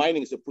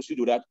 Mining is a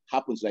procedure that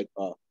happens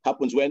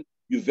when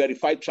you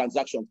verify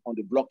transactions on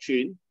the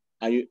blockchain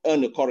and you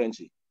earn a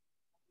currency.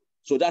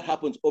 So that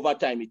happens over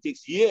time. It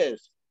takes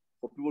years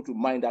for people to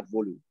mine that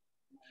volume.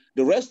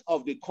 The rest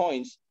of the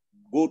coins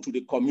go to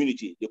the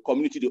community, the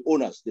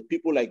owners, the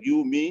people like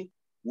you, me,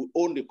 who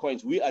own the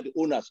coins. We are the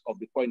owners of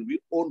the coin. We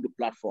own the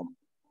platform.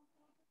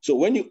 So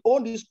when you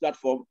own this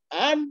platform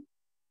and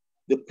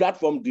the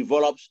platform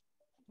develops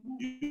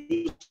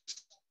use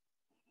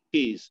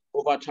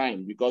over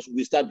time, because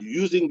we start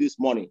using this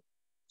money,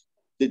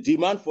 the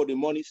demand for the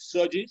money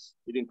surges,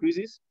 it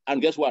increases,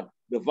 and guess what?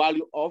 The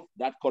value of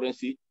that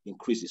currency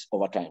increases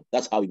over time.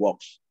 That's how it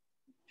works.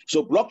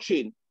 So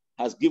blockchain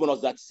has given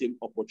us that same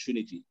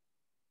opportunity.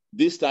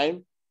 This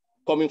time,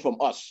 coming from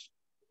us,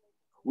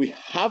 we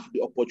have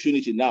the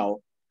opportunity now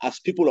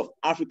as people of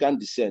African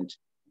descent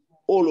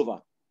all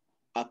over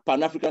a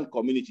Pan-African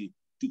community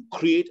to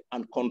create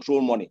and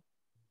control money,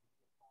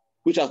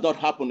 which has not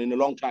happened in a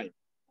long time.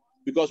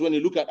 Because when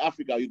you look at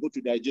Africa, you go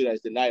to Nigeria,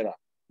 it's the Naira.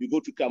 You go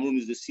to Cameroon,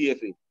 it's the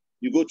CFA.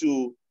 You go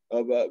to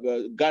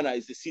Ghana,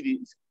 it's the CD.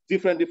 It's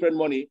different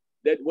money.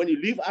 That when you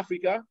leave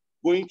Africa,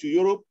 going to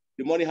Europe,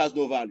 the money has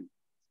no value.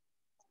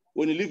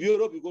 When you leave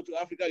Europe, you go to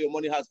Africa, your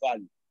money has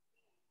value.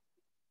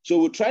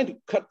 So we're trying to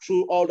cut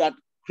through all that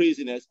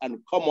craziness and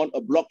come on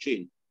a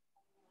blockchain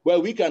where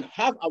we can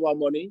have our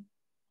money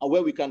and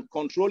where we can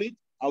control it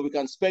and we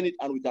can spend it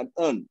and we can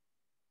earn,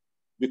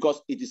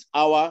 because it is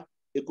our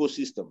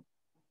ecosystem.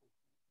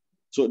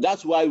 So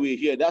that's why we're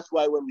here. That's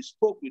why when we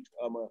spoke with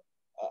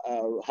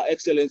Her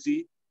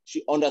Excellency,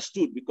 she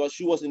understood, because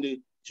she was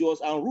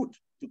en route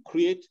to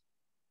create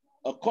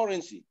a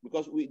currency,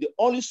 because the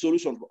only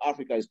solution for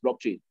Africa is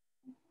blockchain.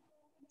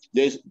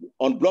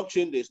 On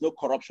blockchain, there's no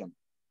corruption.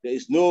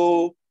 There's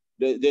no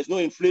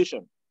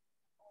inflation.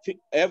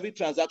 Every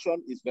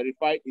transaction is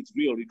verified, it's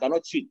real, you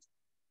cannot cheat.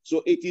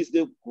 So it is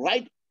the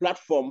right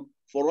platform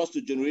for us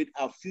to generate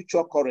our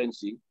future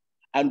currency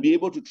and be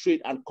able to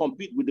trade and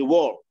compete with the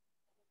world.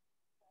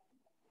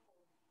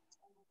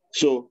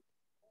 So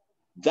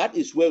that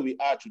is where we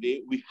are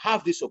today. We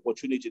have this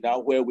opportunity now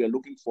where we're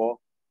looking for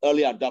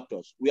early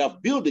adopters. We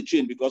have built the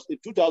chain because in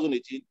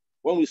 2018,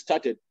 when we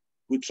started,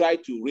 we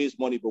tried to raise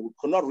money, but we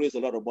could not raise a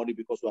lot of money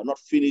because we are not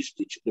finished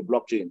the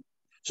blockchain.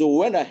 So we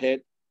went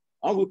ahead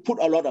and we put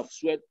a lot of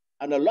sweat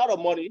and a lot of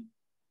money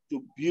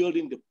to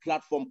building the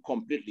platform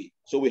completely.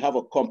 So we have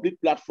a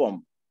complete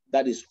platform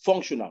that is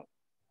functional.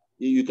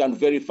 You can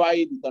verify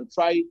it, you can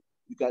try it,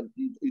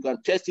 you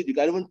can test it, you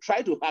can even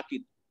try to hack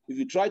it. If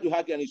you try to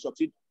hack it and you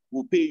succeed,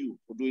 we'll pay you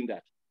for doing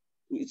that.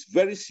 It's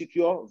very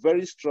secure,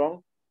 very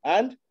strong,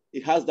 and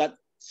it has that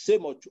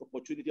same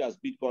opportunity as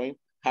Bitcoin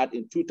had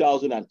in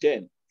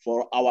 2010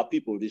 for our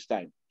people this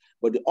time.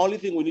 But the only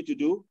thing we need to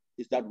do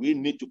is that we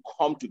need to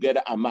come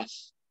together en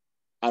masse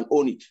and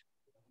own it.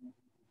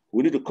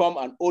 We need to come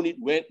and own it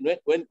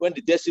when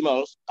the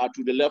decimals are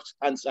to the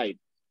left-hand side.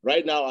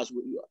 Right now, as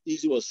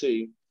Easy was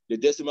saying, the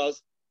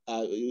decimals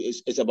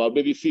is about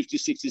maybe 50,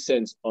 60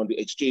 cents on the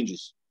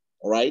exchanges,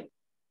 all right?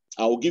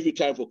 I will give you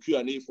time for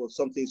Q&A for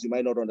some things you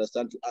might not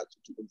understand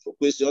for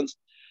questions.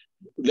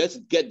 Let's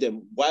get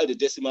them while the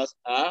decimals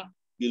are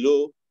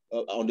below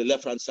on the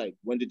left-hand side.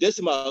 When the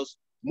decimals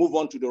move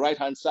on to the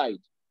right-hand side,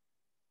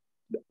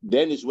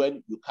 then is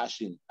when you cash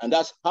in. And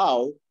that's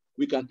how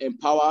we can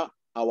empower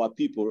our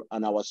people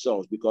and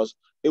ourselves, because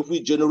if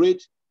we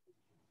generate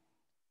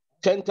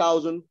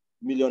 10,000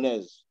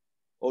 millionaires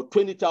or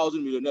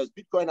 20,000 millionaires,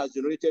 Bitcoin has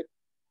generated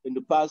in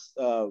the past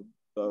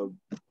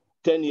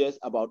 10 years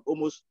about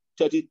almost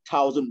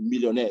 30,000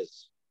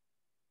 millionaires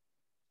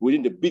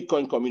within the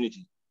Bitcoin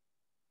community.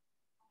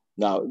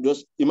 Now,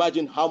 just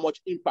imagine how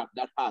much impact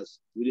that has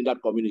within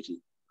that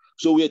community.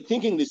 So we are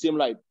thinking the same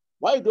like,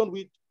 why don't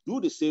we do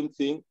the same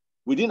thing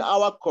within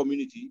our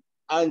community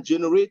and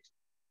generate,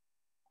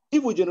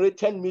 if we generate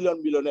 10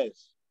 million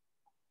millionaires,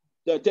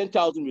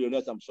 10,000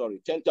 millionaires,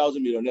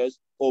 10,000 millionaires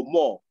or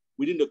more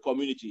within the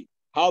community,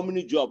 how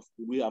many jobs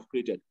could we have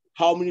created?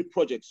 How many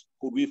projects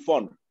could we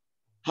fund?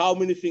 How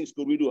many things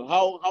could we do?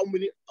 How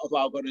many of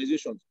our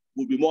organizations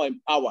would be more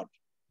empowered?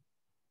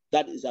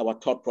 That is our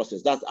thought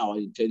process. That's our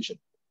intention.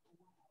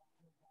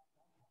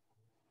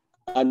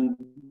 And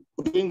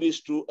doing this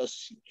through a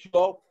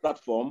secure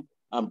platform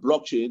and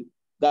blockchain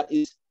that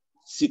is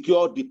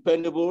secure,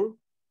 dependable,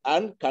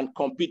 and can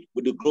compete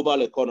with the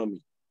global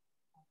economy.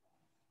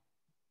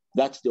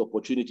 That's the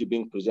opportunity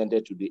being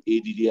presented to the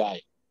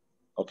ADDI.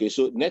 Okay,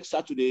 so next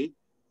Saturday,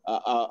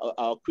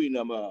 our Queen,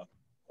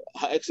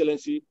 Her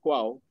Excellency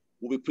Kwao,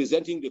 will be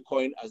presenting the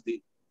coin as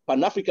the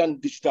Pan-African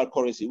digital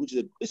currency, which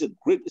is a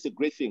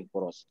great thing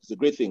for us. It's a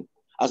great thing.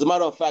 As a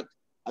matter of fact,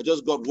 I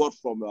just got word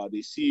from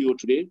the CEO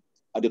today.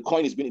 The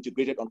coin is being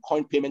integrated on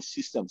coin payment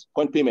systems.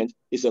 Coin payment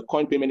is a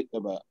coin payment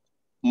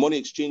money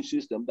exchange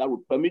system that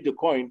would permit the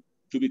coin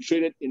to be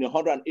traded in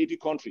 180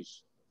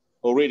 countries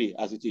already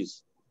as it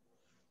is.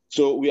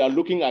 So we are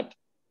looking at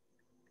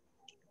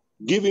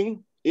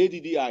giving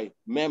ADDI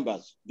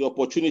members the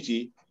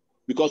opportunity,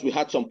 because we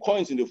had some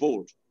coins in the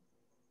vault.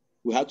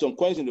 We are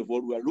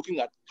looking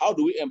at how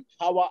do we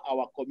empower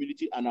our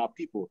community and our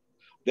people.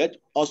 Let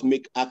us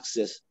make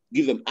access,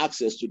 give them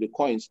access to the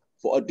coins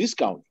for a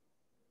discount.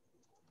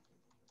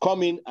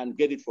 Come in and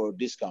get it for a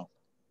discount.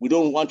 We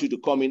don't want you to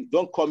come in.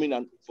 Don't come in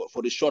and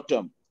for the short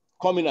term.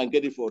 Come in and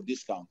get it for a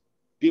discount.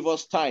 Give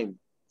us time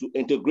to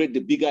integrate the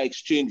bigger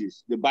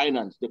exchanges, the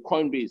Binance, the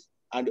Coinbase,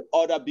 and the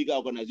other bigger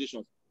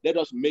organizations. Let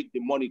us make the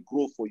money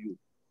grow for you.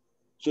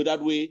 So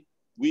that way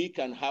we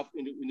can have,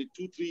 in the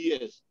 2-3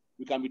 years,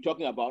 we can be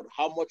talking about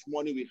how much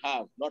money we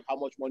have, not how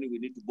much money we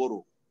need to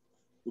borrow.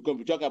 We can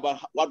be talking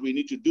about what we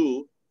need to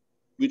do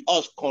with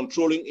us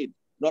controlling it,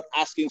 not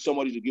asking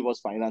somebody to give us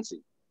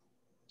financing.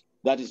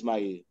 That is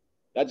my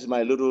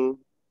little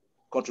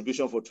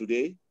contribution for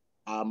today.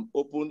 I'm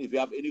open. If you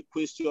have any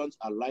questions,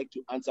 I'd like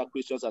to answer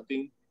questions. I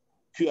think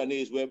Q&A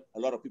is where a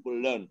lot of people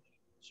learn.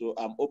 So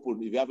I'm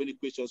open. If you have any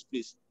questions,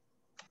 please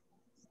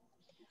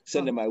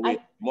send them my way.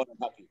 More than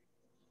happy.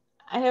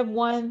 I have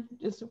one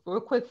just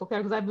real quick for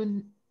because I've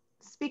been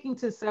speaking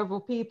to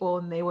several people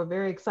and they were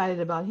very excited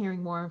about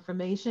hearing more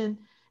information.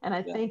 And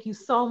I thank you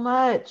so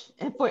much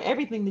and for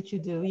everything that you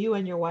do. You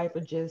and your wife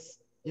are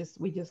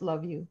we just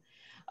love you.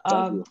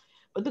 Thank you.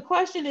 But the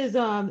question is,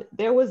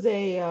 there was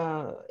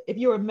if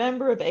you're a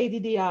member of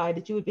ADDI,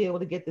 that you would be able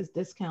to get this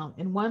discount.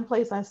 In one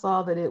place I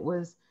saw that it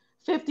was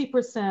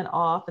 50%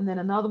 off, and then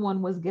another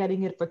one was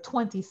getting it for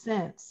 20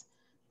 cents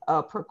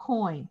per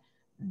coin.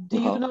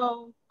 Do you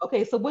know?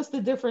 Okay, so what's the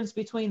difference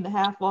between the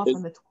half off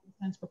and the 20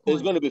 cents per coin?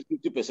 It's going to be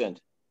 50%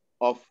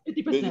 off.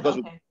 50%,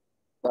 okay.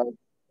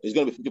 It's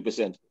going to be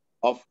 50%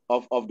 of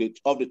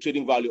the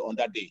trading value on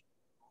that day.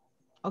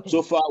 Okay.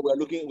 So far, we're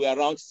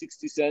around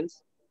 60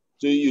 cents.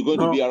 So you're going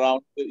to be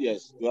around,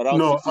 yes, you're around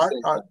 60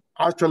 cents.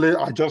 Actually,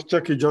 I just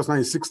checked it just now,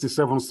 it's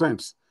 67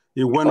 cents.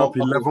 It went up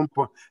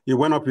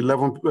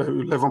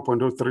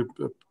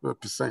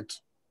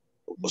 11.03%.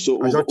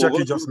 So I just checked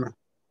it just now.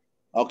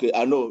 Okay,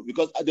 I know,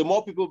 because the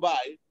more people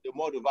buy, the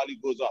more the value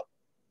goes up.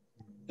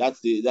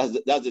 That's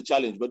the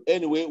challenge. But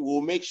anyway,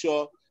 we'll make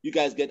sure you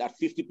guys get at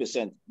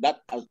 50%.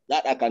 That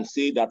I can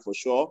say that for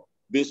sure,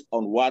 based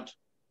on what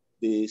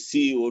the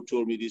CEO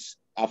told me this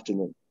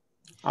afternoon.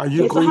 Are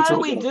you so how do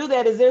we do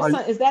that?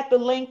 Is that the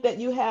link that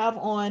you have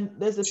on?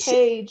 There's a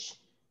page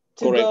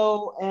to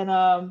go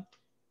and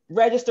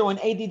register on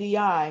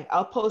ADDI.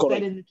 I'll post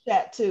that in the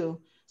chat too.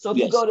 So if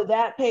you go to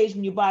that page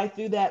and you buy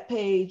through that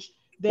page,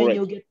 then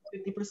you'll get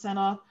 50%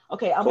 off.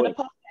 Okay, I'm going to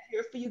post that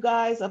here for you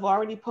guys. I've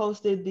already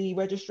posted the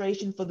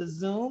registration for the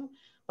Zoom,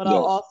 but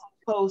I'll also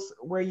post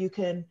where you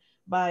can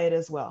buy it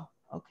as well.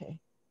 Okay.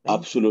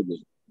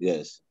 Absolutely.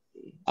 Yes.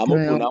 I'm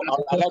open now.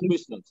 I like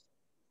questions.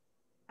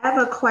 I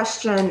have a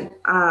question.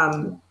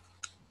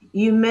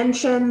 You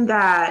mentioned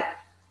that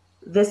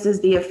this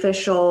is the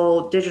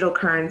official digital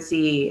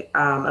currency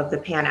of the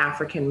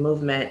Pan-African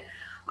movement.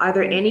 Are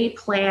there any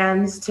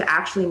plans to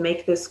actually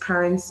make this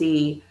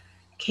currency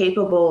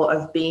capable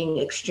of being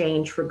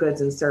exchanged for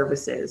goods and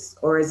services,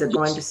 or is it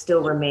going to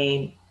still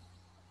remain?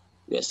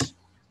 Yes,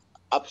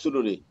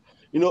 absolutely.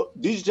 You know,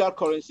 digital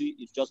currency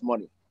is just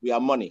money. We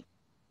are money.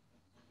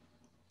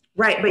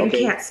 Right, but you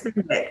can't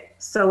spend it.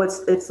 So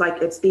it's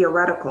like, it's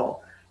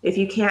theoretical. If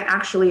you can't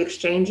actually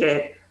exchange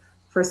it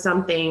for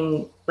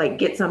something, like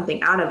get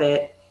something out of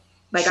it,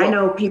 like I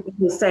know people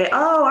who say,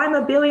 oh, I'm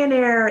a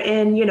billionaire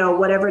in,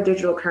 whatever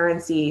digital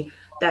currency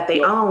that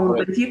they own,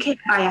 but if you can't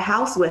buy a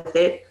house with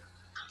it,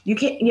 you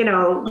can't,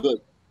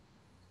 Good.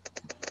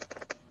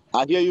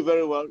 I hear you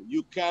very well.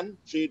 You can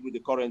trade with the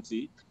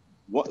currency.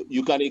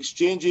 You can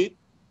exchange it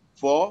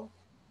for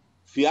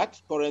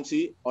fiat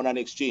currency on an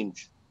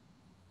exchange.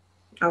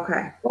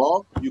 Okay.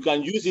 Or you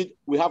can use it.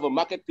 We have a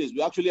marketplace.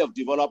 We actually have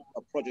developed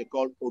a project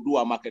called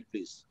Odua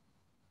Marketplace.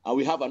 And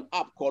we have an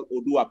app called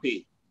Odua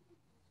Pay.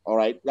 All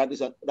right. That's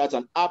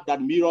an app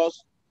that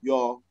mirrors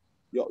your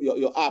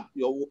app,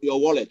 your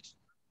wallet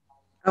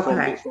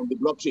from the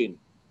blockchain.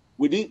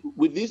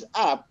 With this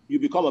app, you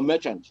become a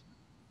merchant.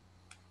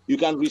 You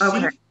can receive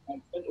and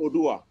send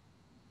Odua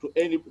to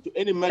any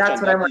merchant.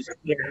 That's what I want to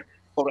hear.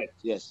 Correct,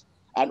 yes.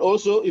 And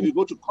also, if you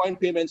go to coin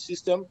payment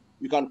system,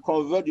 you can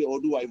convert your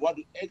Odua. If you want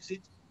to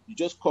exit, you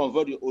just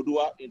convert your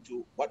Odua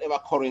into whatever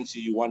currency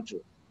you want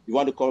to. You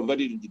want to convert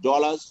it into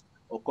dollars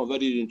or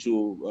convert it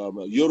into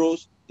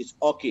euros, it's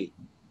okay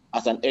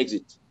as an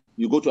exit.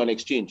 You go to an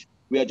exchange.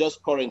 We are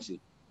just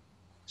currency.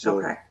 So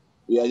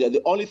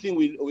the only thing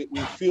we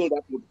feel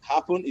that would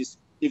happen is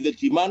if the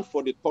demand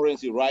for the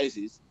currency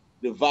rises,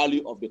 the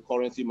value of the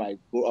currency might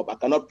go up. I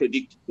cannot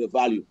predict the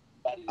value.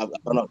 I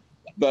cannot.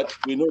 But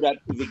we know that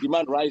if the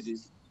demand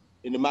rises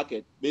in the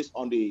market based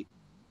on the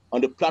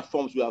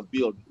platforms we have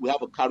built, we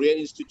have a career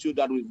institute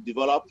that we've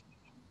developed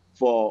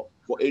for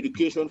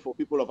education for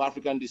people of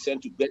African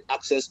descent to get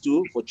access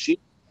to for cheap,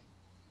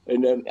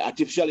 and then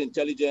artificial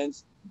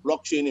intelligence,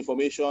 blockchain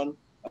information,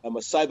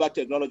 cyber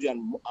technology,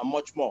 and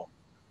much more.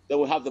 Then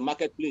we have the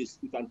marketplace.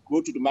 You can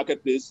go to the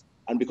marketplace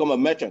and become a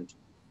merchant,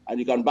 and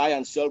you can buy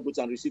and sell goods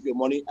and receive your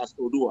money as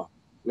Odua.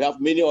 We have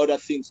many other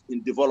things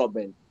in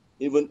development,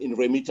 even in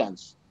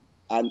remittance,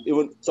 and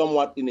even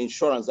somewhat in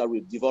insurance that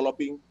we're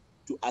developing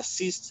to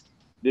assist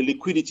the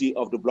liquidity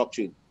of the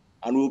blockchain.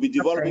 And we'll be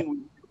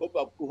developing, we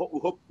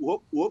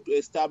hope to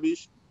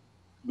establish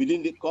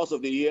within the course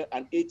of the year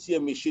an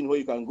ATM machine where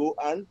you can go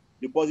and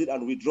deposit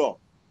and withdraw.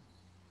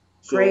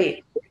 So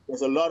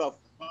there's a lot of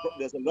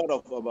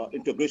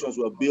integrations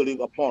we're building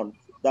upon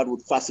that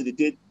would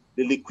facilitate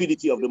the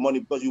liquidity of the money,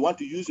 because you want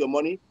to use your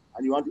money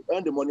and you want to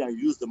earn the money and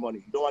use the money.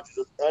 You don't want to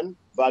just earn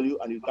value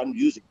and you can't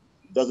use it.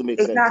 It doesn't make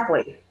sense.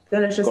 Exactly.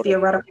 Then it's just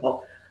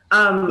theoretical.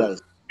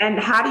 Yes. And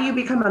how do you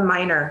become a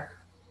miner?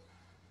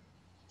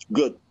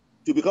 Good.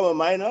 To become a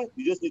miner,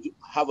 you just need to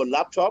have a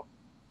laptop,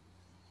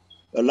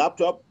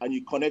 and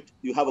you connect.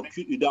 You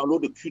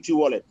download the Qt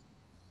wallet.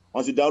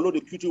 Once you download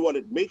the Qt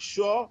wallet, make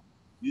sure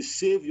you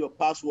save your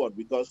password,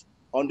 because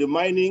on the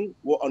mining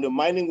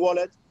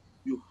wallet,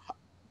 you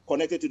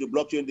connected to the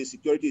blockchain, the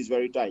security is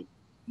very tight.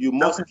 You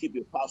must keep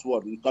your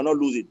password. You cannot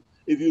lose it.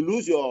 If you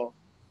lose your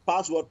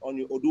password on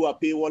your Odua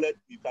Pay wallet,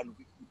 we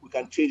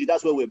can change it.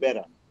 That's where we're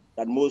better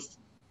than most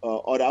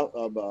other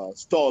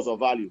stores of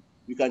value.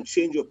 You can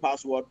change your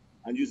password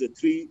and use a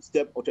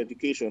 3-step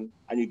authentication,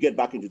 and you get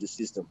back into the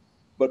system.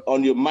 But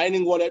on your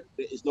mining wallet,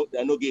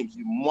 there are no games.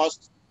 You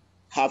must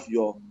have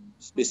your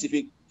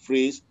specific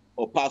phrase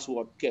or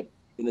password kept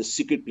in a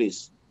secret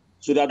place.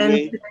 So that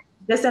way,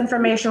 this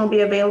information will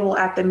be available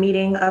at the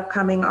meeting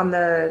upcoming on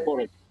the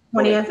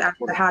 20th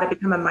after how to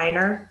become a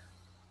miner.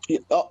 Yeah,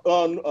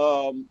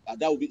 that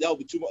will be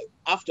too much.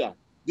 After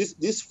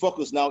this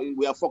focus now,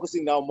 we are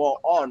focusing now more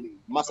on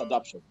mass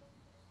adoption.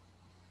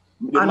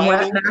 On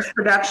what? Mass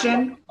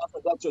production? Mass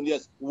adoption,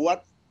 yes.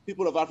 What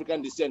people of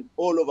African descent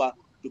all over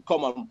to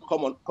come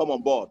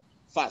on board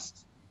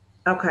fast.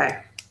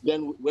 Okay.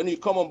 Then when you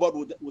come on board,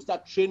 we'll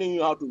start training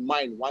you how to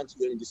mine once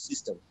you're in the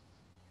system.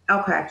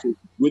 Okay. So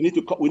we need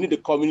the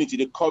community.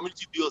 The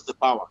community builds the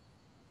power.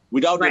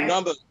 Without the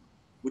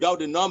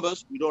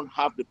numbers, we don't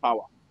have the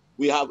power.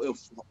 We have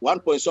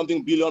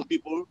 1.something billion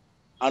people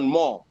and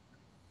more.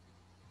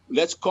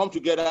 Let's come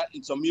together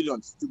in some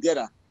millions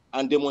together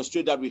and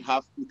demonstrate that we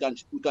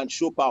can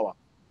show power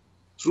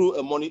through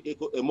a money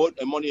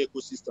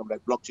ecosystem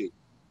like blockchain.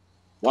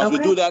 Once we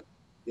do that,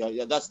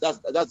 that's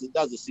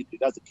the secret.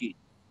 That's the key.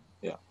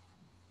 Yeah.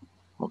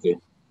 Okay.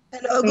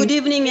 Hello, good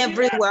evening,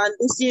 everyone.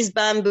 This is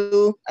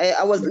Bamboo.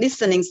 I was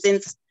listening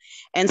since,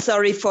 and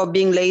sorry for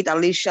being late,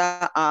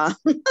 Alicia.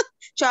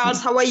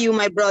 Charles, how are you,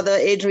 my brother,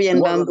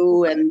 Adrian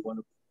Bamboo and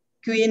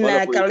Queen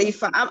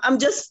Khalifa?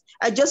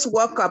 I just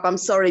woke up. I'm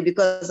sorry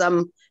because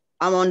I'm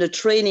on the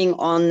training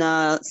on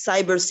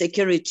cyber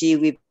security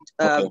with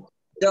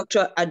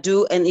Dr.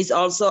 Addi, and it's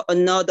also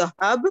another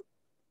hub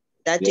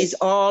that is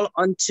all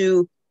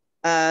onto.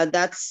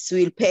 That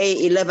will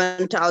pay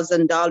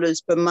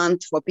 $11,000 per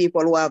month for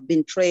people who have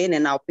been trained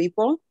and our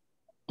people.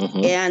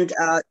 And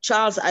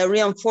Charles, I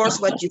reinforce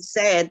what you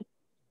said,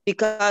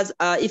 because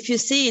if you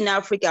see in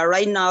Africa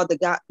right now,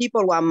 the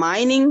people who are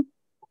mining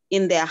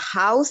in their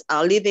house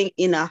are living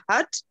in a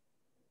hut,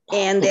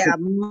 and there are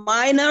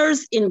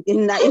miners in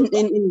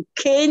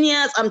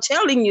Kenya. I'm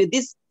telling you,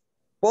 these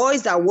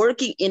boys are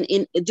working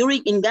in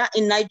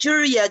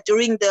Nigeria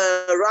during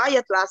the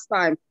riot last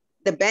time.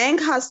 The bank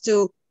has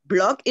to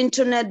block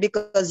internet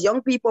because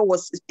young people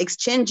was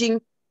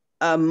exchanging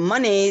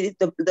money.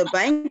 The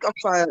bank of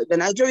the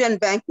Nigerian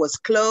bank was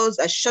closed.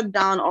 I shut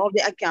down all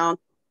the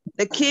account.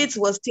 The kids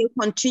will still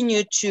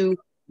continue to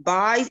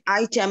buy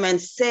item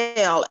and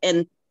sell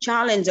and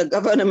challenge the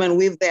government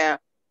with their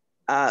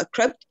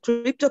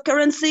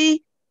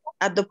cryptocurrency,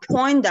 at the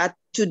point that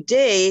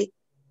today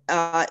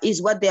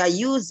is what they are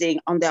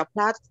using on their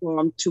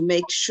platform to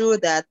make sure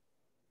that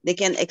they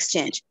can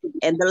exchange.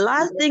 And the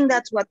last thing,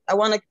 that's what I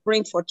want to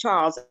bring for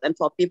Charles and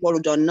for people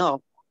who don't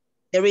know.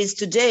 There is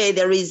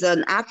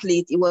an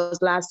athlete, it was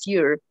last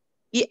year,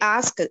 he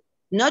asked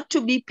not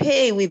to be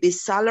paid with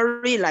his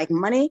salary like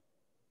money.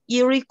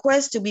 He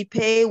requests to be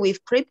paid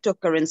with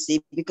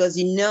cryptocurrency because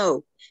he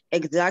knows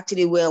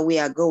exactly where we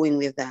are going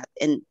with that.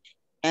 And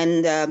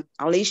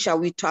Alicia,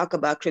 we talk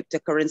about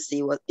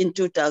cryptocurrency was in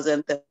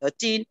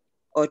 2013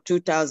 or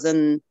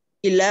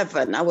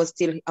 2011. I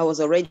was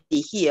already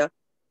here.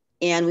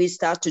 And we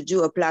start to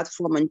do a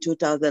platform in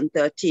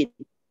 2013.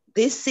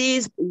 This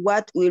is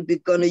what we'll be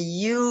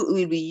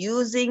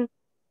using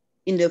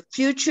in the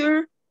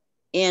future.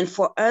 And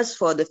for us,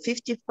 for the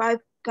 55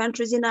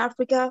 countries in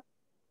Africa,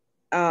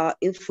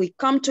 if we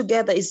come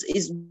together,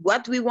 is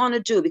what we want to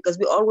do, because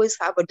we always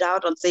have a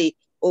doubt and say,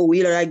 oh,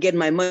 will I get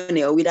my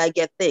money or will I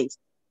get things?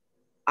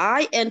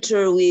 I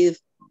enter with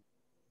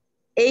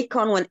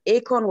Akon when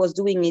Akon was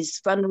doing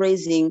his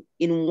fundraising.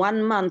 In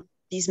 1 month,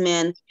 this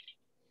man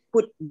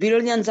put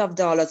billions of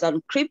dollars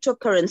on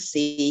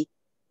cryptocurrency.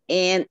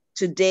 And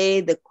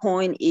today the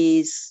coin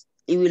he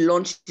will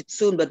launch it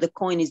soon, but the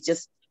coin is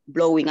just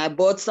blowing. I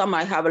bought some,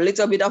 I have a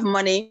little bit of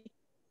money,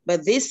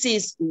 but this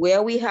is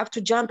where we have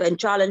to jump. And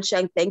Charles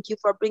Shang, thank you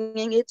for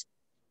bringing it.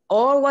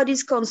 All what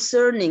is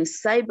concerning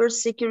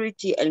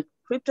cybersecurity and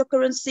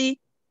cryptocurrency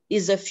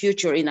is the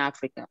future in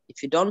Africa.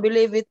 If you don't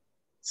believe it,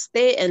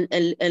 stay and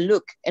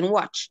look and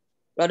watch,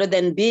 rather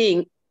than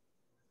being,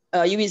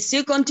 you will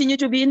still continue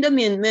to be in the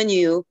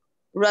menu,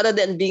 rather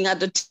than being at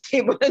the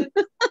table and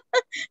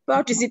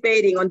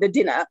participating on the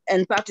dinner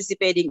and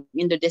participating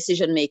in the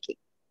decision making.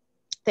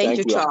 Thank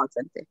you, Charles.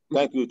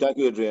 Thank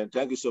you, Adrian.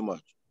 Thank you so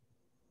much.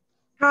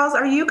 Charles,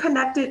 are you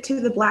connected to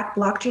the Black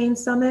Blockchain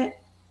Summit?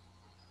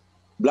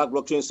 Black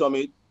Blockchain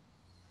Summit?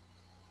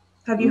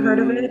 Have you heard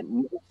of it?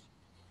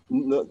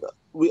 No,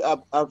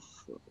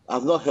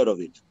 I've not heard of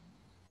it.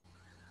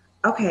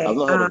 Okay. I've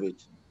not heard of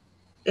it.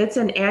 It's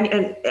and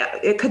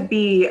it could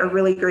be a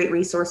really great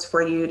resource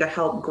for you to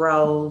help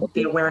grow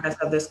the awareness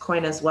of this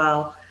coin as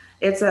well.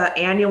 It's an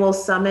annual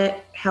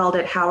summit held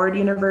at Howard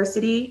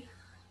University,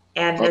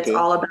 and it's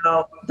all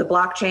about the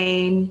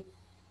blockchain,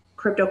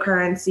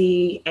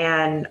 cryptocurrency,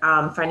 and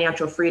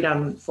financial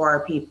freedom for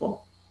our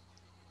people.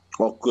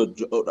 Oh,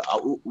 good.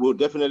 I'll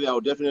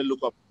definitely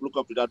look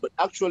up to that. But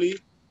actually,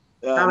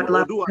 I would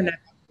love Odua, to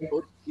connect.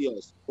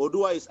 yes,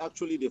 Odua is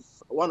actually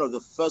one of the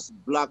first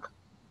Black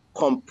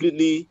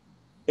completely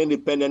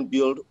independent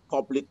build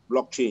public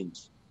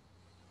blockchains.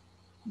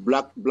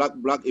 Black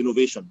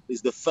innovation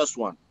is the first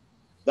one.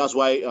 That's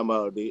why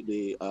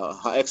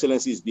Her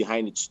Excellency is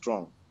behind it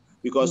strong,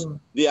 because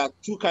there are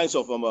two kinds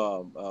of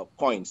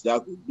coins. There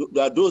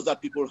are those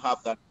that people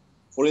have that,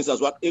 for instance,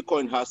 what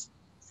Acoin has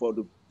for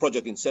the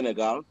project in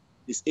Senegal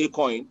is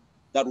Acoin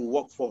that will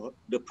work for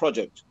the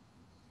project.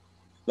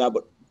 Now,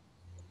 but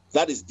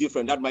that is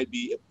different. That might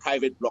be a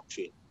private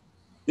blockchain.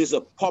 This is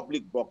a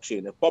public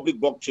blockchain. A public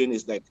blockchain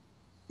is like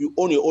you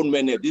own your own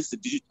mainnet. This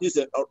is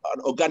an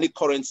organic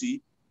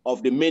currency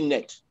of the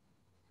mainnet.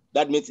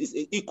 That means it's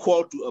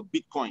equal to a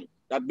Bitcoin.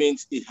 That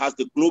means it has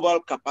the global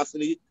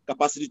capacity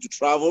to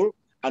travel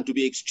and to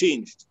be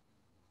exchanged,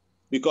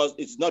 because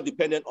it's not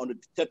dependent on a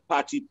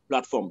third-party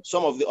platform.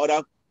 Some of the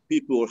other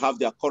people have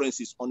their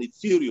currencies on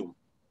Ethereum.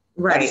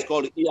 Right. That is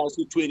called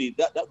ERC20.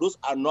 Those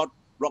are not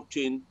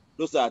blockchain.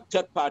 Those are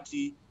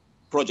third-party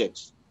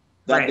projects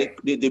that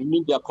they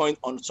mint their coin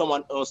on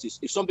someone else's.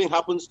 If something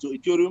happens to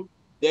Ethereum,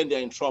 then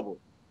they're in trouble.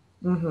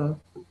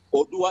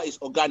 Odua is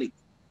organic.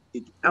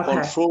 It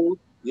controls.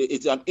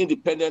 It's an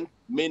independent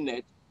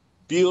mainnet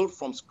built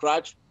from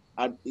scratch,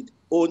 and it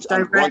owns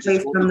directly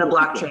from the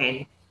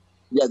blockchain.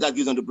 Yeah, that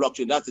gives on the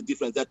blockchain. That's the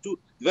difference. There are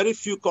very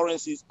few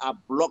currencies are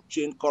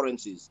blockchain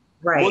currencies.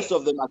 Right. Most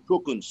of them are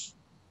tokens.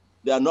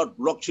 They are not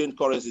blockchain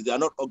currencies. They are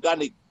not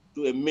organic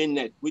to a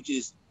mainnet, which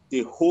is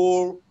the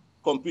whole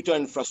computer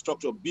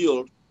infrastructure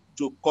built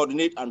to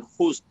coordinate and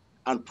host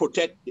and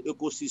protect the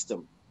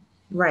ecosystem.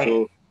 Right.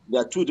 So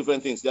there are two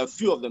different things. There are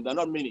few of them. There are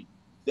not many.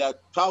 There are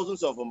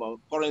thousands of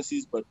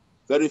currencies, but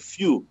very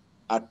few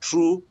are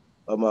true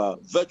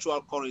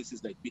virtual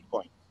currencies like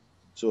Bitcoin.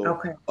 So,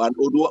 and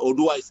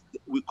Odua is,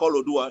 we call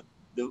Odua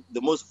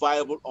the most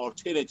viable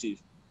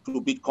alternative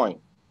to Bitcoin.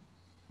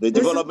 The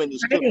development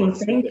is exciting.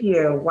 Thank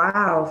you.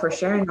 Wow, for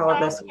sharing all of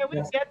this.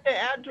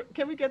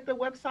 Can we get the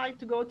website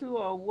to go to,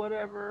 or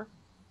whatever?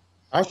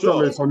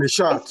 Actually, it's on the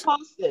chat.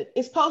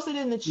 It's posted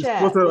in the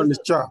chat. It's posted on the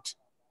chat.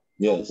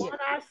 Yes. What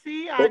I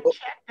see, I checked,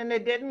 and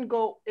it didn't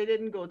go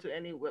to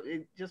any.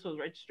 It just was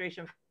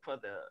registration for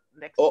the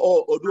next.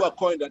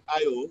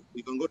 Oduacoin.io.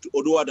 You can go to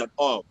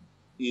odua.org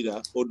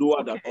either.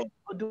 Odua.org.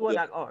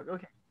 Odua.org.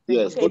 Okay.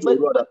 Yes. Go to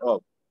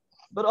odua.org.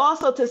 But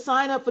also to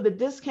sign up for the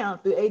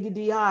discount through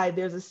ADDI,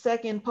 there's a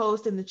second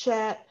post in the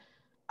chat.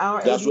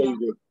 That's where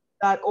you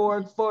go.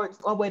 .org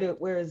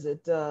where is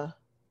it?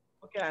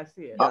 Okay, I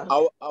see it.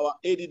 Our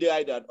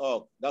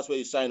ADDI.org. That's where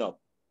you sign up.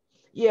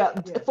 Yeah,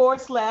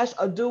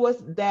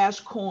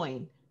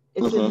 /Odua-coin.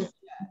 It's in the chat.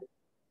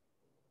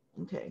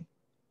 Okay.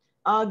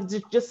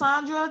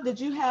 Jasandra, did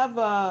you have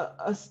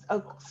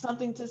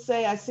something to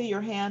say? I see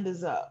your hand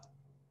is up.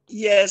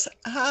 Yes.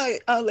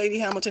 Hi, Lady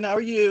Hamilton. How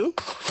are you?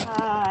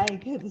 Hi.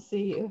 Good to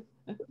see you.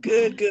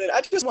 Good.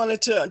 I just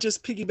wanted to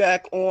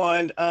piggyback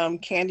on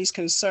Candy's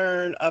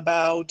concern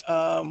about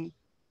the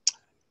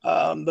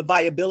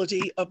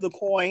viability of the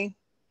coin,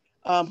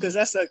 because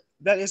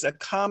that is a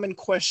common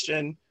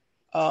question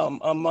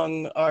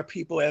among our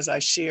people as I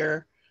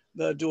share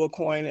the dual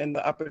coin and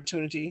the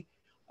opportunity.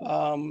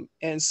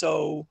 And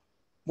so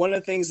one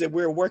of the things that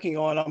we're working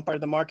on, I'm part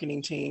of the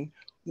marketing team,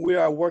 we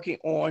are working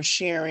on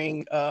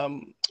sharing,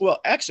 well,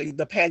 actually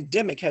the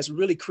pandemic has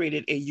really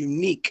created a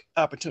unique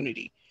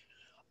opportunity.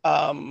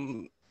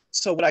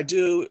 So what I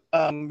do,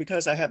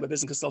 because I have a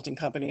business consulting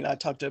company and I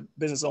talk to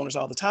business owners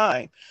all the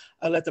time,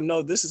 I let them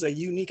know this is a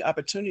unique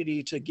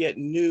opportunity to get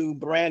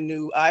brand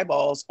new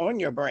eyeballs on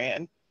your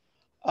brand.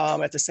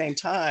 At the same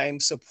time,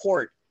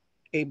 support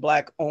a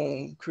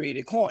Black-owned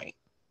created coin.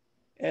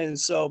 And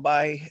so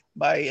by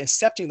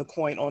accepting the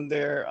coin on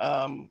their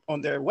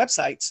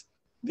websites,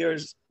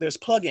 there's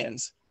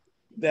plugins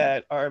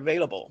that are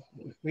available.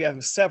 We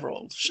have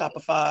several: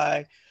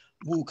 Shopify,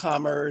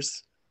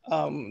 WooCommerce,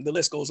 the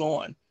list goes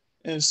on.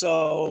 And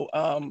so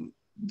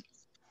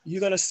you're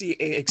going to see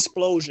an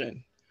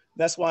explosion.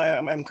 That's why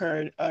I'm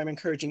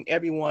encouraging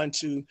everyone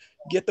to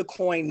get the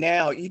coin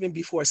now, even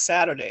before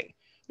Saturday,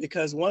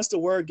 because once the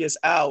word gets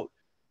out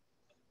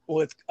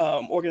with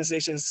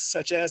organizations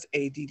such as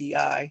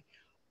ADDI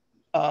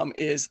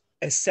is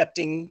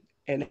accepting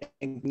and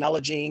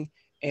acknowledging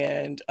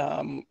and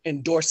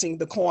endorsing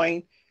the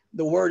coin,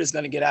 the word is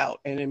going to get out,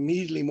 and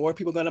immediately more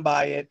people are going to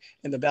buy it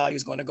and the value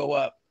is going to go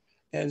up.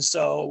 And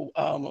so,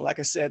 like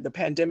I said, the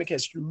pandemic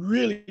has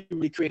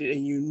really created a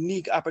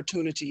unique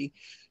opportunity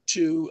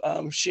to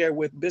share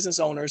with business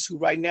owners who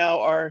right now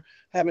are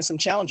having some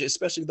challenges,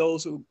 especially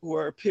those who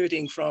are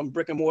pivoting from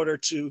brick and mortar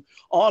to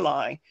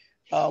online.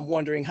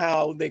 wondering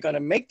how they're going to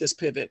make this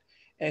pivot.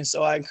 And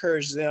so I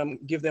encourage them,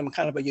 give them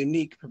kind of a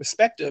unique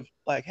perspective,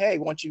 like, hey,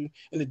 once you,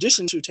 in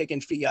addition to taking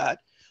fiat,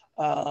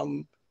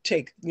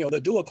 take,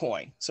 the dual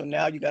coin. So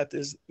now you got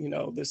this,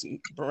 this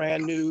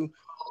brand new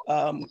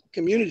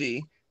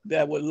community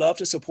that would love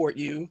to support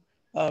you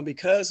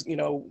because,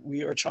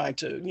 we are trying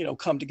to,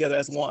 come together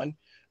as one.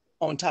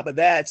 On top of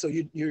that, so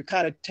you're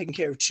kind of taking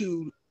care of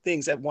two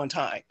things at one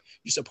time.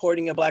 You're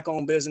supporting a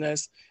Black-owned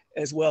business,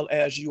 as well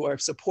as you are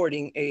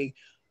supporting a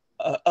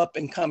up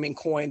and coming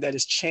coin that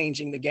is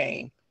changing the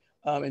game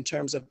in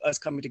terms of us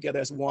coming together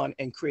as one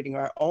and creating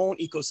our own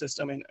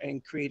ecosystem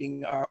and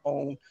creating our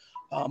own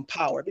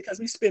power, because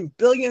we spend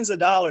billions of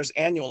dollars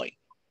annually,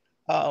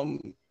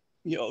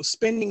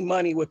 spending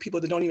money with people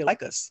that don't even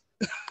like us.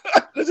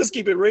 Let's just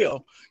keep it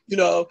real,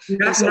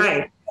 That's so,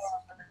 nice.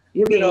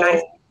 You're being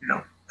nice.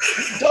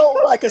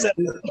 Don't like us, you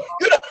know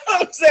what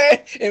I'm saying,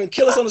 and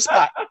kill us on the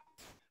spot.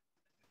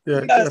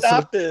 Yeah, we gotta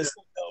stop this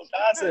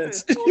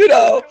nonsense, and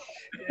start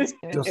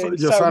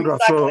recycling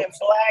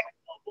Black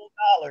global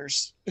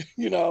dollars.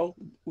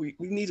 We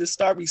need to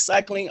start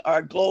recycling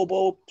our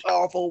global,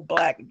 powerful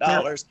Black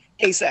dollars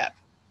ASAP.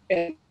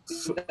 And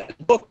the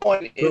book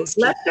point is,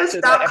 let's just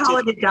stop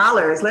calling it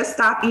dollars. Let's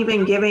stop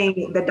even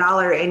giving the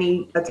dollar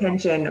any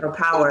attention or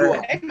power.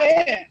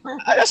 Amen.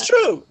 That's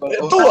true.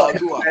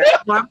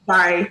 I'm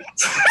sorry.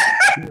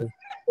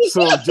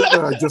 So,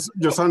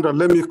 Josandra,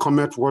 let me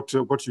comment what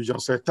you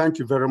just said. Thank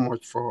you very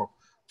much for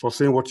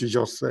saying what you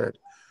just said.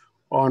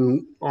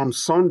 On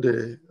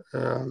Sunday,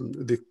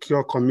 the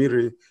Cure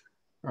Committee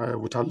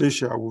with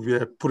Alicia, we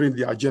were putting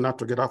the agenda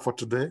together for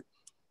today.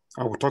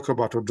 I will talk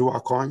about a dual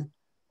coin.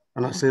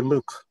 And I say,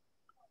 look,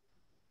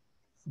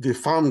 the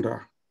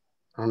founder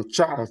and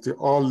Charles, they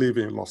all live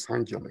in Los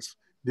Angeles.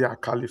 They are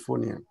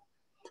Californian.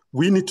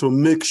 We need to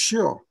make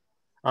sure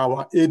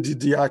our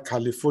ADDI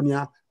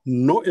California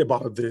know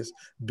about this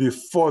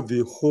before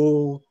the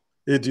whole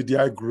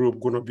ADDI group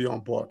going to be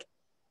on board.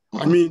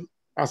 I mean,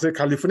 I say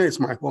California is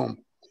my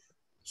home.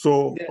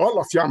 So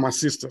all of you are my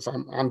sisters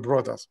and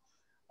brothers.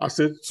 I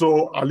said,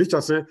 so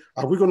Alicia said,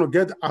 are we going to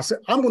get, I said,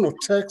 I'm going to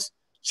text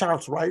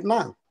Charles right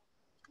now.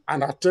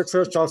 And I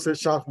texted Charles, said,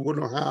 Charles, we're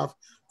going to have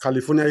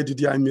California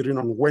ADDI meeting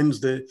on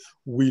Wednesday.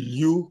 Will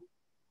you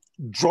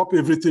drop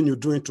everything you're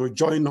doing to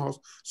join us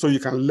so you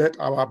can let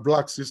our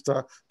Black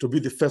sister to be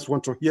the first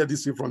one to hear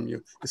this from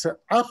you? He said,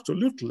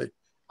 absolutely,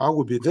 I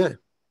will be there.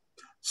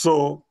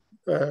 So,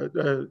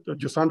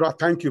 Josandra,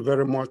 thank you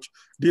very much.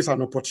 This is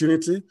an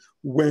opportunity.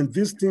 When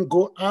this thing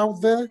go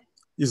out there,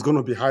 it's going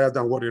to be higher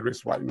than what it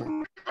is right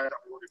now.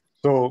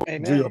 So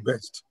Amen. Do your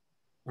best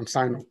and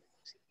sign up.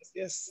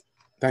 Yes.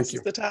 Thank you. This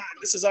is the time.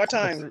 This is our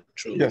time.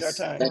 Truly yes.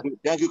 our time.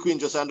 Thank you, Queen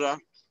Josandra.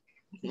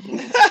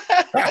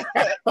 That's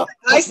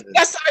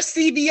our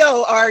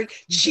CBO, our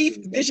Chief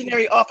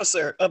Visionary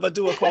Officer of a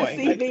dual coin.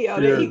 CBO,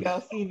 there you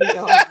go,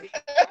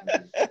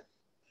 CBO.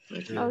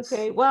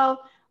 Okay,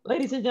 well,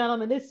 ladies and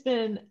gentlemen, it's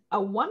been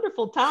a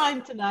wonderful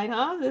time tonight,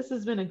 huh? This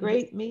has been a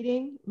great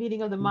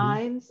meeting of the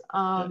minds.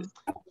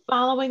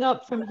 Following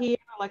up from here,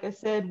 like I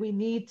said, we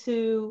need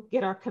to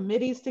get our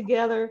committees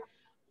together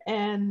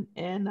and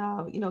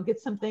get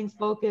some things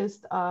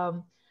focused.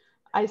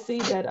 I see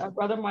that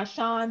Brother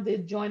Marshawn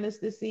did join us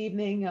this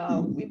evening.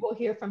 We will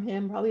hear from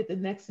him probably at the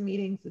next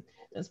meeting,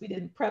 since we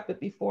didn't prep it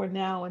before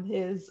now, and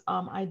his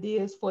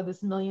ideas for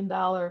this $1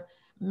 million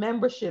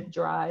membership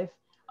drive.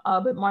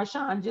 But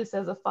Marshawn, just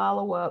as a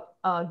follow-up,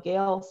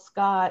 Gail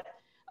Scott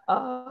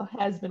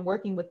has been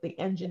working with the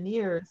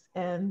engineers,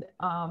 and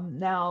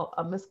now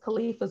Ms.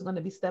 Khalifa is going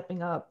to be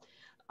stepping up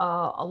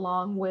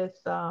along with,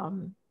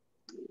 I'm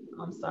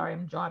sorry,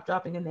 I'm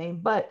dropping a name,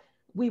 but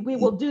we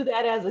will do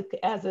that as a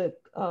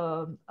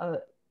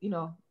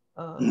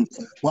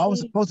well, I was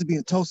supposed to be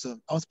in Tulsa.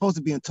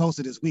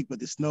 This week,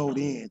 but it snowed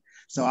in.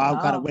 So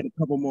I've got to wait a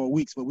couple more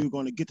weeks, but we were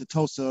going to get to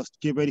Tulsa,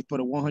 get ready for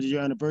the 100-year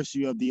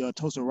anniversary of the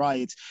Tulsa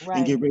riots,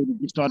 and get ready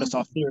to start us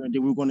off there. And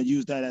then we were going to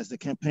use that as the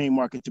campaign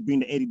market to bring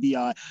the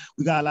ADDI.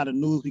 We got a lot of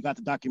news. We got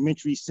the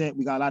documentary set.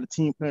 We got a lot of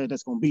team players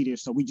that's going to be there.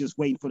 So we just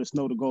waiting for the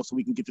snow to go so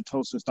we can get to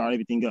Tulsa and start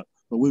everything up.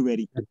 But we're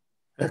ready.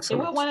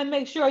 Excellent. And we want to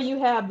make sure you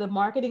have the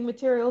marketing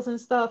materials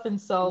and stuff. And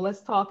so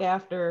let's talk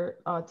after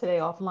today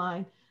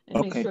offline.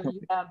 And make sure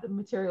you have the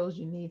materials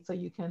you need so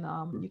you can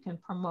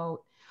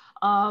promote.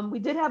 We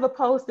did have a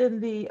post in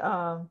the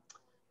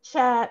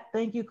chat.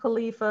 Thank you,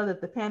 Khalifa,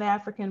 that the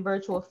Pan-African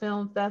Virtual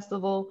Film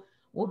Festival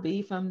will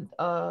be from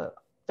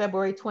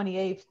February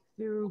 28th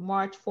through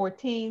March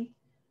 14th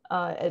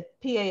at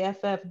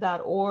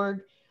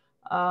paff.org.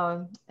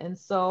 And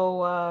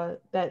so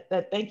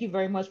that thank you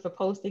very much for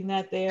posting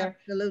that there.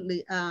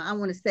 Absolutely. I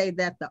want to say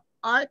that the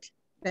Art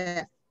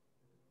Fest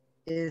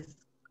is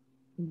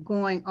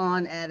going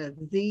on at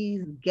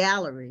Aziz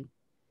Gallery,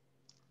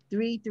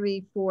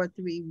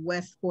 3343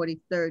 West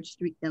 43rd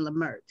Street in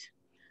Lamert.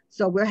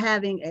 So we're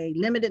having a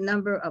limited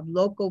number of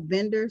local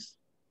vendors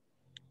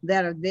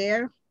that are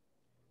there.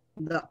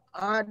 The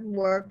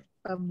artwork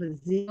of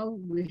Aziz,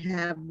 we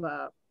have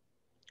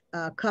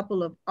a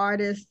couple of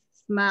artists,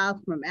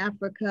 Smiles from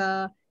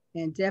Africa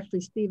and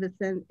Jeffrey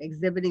Stevenson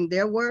exhibiting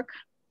their work.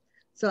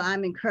 So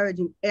I'm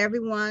encouraging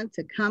everyone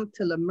to come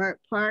to Leimert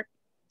Park,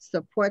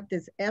 support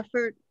this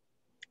effort.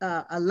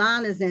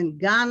 Alan is in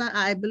Ghana,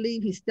 I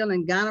believe. He's still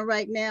in Ghana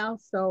right now.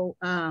 So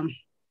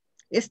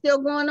it's still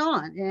going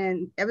on.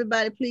 And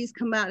everybody please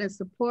come out and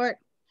support.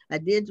 I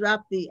did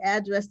drop the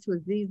address to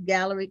Aziz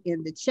Gallery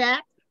in the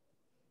chat.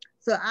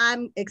 So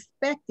I'm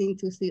expecting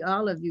to see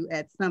all of you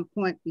at some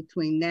point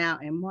between now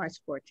and March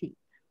 14th.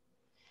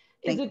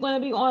 Is it going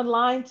to be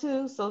online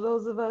too? So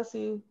those of us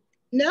who...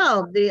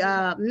 No,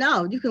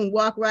 no, you can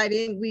walk right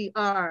in.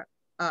 We're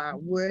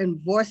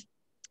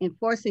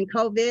enforcing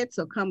COVID,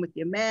 so come with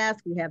your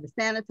mask. We have a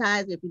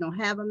sanitizer. If you don't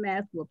have a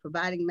mask, we're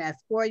providing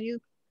masks for you.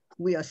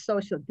 We are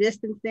social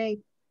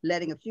distancing,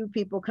 letting a few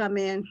people come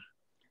in,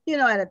 you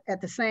know,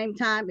 at the same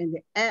time, and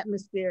the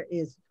atmosphere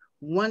is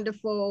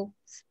wonderful,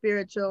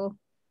 spiritual,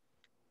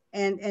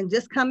 and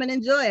just come and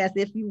enjoy as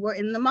if you were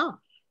in the mall.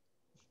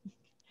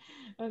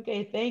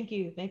 Okay, thank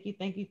you, thank you,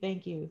 thank you,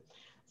 thank you.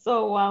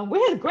 So we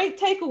had great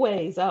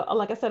takeaways.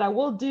 Like I said, I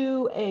will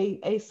do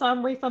a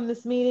summary from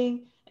this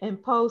meeting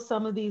and post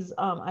some of these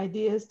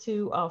ideas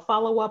to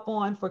follow up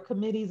on for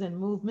committees and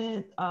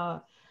movement.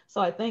 So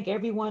I thank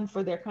everyone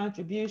for their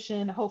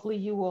contribution. Hopefully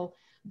you will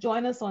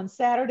join us on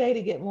Saturday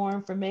to get more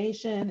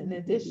information. In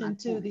addition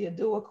to the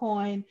Adua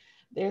coin,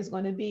 there's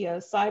going to be a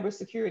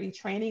cybersecurity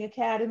training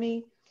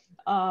academy.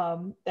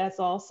 That's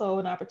also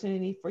an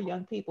opportunity for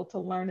young people to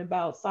learn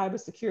about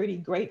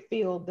cybersecurity. Great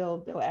field.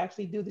 They'll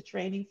actually do the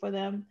training for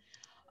them.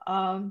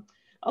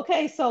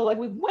 Okay, so like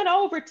we went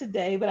over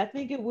today, but I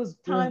think it was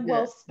time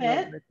well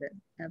spent.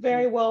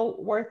 Very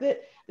well worth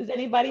it. Does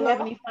anybody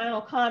have any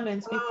final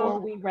comments before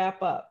we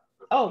wrap up?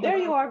 Oh, there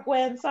you are,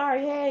 Gwen.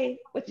 Sorry. Hey,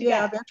 what you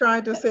got? I've been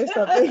trying to say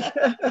something.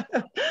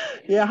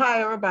 Yeah,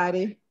 hi,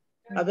 everybody.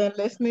 I've been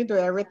listening to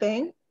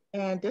everything.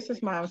 And this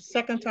is my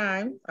second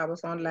time. I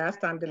was on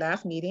the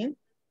last meeting.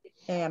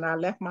 And I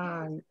left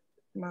my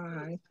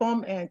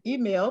phone and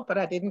email, but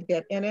I didn't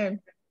get any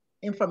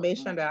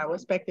information that I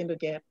was expecting to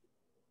get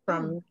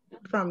from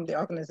the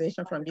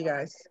organization, from you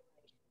guys.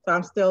 So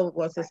I'm still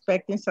was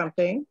expecting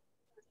something.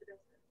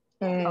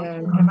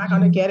 And am I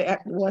going to get it?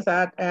 Was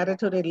I added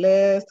to the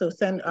list to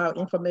send out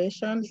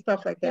information,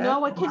 stuff like that? You know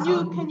what?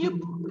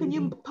 Can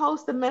you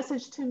post a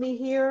message to me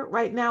here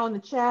right now in the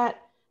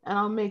chat, and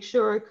I'll make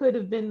sure. It could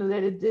have been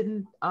that it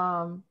didn't.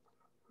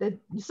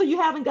 So you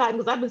haven't gotten,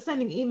 because I've been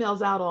sending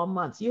emails out all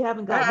month. So you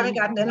haven't gotten. I haven't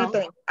gotten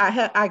anything.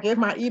 I gave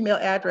my email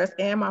address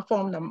and my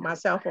phone number, my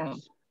cell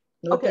phone.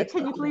 No okay,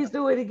 can you please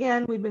do it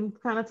again? We've been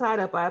kind of tied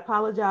up. I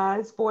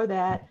apologize for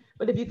that.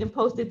 But if you can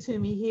post it to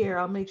me here,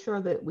 I'll make sure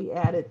that we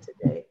add it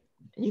today.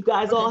 You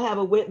guys all have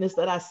a witness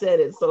that I said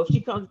it. So if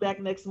she comes back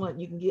next month,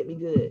 you can get me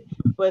good.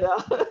 But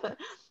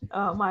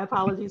my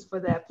apologies for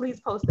that. Please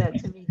post that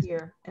to me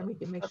here and we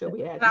can make sure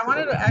we add it. I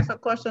wanted to ask a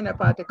question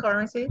about the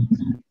currency.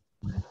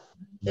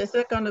 Is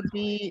it going to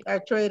be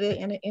traded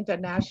in an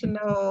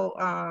international,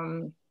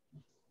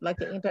 like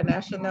the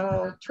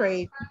international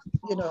trade,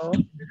 you know,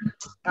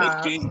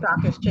 stock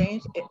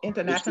exchange,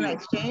 international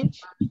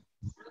exchange?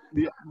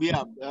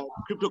 Yeah,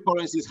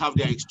 cryptocurrencies have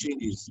their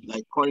exchanges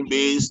like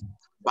Coinbase,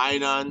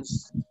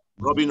 Binance,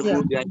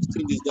 Robinhood. Their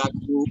exchanges that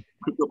do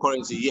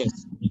cryptocurrency.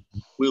 Yes,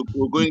 we're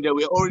going there.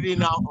 We're already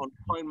now on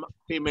coin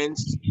payment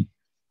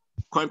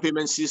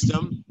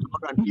system,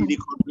 180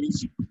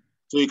 countries.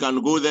 So you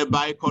can go there,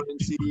 buy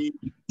currency,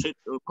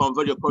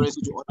 convert your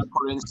currency to other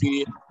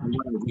currency. And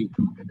if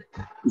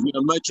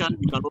you're a merchant,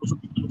 you can also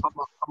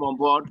come on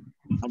board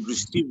and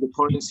receive the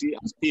currency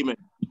as payment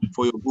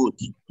for your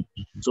goods.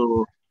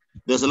 So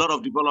there's a lot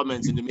of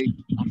developments in the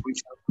making,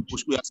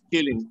 which we are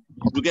scaling.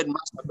 As we get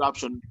mass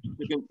adoption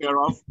taken care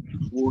of,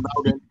 we'll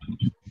now then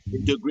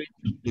integrate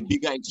the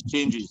bigger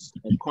exchanges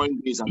like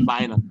Coinbase and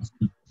Binance,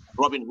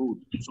 Robinhood,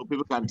 so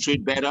people can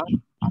trade better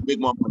and make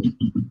more money.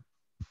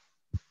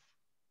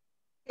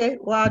 Okay,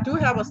 well, I do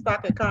have a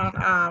stock account,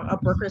 a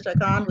brokerage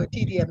account with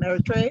TD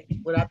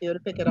Ameritrade. Would I be able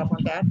to pick it up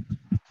on that?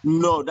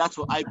 No, that's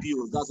for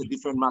IPOs. That's a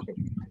different market.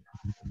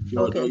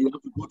 Okay. You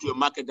have to go to a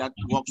market that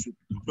works with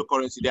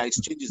cryptocurrency. There are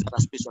exchanges that are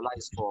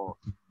specialized for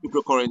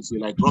cryptocurrency,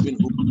 like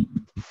Robinhood.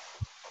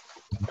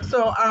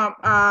 So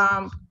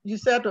you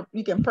said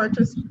you can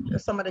purchase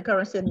some of the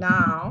currency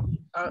now,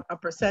 a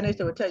percentage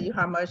that will tell you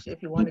how much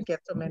if you want to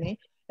get so many.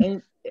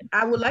 And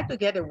I would like to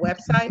get a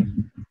website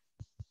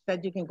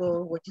that you can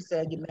go, what you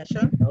said, you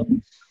mentioned,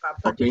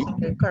 about purchasing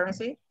the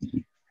currency.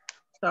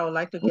 So I would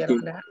like to get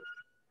on that,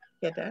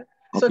 get that.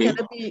 So can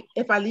it be,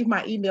 if I leave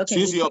my email, can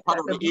since you're part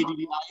of the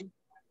ADDI?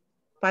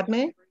 Pardon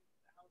me?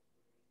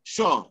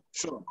 Sure.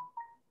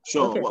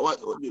 Okay.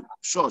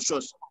 Sure.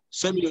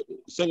 Send your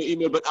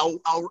email, but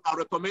I'll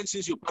recommend,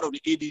 since you're part of the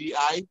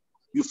ADDI,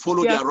 you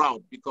follow their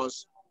route,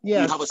 because you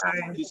have a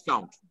special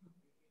discount.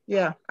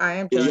 Yeah, I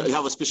am. You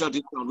have a special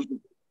discount,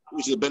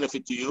 which is a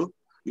benefit to you.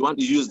 You want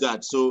to use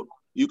that. So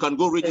you can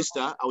go register.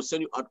 I will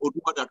send you at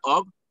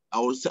odua.org. I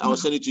will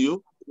send it to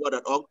you,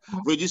 odua.org.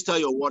 Register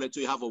your wallet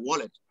so you have a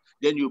wallet.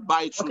 Then you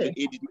buy it through the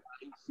ADDI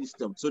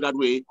system. So that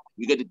way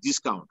you get a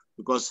discount.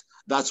 because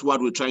that's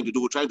what we're trying to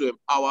do. We're trying to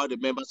empower the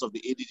members of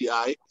the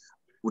ADDI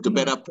with a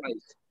better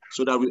price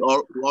so that we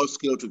all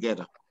scale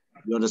together.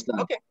 You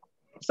understand? Okay.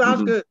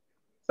 Sounds good.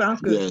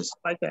 Sounds good. Yes.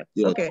 Like that.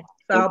 Yes. Okay.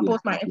 So I'll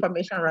post my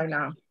information right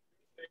now.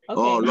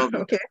 Okay. Oh,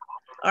 lovely. Okay.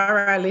 All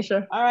right,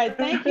 Alicia. All right.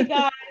 Thank you,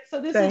 guys.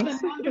 So this has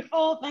Thanks. been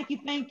wonderful. Thank you.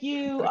 Thank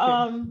you.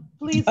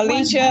 Please.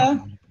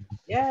 Alicia.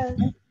 Yes.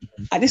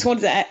 I just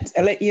wanted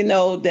to let you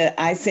know that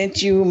I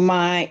sent you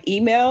my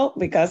email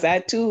because I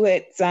too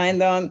had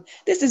signed on.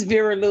 This is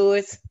Vera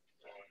Lewis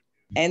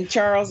and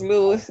Charles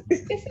Lewis.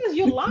 It says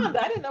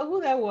Yolanda. I didn't know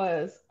who that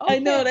was. Okay. I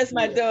know, that's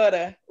my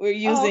daughter. We're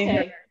using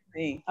her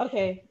thing.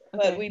 Okay.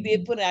 But we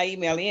did put our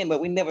email in,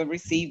 but we never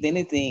received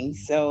anything.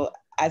 So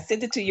I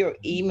sent it to your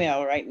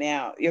email right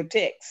now, your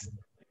text.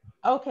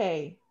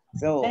 Okay.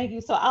 So thank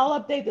you. So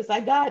I'll update this. I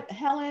got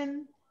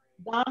Helen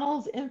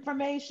Donald's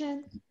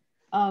information.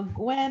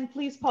 Gwen,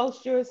 please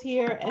post yours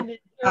here. And then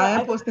I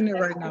am posting it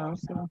right now.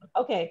 So.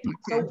 Okay.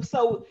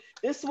 So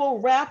this will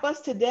wrap us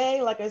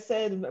today. Like I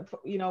said,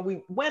 you know,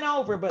 we went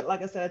over, but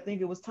like I said, I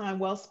think it was time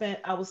well spent.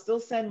 I will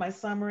still send my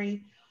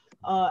summary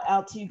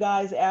out to you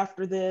guys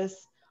after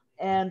this.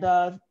 And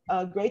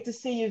great to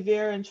see you,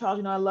 Vera and Charles.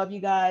 You know, I love you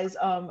guys.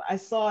 I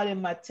saw it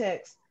in my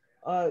text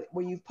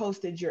where you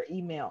posted your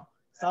email.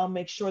 So I'll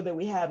make sure that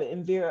we have it.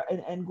 And Vera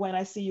and Gwen,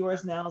 I see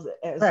yours now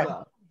as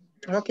well.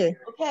 Okay.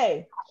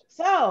 Okay.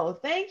 So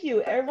thank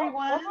you,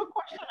 everyone. One more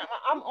question.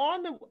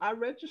 I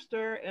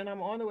register and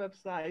I'm on the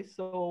website.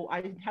 So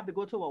I have to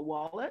go to a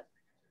wallet.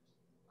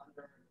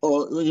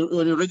 Oh,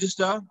 when you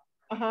register,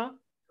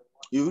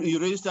 you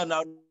register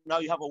now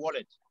you have a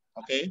wallet.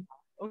 Okay.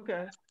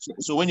 Okay.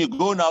 So when you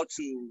go now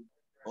to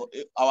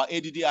our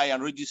ADDI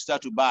and register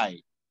to buy,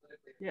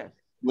 yes.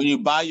 When you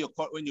buy your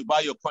coin, they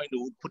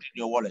will put it in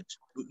your wallet.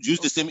 Use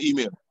the same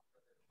email.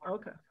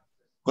 Okay.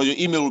 Because your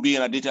email will be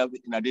in a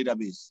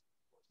database.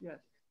 Yes.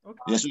 Okay.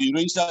 Yeah. So you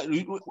register.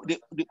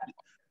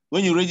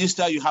 When you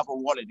register, you have a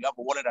wallet. You have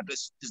a wallet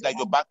address. It's like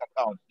your bank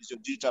account. It's your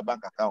digital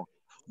bank account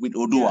with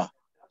Odua. Yeah.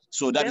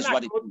 So that is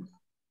what it is.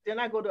 Then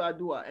I go to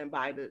Adua and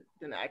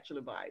then I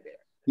actually buy there.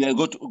 Yeah.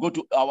 Go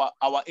to our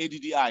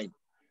ADDI.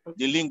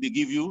 The link they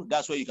give you,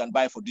 that's where you can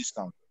buy for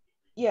discount.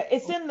 Yeah,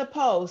 it's in the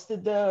post.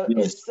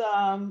 It's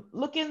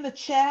look in the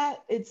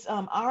chat. It's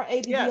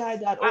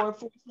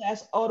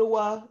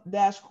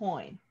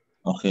raddi.org/Ottawa-coin.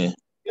 Okay.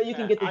 So you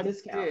can get the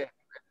discount.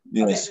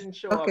 Yes.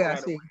 Okay, I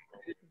see.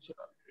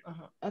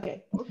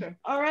 Okay. Okay.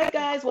 All right,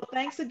 guys. Well,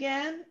 thanks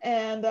again,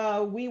 and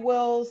we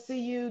will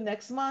see you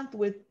next month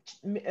with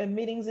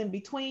meetings in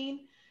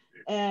between.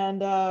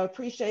 And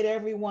appreciate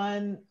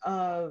everyone.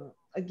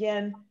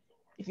 Again,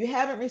 if you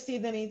haven't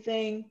received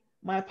anything,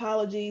 my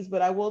apologies,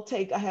 but I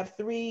have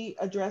 3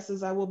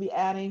 addresses I will be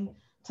adding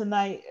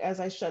tonight as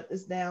I shut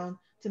this down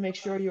to make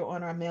sure you're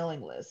on our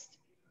mailing list.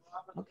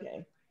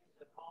 Okay.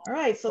 All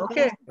right. So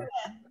thanks again.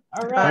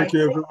 All right. Thank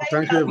you.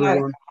 Thank you,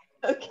 everyone.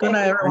 Okay. Good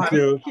night, everyone.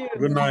 Thank you.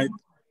 Good night.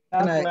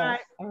 God bless.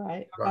 All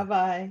right.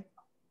 Bye-bye.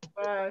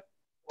 Bye.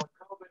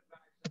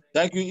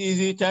 Thank you,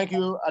 Easy. Thank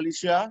you,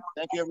 Alicia.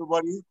 Thank you,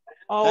 everybody.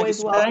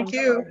 Always welcome. Thank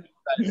you.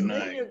 Good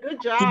night.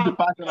 Good job. Keep the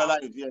passion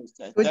alive. Yes.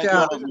 Good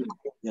job.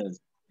 Yes.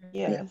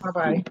 Yes.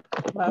 Bye-bye.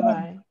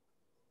 Bye-bye.